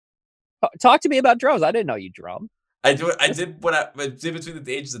 30. Talk to me about drums. I didn't know you drum. I did between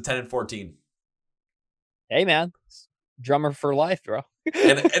the ages of 10 and 14. Hey, man, drummer for life, bro.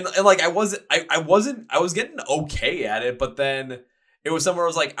 and like I was getting okay at it, but then it was somewhere. I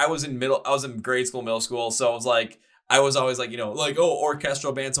was like, I was in grade school, middle school, so it was like I was always like,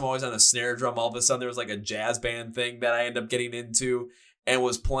 orchestral bands. I'm always on a snare drum. All of a sudden, there was like a jazz band thing that I ended up getting into, and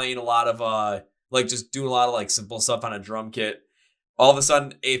was playing a lot of just doing a lot of like simple stuff on a drum kit. All of a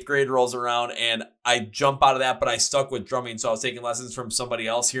sudden, 8th grade rolls around, and I jump out of that, but I stuck with drumming, so I was taking lessons from somebody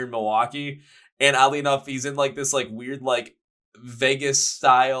else here in Milwaukee. And oddly enough, he's in like this like weird like Vegas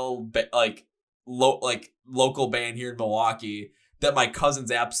style like local band here in Milwaukee that my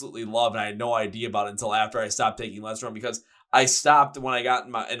cousins absolutely love, and I had no idea about it until after I stopped taking lessons from him, because I stopped when I got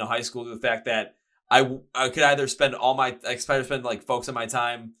into high school to the fact that I could either spend like folks of my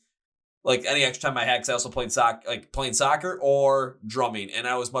time, like any extra time I had, because I also played playing soccer or drumming, and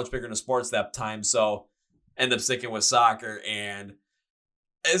I was much bigger into sports that time, so ended up sticking with soccer. And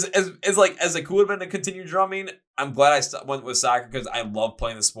as it could have been to continue drumming, I'm glad I went with soccer because I love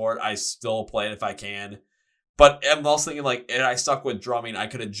playing the sport. I still play it if I can. But I'm also thinking, like, if I stuck with drumming, I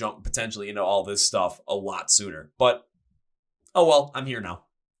could have jumped potentially into all this stuff a lot sooner. But, oh well, I'm here now.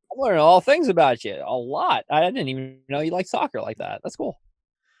 I'm learning all things about you. A lot. I didn't even know you like soccer like that. That's cool.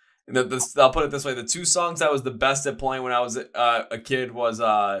 And I'll put it this way. The two songs I was the best at playing when I was a kid was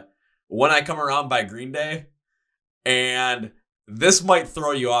When I Come Around by Green Day. And this might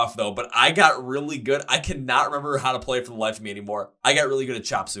throw you off, though, but I got really good. I cannot remember how to play for the life of me anymore. I got really good at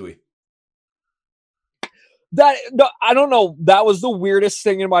Chop Suey. I don't know. That was the weirdest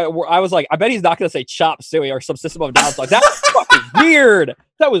thing in my. I was like, I bet he's not going to say Chop Suey or some System of a Down song. That's fucking weird.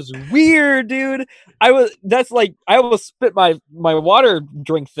 That was weird, dude. That's like, I almost spit my water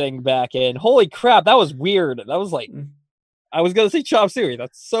drink thing back in. Holy crap, that was weird. That was like, I was going to say Chop Suey.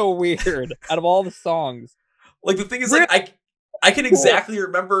 That's so weird. Out of all the songs, like the thing is, like I can exactly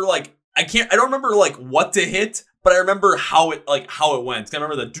remember, like I don't remember like what to hit, but I remember how it went. I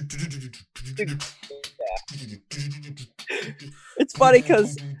remember the. It's funny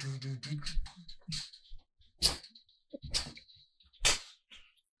because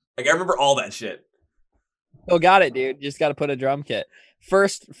like I remember all that shit. Oh, got it, dude. Just got to put a drum kit.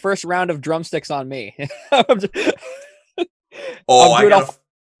 First round of drumsticks on me. I got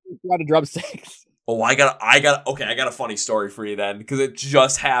round of drumsticks. Oh, I got a funny story for you then, because it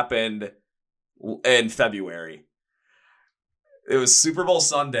just happened in February. It was Super Bowl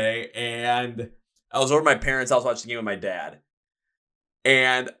Sunday, and I was over at my parents' house watching the game with my dad.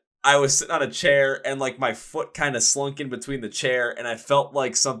 And I was sitting on a chair, and like my foot kind of slunk in between the chair, and I felt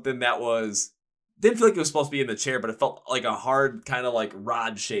like something that didn't feel like it was supposed to be in the chair, but it felt like a hard kind of like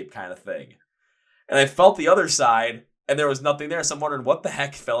rod shape kind of thing. And I felt the other side, and there was nothing there. So I'm wondering what the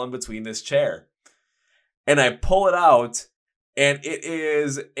heck fell in between this chair. And I pull it out, and it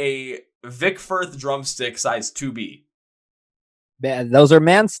is a Vic Firth drumstick size 2B. Man, those are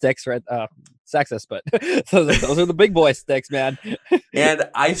man sticks, right? Sexist, but those are the big boy sticks, man. And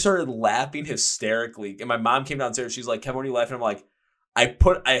I started laughing hysterically. And my mom came downstairs. She's like, "Kevin, what are you laughing?" I'm like, I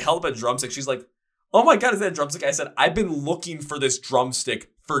held up a drumstick. She's like, "Oh my God, is that a drumstick?" I said, "I've been looking for this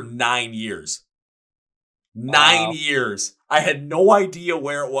drumstick for 9 years. 9 years. I had no idea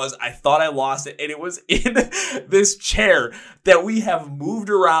where it was. I thought I lost it. And it was in this chair that we have moved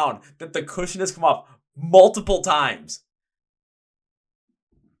around, that the cushion has come off multiple times.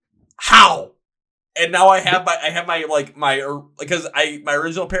 How? And now I have my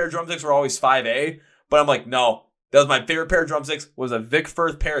original pair of drumsticks were always 5A, but I'm like, no, that was my favorite pair of drumsticks, was a Vic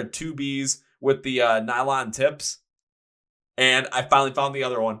Firth pair of 2Bs with the nylon tips. And I finally found the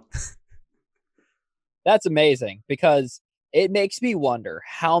other one. That's amazing, because it makes me wonder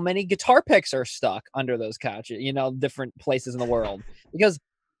how many guitar picks are stuck under those couches, different places in the world. Because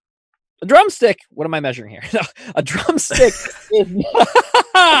a drumstick, what am I measuring here? No, a drumstick is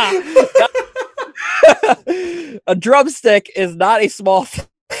a drumstick is not a small thing.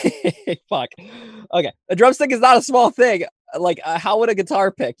 Fuck. Okay. A drumstick is not a small thing. Like, how would a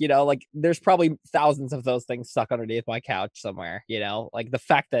guitar pick, like there's probably thousands of those things stuck underneath my couch somewhere, like the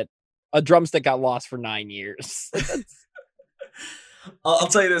fact that a drumstick got lost for 9 years. I'll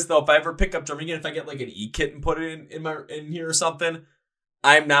tell you this though, if I ever pick up drumming again, if I get like an e-kit and put it in here or something,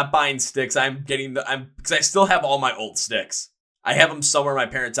 I'm not buying sticks. Because I still have all my old sticks. I have them somewhere in my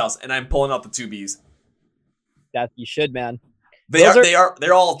parents' house, and I'm pulling out the 2Bs. That you should, man.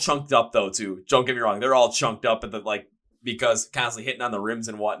 They're all chunked up though too. Don't get me wrong, they're all chunked up at because constantly hitting on the rims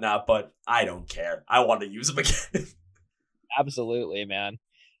and whatnot. But I don't care. I want to use them again. Absolutely, man.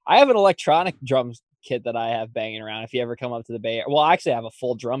 I have an electronic drum kit that I have banging around. If you ever come up to the Bay Area, well, actually, I have a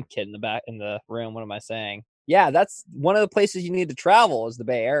full drum kit in the room. What am I saying? Yeah, that's one of the places you need to travel is the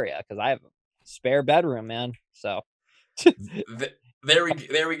Bay Area, because I have a spare bedroom, man. So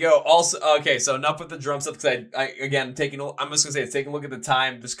there we go. Also, okay, so enough with the drum stuff, because I'm just gonna say it's taking a look at the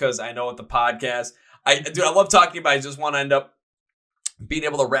time, just because I know with the podcast, I love talking about it. I just want to end up being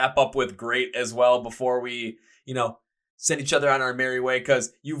able to wrap up with great as well before we send each other on our merry way,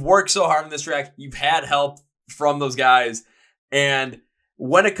 because you've worked so hard on this track. You've had help from those guys. And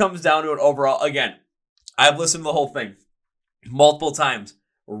when it comes down to it overall, again, I've listened to the whole thing multiple times,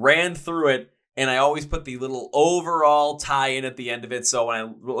 ran through it, And I always put the little overall tie-in at the end of it. So when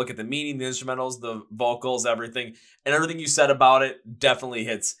I look at the meaning, the instrumentals, the vocals, everything you said about it definitely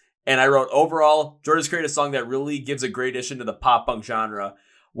hits. And I wrote, overall, Jordan's created a song that really gives a great addition to the pop punk genre.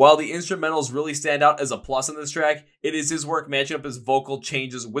 While the instrumentals really stand out as a plus on this track, it is his work matching up his vocal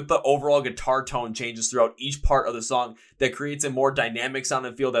changes with the overall guitar tone changes throughout each part of the song that creates a more dynamic sound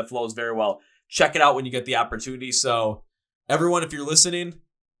and feel that flows very well. Check it out when you get the opportunity. So everyone, if you're listening,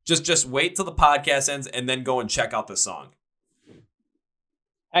 just wait till the podcast ends and then go and check out the song.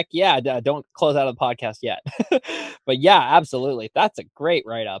 Heck yeah, don't close out of the podcast yet. But yeah, absolutely. That's a great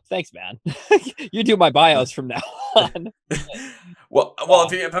write-up. Thanks, man. You do my bios from now on. Well,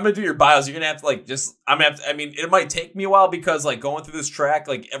 if I'm gonna do your bios, you're gonna have to I mean, it might take me a while because like going through this track,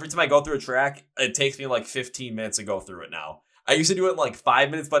 like every time I go through a track, it takes me like 15 minutes to go through it now. I used to do it in like 5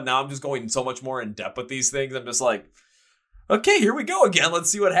 minutes, but now I'm just going so much more in depth with these things. I'm just like, okay, here we go again.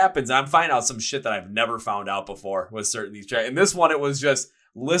 Let's see what happens. I'm finding out some shit that I've never found out before with certain these tracks. And this one, it was just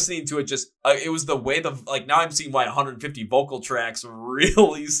listening to it. It was the way now I'm seeing why 150 vocal tracks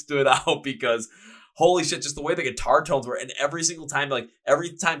really stood out because holy shit, just the way the guitar tones were. And every single time, like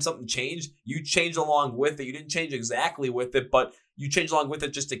every time something changed, you changed along with it. You didn't change exactly with it, but you changed along with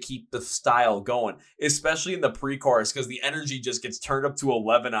it just to keep the style going, especially in the pre-chorus because the energy just gets turned up to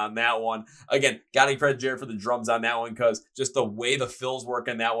 11 on that one. Again, gotta credit Jared for the drums on that one because just the way the fills work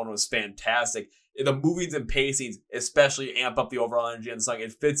on that one was fantastic. The movings and pacings especially amp up the overall energy in the song.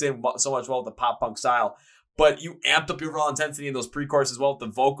 It fits in so much well with the pop punk style. But you amped up your overall intensity in those pre-choruses as well with the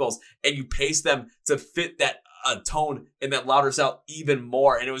vocals, and you paced them to fit that tone and that louder sound even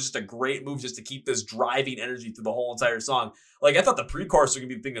more. And it was just a great move just to keep this driving energy through the whole entire song. Like, I thought the pre-chorus was going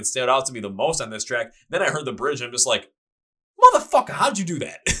to be the thing that stood out to me the most on this track. Then I heard the bridge, and I'm just like, motherfucker, how'd you do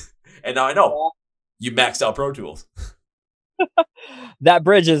that? And now I know. You maxed out Pro Tools. That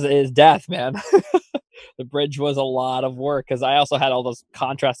bridge is death, man. The bridge was a lot of work because I also had all those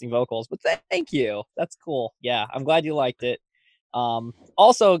contrasting vocals, but thank you. That's cool. Yeah, I'm glad you liked it.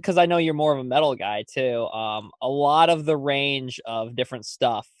 Also, because I know you're more of a metal guy too, a lot of the range of different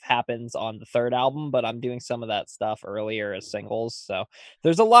stuff happens on the third album, but I'm doing some of that stuff earlier as singles. So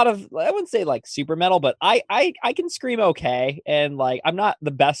there's a lot of, I wouldn't say like super metal, but I can scream okay. And like, I'm not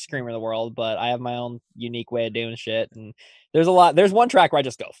the best screamer in the world, but I have my own unique way of doing shit. And there's one track where I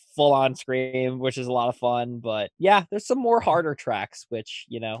just go full on scream, which is a lot of fun. But yeah, there's some more harder tracks, which,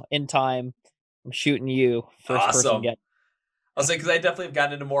 in time, I'm shooting you first person get. I'll say, because I definitely have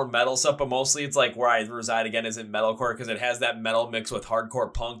gotten into more metal stuff, but mostly it's like where I reside again is in metalcore because it has that metal mix with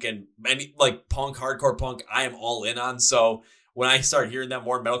hardcore punk and many like punk, hardcore punk. I am all in on. So when I start hearing that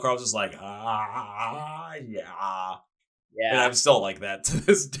more in metalcore, I was just like, yeah. And I'm still like that to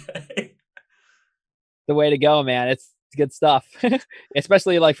this day. The way to go, man. It's good stuff.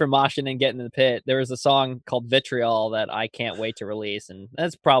 Especially like for moshing and getting in the pit. There was a song called Vitriol that I can't wait to release, and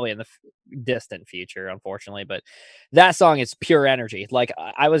that's probably in the distant future, unfortunately, but that song is pure energy. Like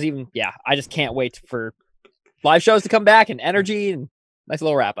I just can't wait for live shows to come back and energy and nice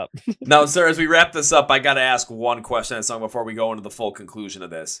little wrap up. Now, sir, as we wrap this up, I got to ask one question on the song before we go into the full conclusion of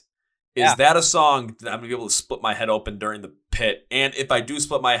this. Is that a song that I'm going to be able to split my head open during the pit? And if I do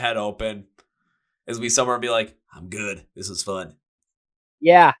split my head open, is we somewhere and be like, I'm good. This is fun.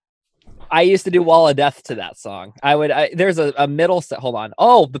 Yeah. I used to do Wall of Death to that song. There's a middle set. Hold on.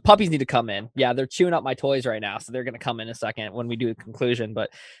 Oh, the puppies need to come in. Yeah, they're chewing up my toys right now. So they're going to come in a second when we do the conclusion. But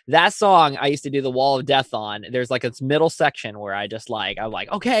that song I used to do the Wall of Death on. There's like this middle section where I'm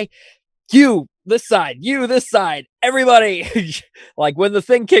like, okay, you this side, everybody. Like when the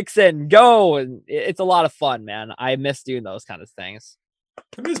thing kicks in, go. And it's a lot of fun, man. I miss doing those kind of things.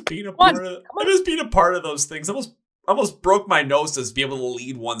 I'm just being a part of those things. Almost broke my nose to be able to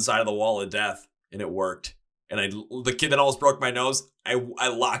lead one side of the Wall of Death, and it worked. And the kid that almost broke my nose, I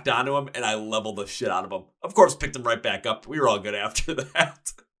locked onto him and I leveled the shit out of him. Of course, picked him right back up. We were all good after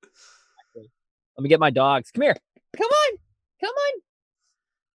that. Let me get my dogs. Come here. Come on.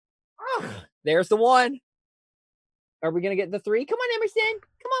 Oh, there's the one. Are we gonna get the three? Come on, Emerson.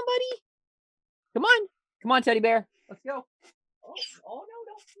 Come on, buddy. Come on, teddy bear. Let's go. Oh no.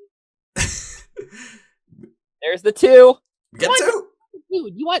 There's the two. Get two.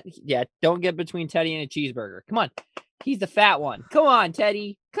 Dude, you want? Yeah, don't get between Teddy and a cheeseburger. Come on. He's the fat one. Come on,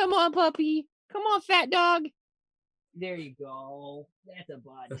 Teddy. Come on, puppy. Come on, fat dog. There you go. That's a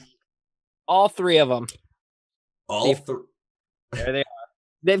buddy. All three of them. All three. There they are.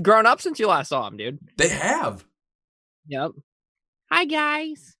 They've grown up since you last saw them, dude. They have. Yep. Hi,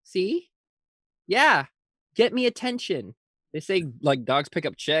 guys. See? Yeah. Get me attention. They say like dogs pick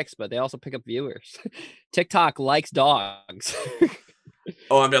up chicks, but they also pick up viewers. TikTok likes dogs.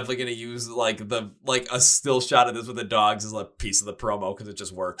 Oh, I'm definitely gonna use like a still shot of this with the dogs as a piece of the promo because it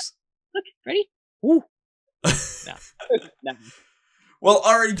just works. Look, ready? Woo. No. No. Well,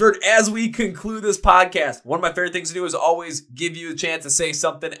 all right, Jordan, as we conclude this podcast, one of my favorite things to do is always give you a chance to say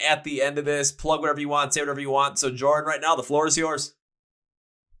something at the end of this. Plug whatever you want, say whatever you want. So, Jordan, right now, the floor is yours.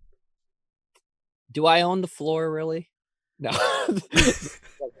 Do I own the floor, really? No.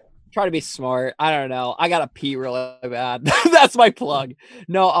 Try to be smart. I don't know. I gotta pee really bad. That's my plug.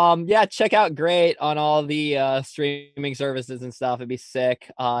 No, yeah, check out Great on all the streaming services and stuff. It'd be sick.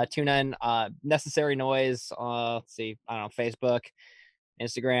 Tune in Necessary Noise. Let's see, I don't know, Facebook,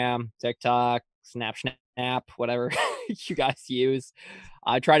 Instagram, TikTok, Snap, whatever you guys use.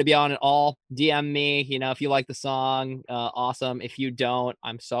 I try to be on it all. DM me, if you like the song, awesome. If you don't,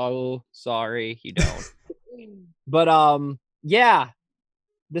 I'm so sorry you don't. But yeah.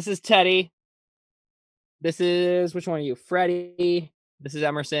 This is Teddy. This is, which one are you? Freddie. This is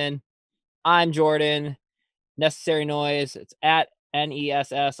Emerson. I'm Jordan. Necessary Noise. It's at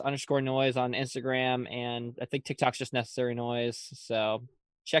NESS_noise on Instagram. And I think TikTok's just Necessary Noise. So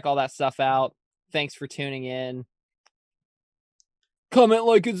check all that stuff out. Thanks for tuning in. Comment,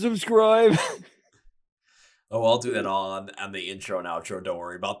 like, and subscribe. Oh, I'll do that all on the intro and outro. Don't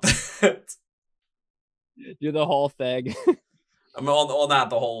worry about that. Do the whole thing. I mean, well, not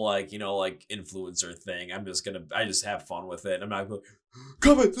the whole influencer thing. I just have fun with it. I'm not going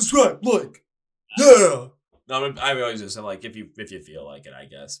comment, subscribe, like, yeah. No, I always just say if you feel like it, I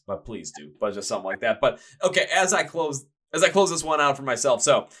guess, but please do. But just something like that. But okay, as I close this one out for myself.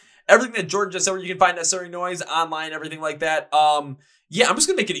 So everything that Jordan just said, where you can find Necessary Noise online, everything like that. Yeah, I'm just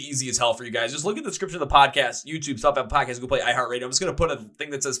going to make it easy as hell for you guys. Just look at the description of the podcast, YouTube, Stuff Apple Podcasts, Google Play, iHeart Radio. I'm just going to put a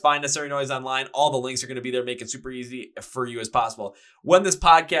thing that says Find Necessary Noise online. All the links are going to be there. Make it super easy for you as possible. When this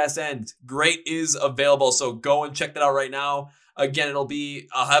podcast ends, Great is available. So go and check that out right now. Again, I'll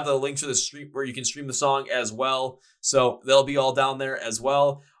have the link to the stream where you can stream the song as well. So they'll be all down there as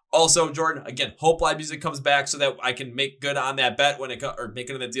well. Also, Jordan, again, hope live music comes back so that I can make good on that bet or make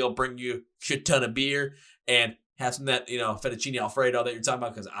it in the deal, bring you a shit ton of beer and have some of that, fettuccine Alfredo that you're talking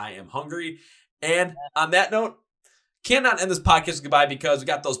about because I am hungry. And on that note, cannot end this podcast goodbye because we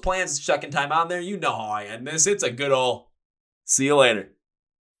got those plans. It's checking time on there. You know how I end this. It's a good old see you later.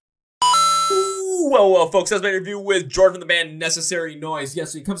 Ooh, well, folks, that's my interview with Jordan from the band Necessary Noise.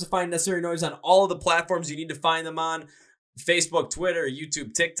 Yes, so he comes to find Necessary Noise on all of the platforms you need to find them on. Facebook, Twitter,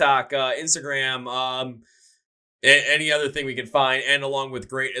 YouTube, TikTok, Instagram, any other thing we can find, and along with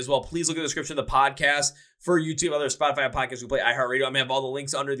Great as well. Please look at the description of the podcast for YouTube, other Spotify podcasts, we play iHeart Radio. I'm going to have all the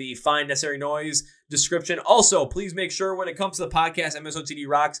links under the Find Necessary Noise description. Also, please make sure when it comes to the podcast, MSOTD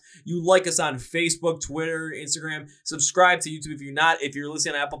Rocks, you like us on Facebook, Twitter, Instagram. Subscribe to YouTube if you're not. If you're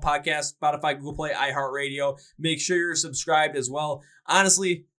listening on Apple Podcasts, Spotify, Google Play, iHeart Radio, make sure you're subscribed as well.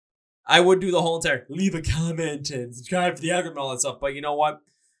 Honestly, I would do the whole entire leave a comment and subscribe for the algorithm and all that stuff. But you know what?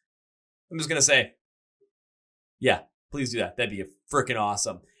 I'm just going to say, yeah, please do that. That'd be freaking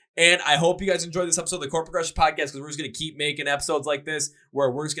awesome. And I hope you guys enjoyed this episode of the Chord Progression Podcast because we're just going to keep making episodes like this where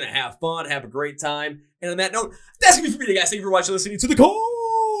we're just going to have fun, have a great time. And on that note, that's going to be for me, guys. Thank you for watching and listening to the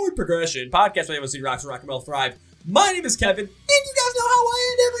Chord Progression Podcast. My name is Rocks and Rock and Roll Thrive. My name is Kevin, and you guys know how I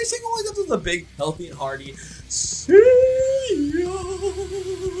end every single one of them with a big, healthy, and hearty see ya.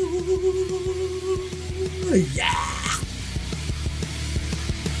 Yeah.